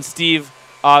 Leo and Steve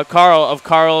Carl of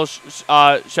Carl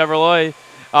Chevrolet,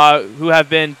 who have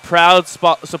been proud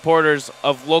supporters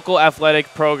of local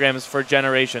athletic programs for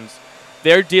generations.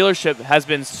 Their dealership has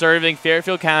been serving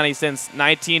Fairfield County since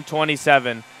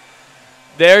 1927.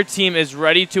 Their team is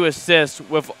ready to assist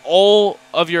with all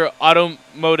of your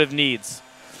automotive needs.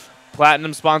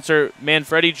 Platinum sponsor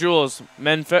Manfredi Jewels.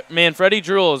 Manfredi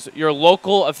Jewels, your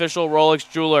local official Rolex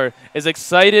jeweler, is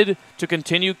excited to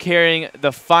continue carrying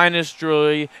the finest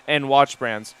jewelry and watch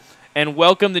brands, and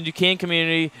welcome the New Canaan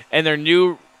community and their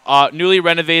newly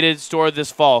renovated store this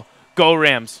fall. Go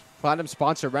Rams! Platinum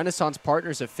sponsor Renaissance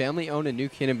Partners, a family-owned and New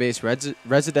Canaan-based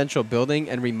residential building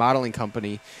and remodeling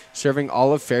company serving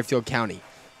all of Fairfield County.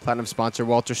 Platinum sponsor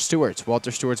Walter Stewart's. Walter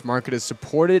Stewart's Market has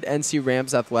supported NC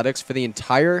Rams athletics for the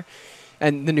entire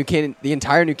New Canaan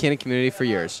community for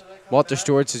years. Walter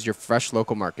Stewart's is your fresh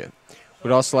local market.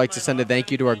 We'd also like to send a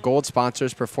thank you to our gold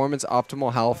sponsors, Performance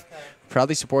Optimal Health, who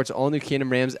proudly supports all New Canaan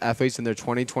Rams athletes in their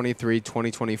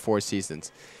 2023-2024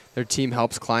 seasons. Their team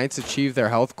helps clients achieve their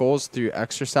health goals through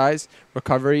exercise,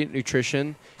 recovery,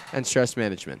 nutrition, and stress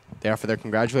management. They offer their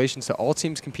congratulations to all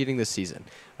teams competing this season.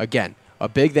 Again, a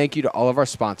big thank you to all of our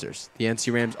sponsors. The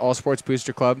NC Rams All Sports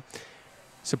Booster Club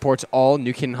supports all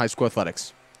New Canaan High School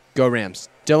athletics. Go Rams.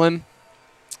 Dylan,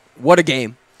 what a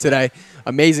game today.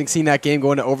 Amazing seeing that game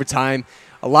go into overtime.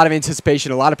 A lot of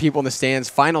anticipation, a lot of people in the stands.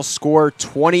 Final score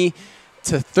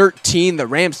 20-13. The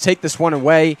Rams take this one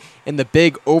away in the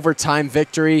big overtime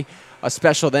victory. A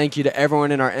special thank you to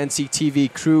everyone in our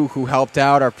NCTV crew who helped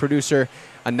out. Our producer,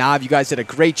 Anav, you guys did a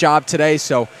great job today.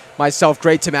 So myself,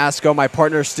 Gray Tomasco, my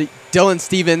partner, Dylan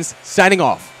Stevens, signing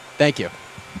off. Thank you.